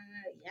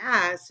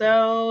 yeah,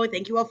 so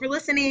thank you all for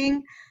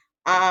listening.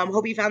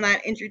 Hope you found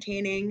that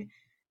entertaining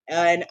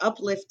and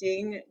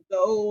uplifting.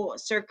 Go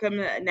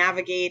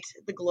circumnavigate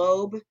the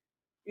globe,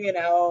 you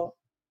know,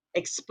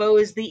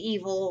 expose the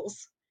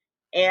evils,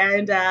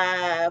 and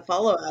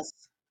follow us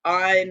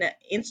on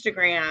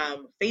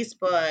Instagram,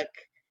 Facebook.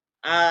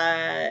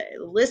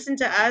 Listen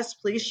to us.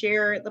 Please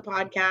share the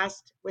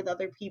podcast with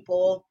other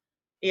people.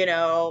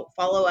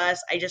 Follow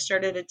us. I just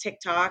started a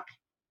TikTok,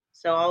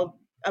 so I'll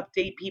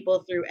update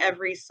people through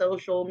every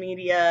social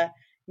media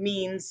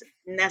means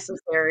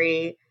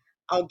necessary.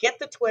 I'll get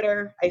the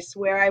Twitter. I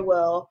swear I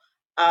will.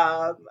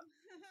 Um,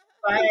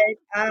 but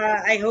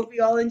I hope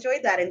you all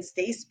enjoyed that and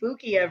stay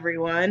spooky,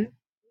 everyone.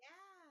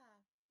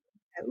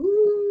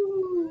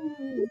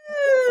 Ooh.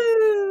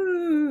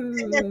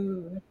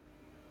 Ooh.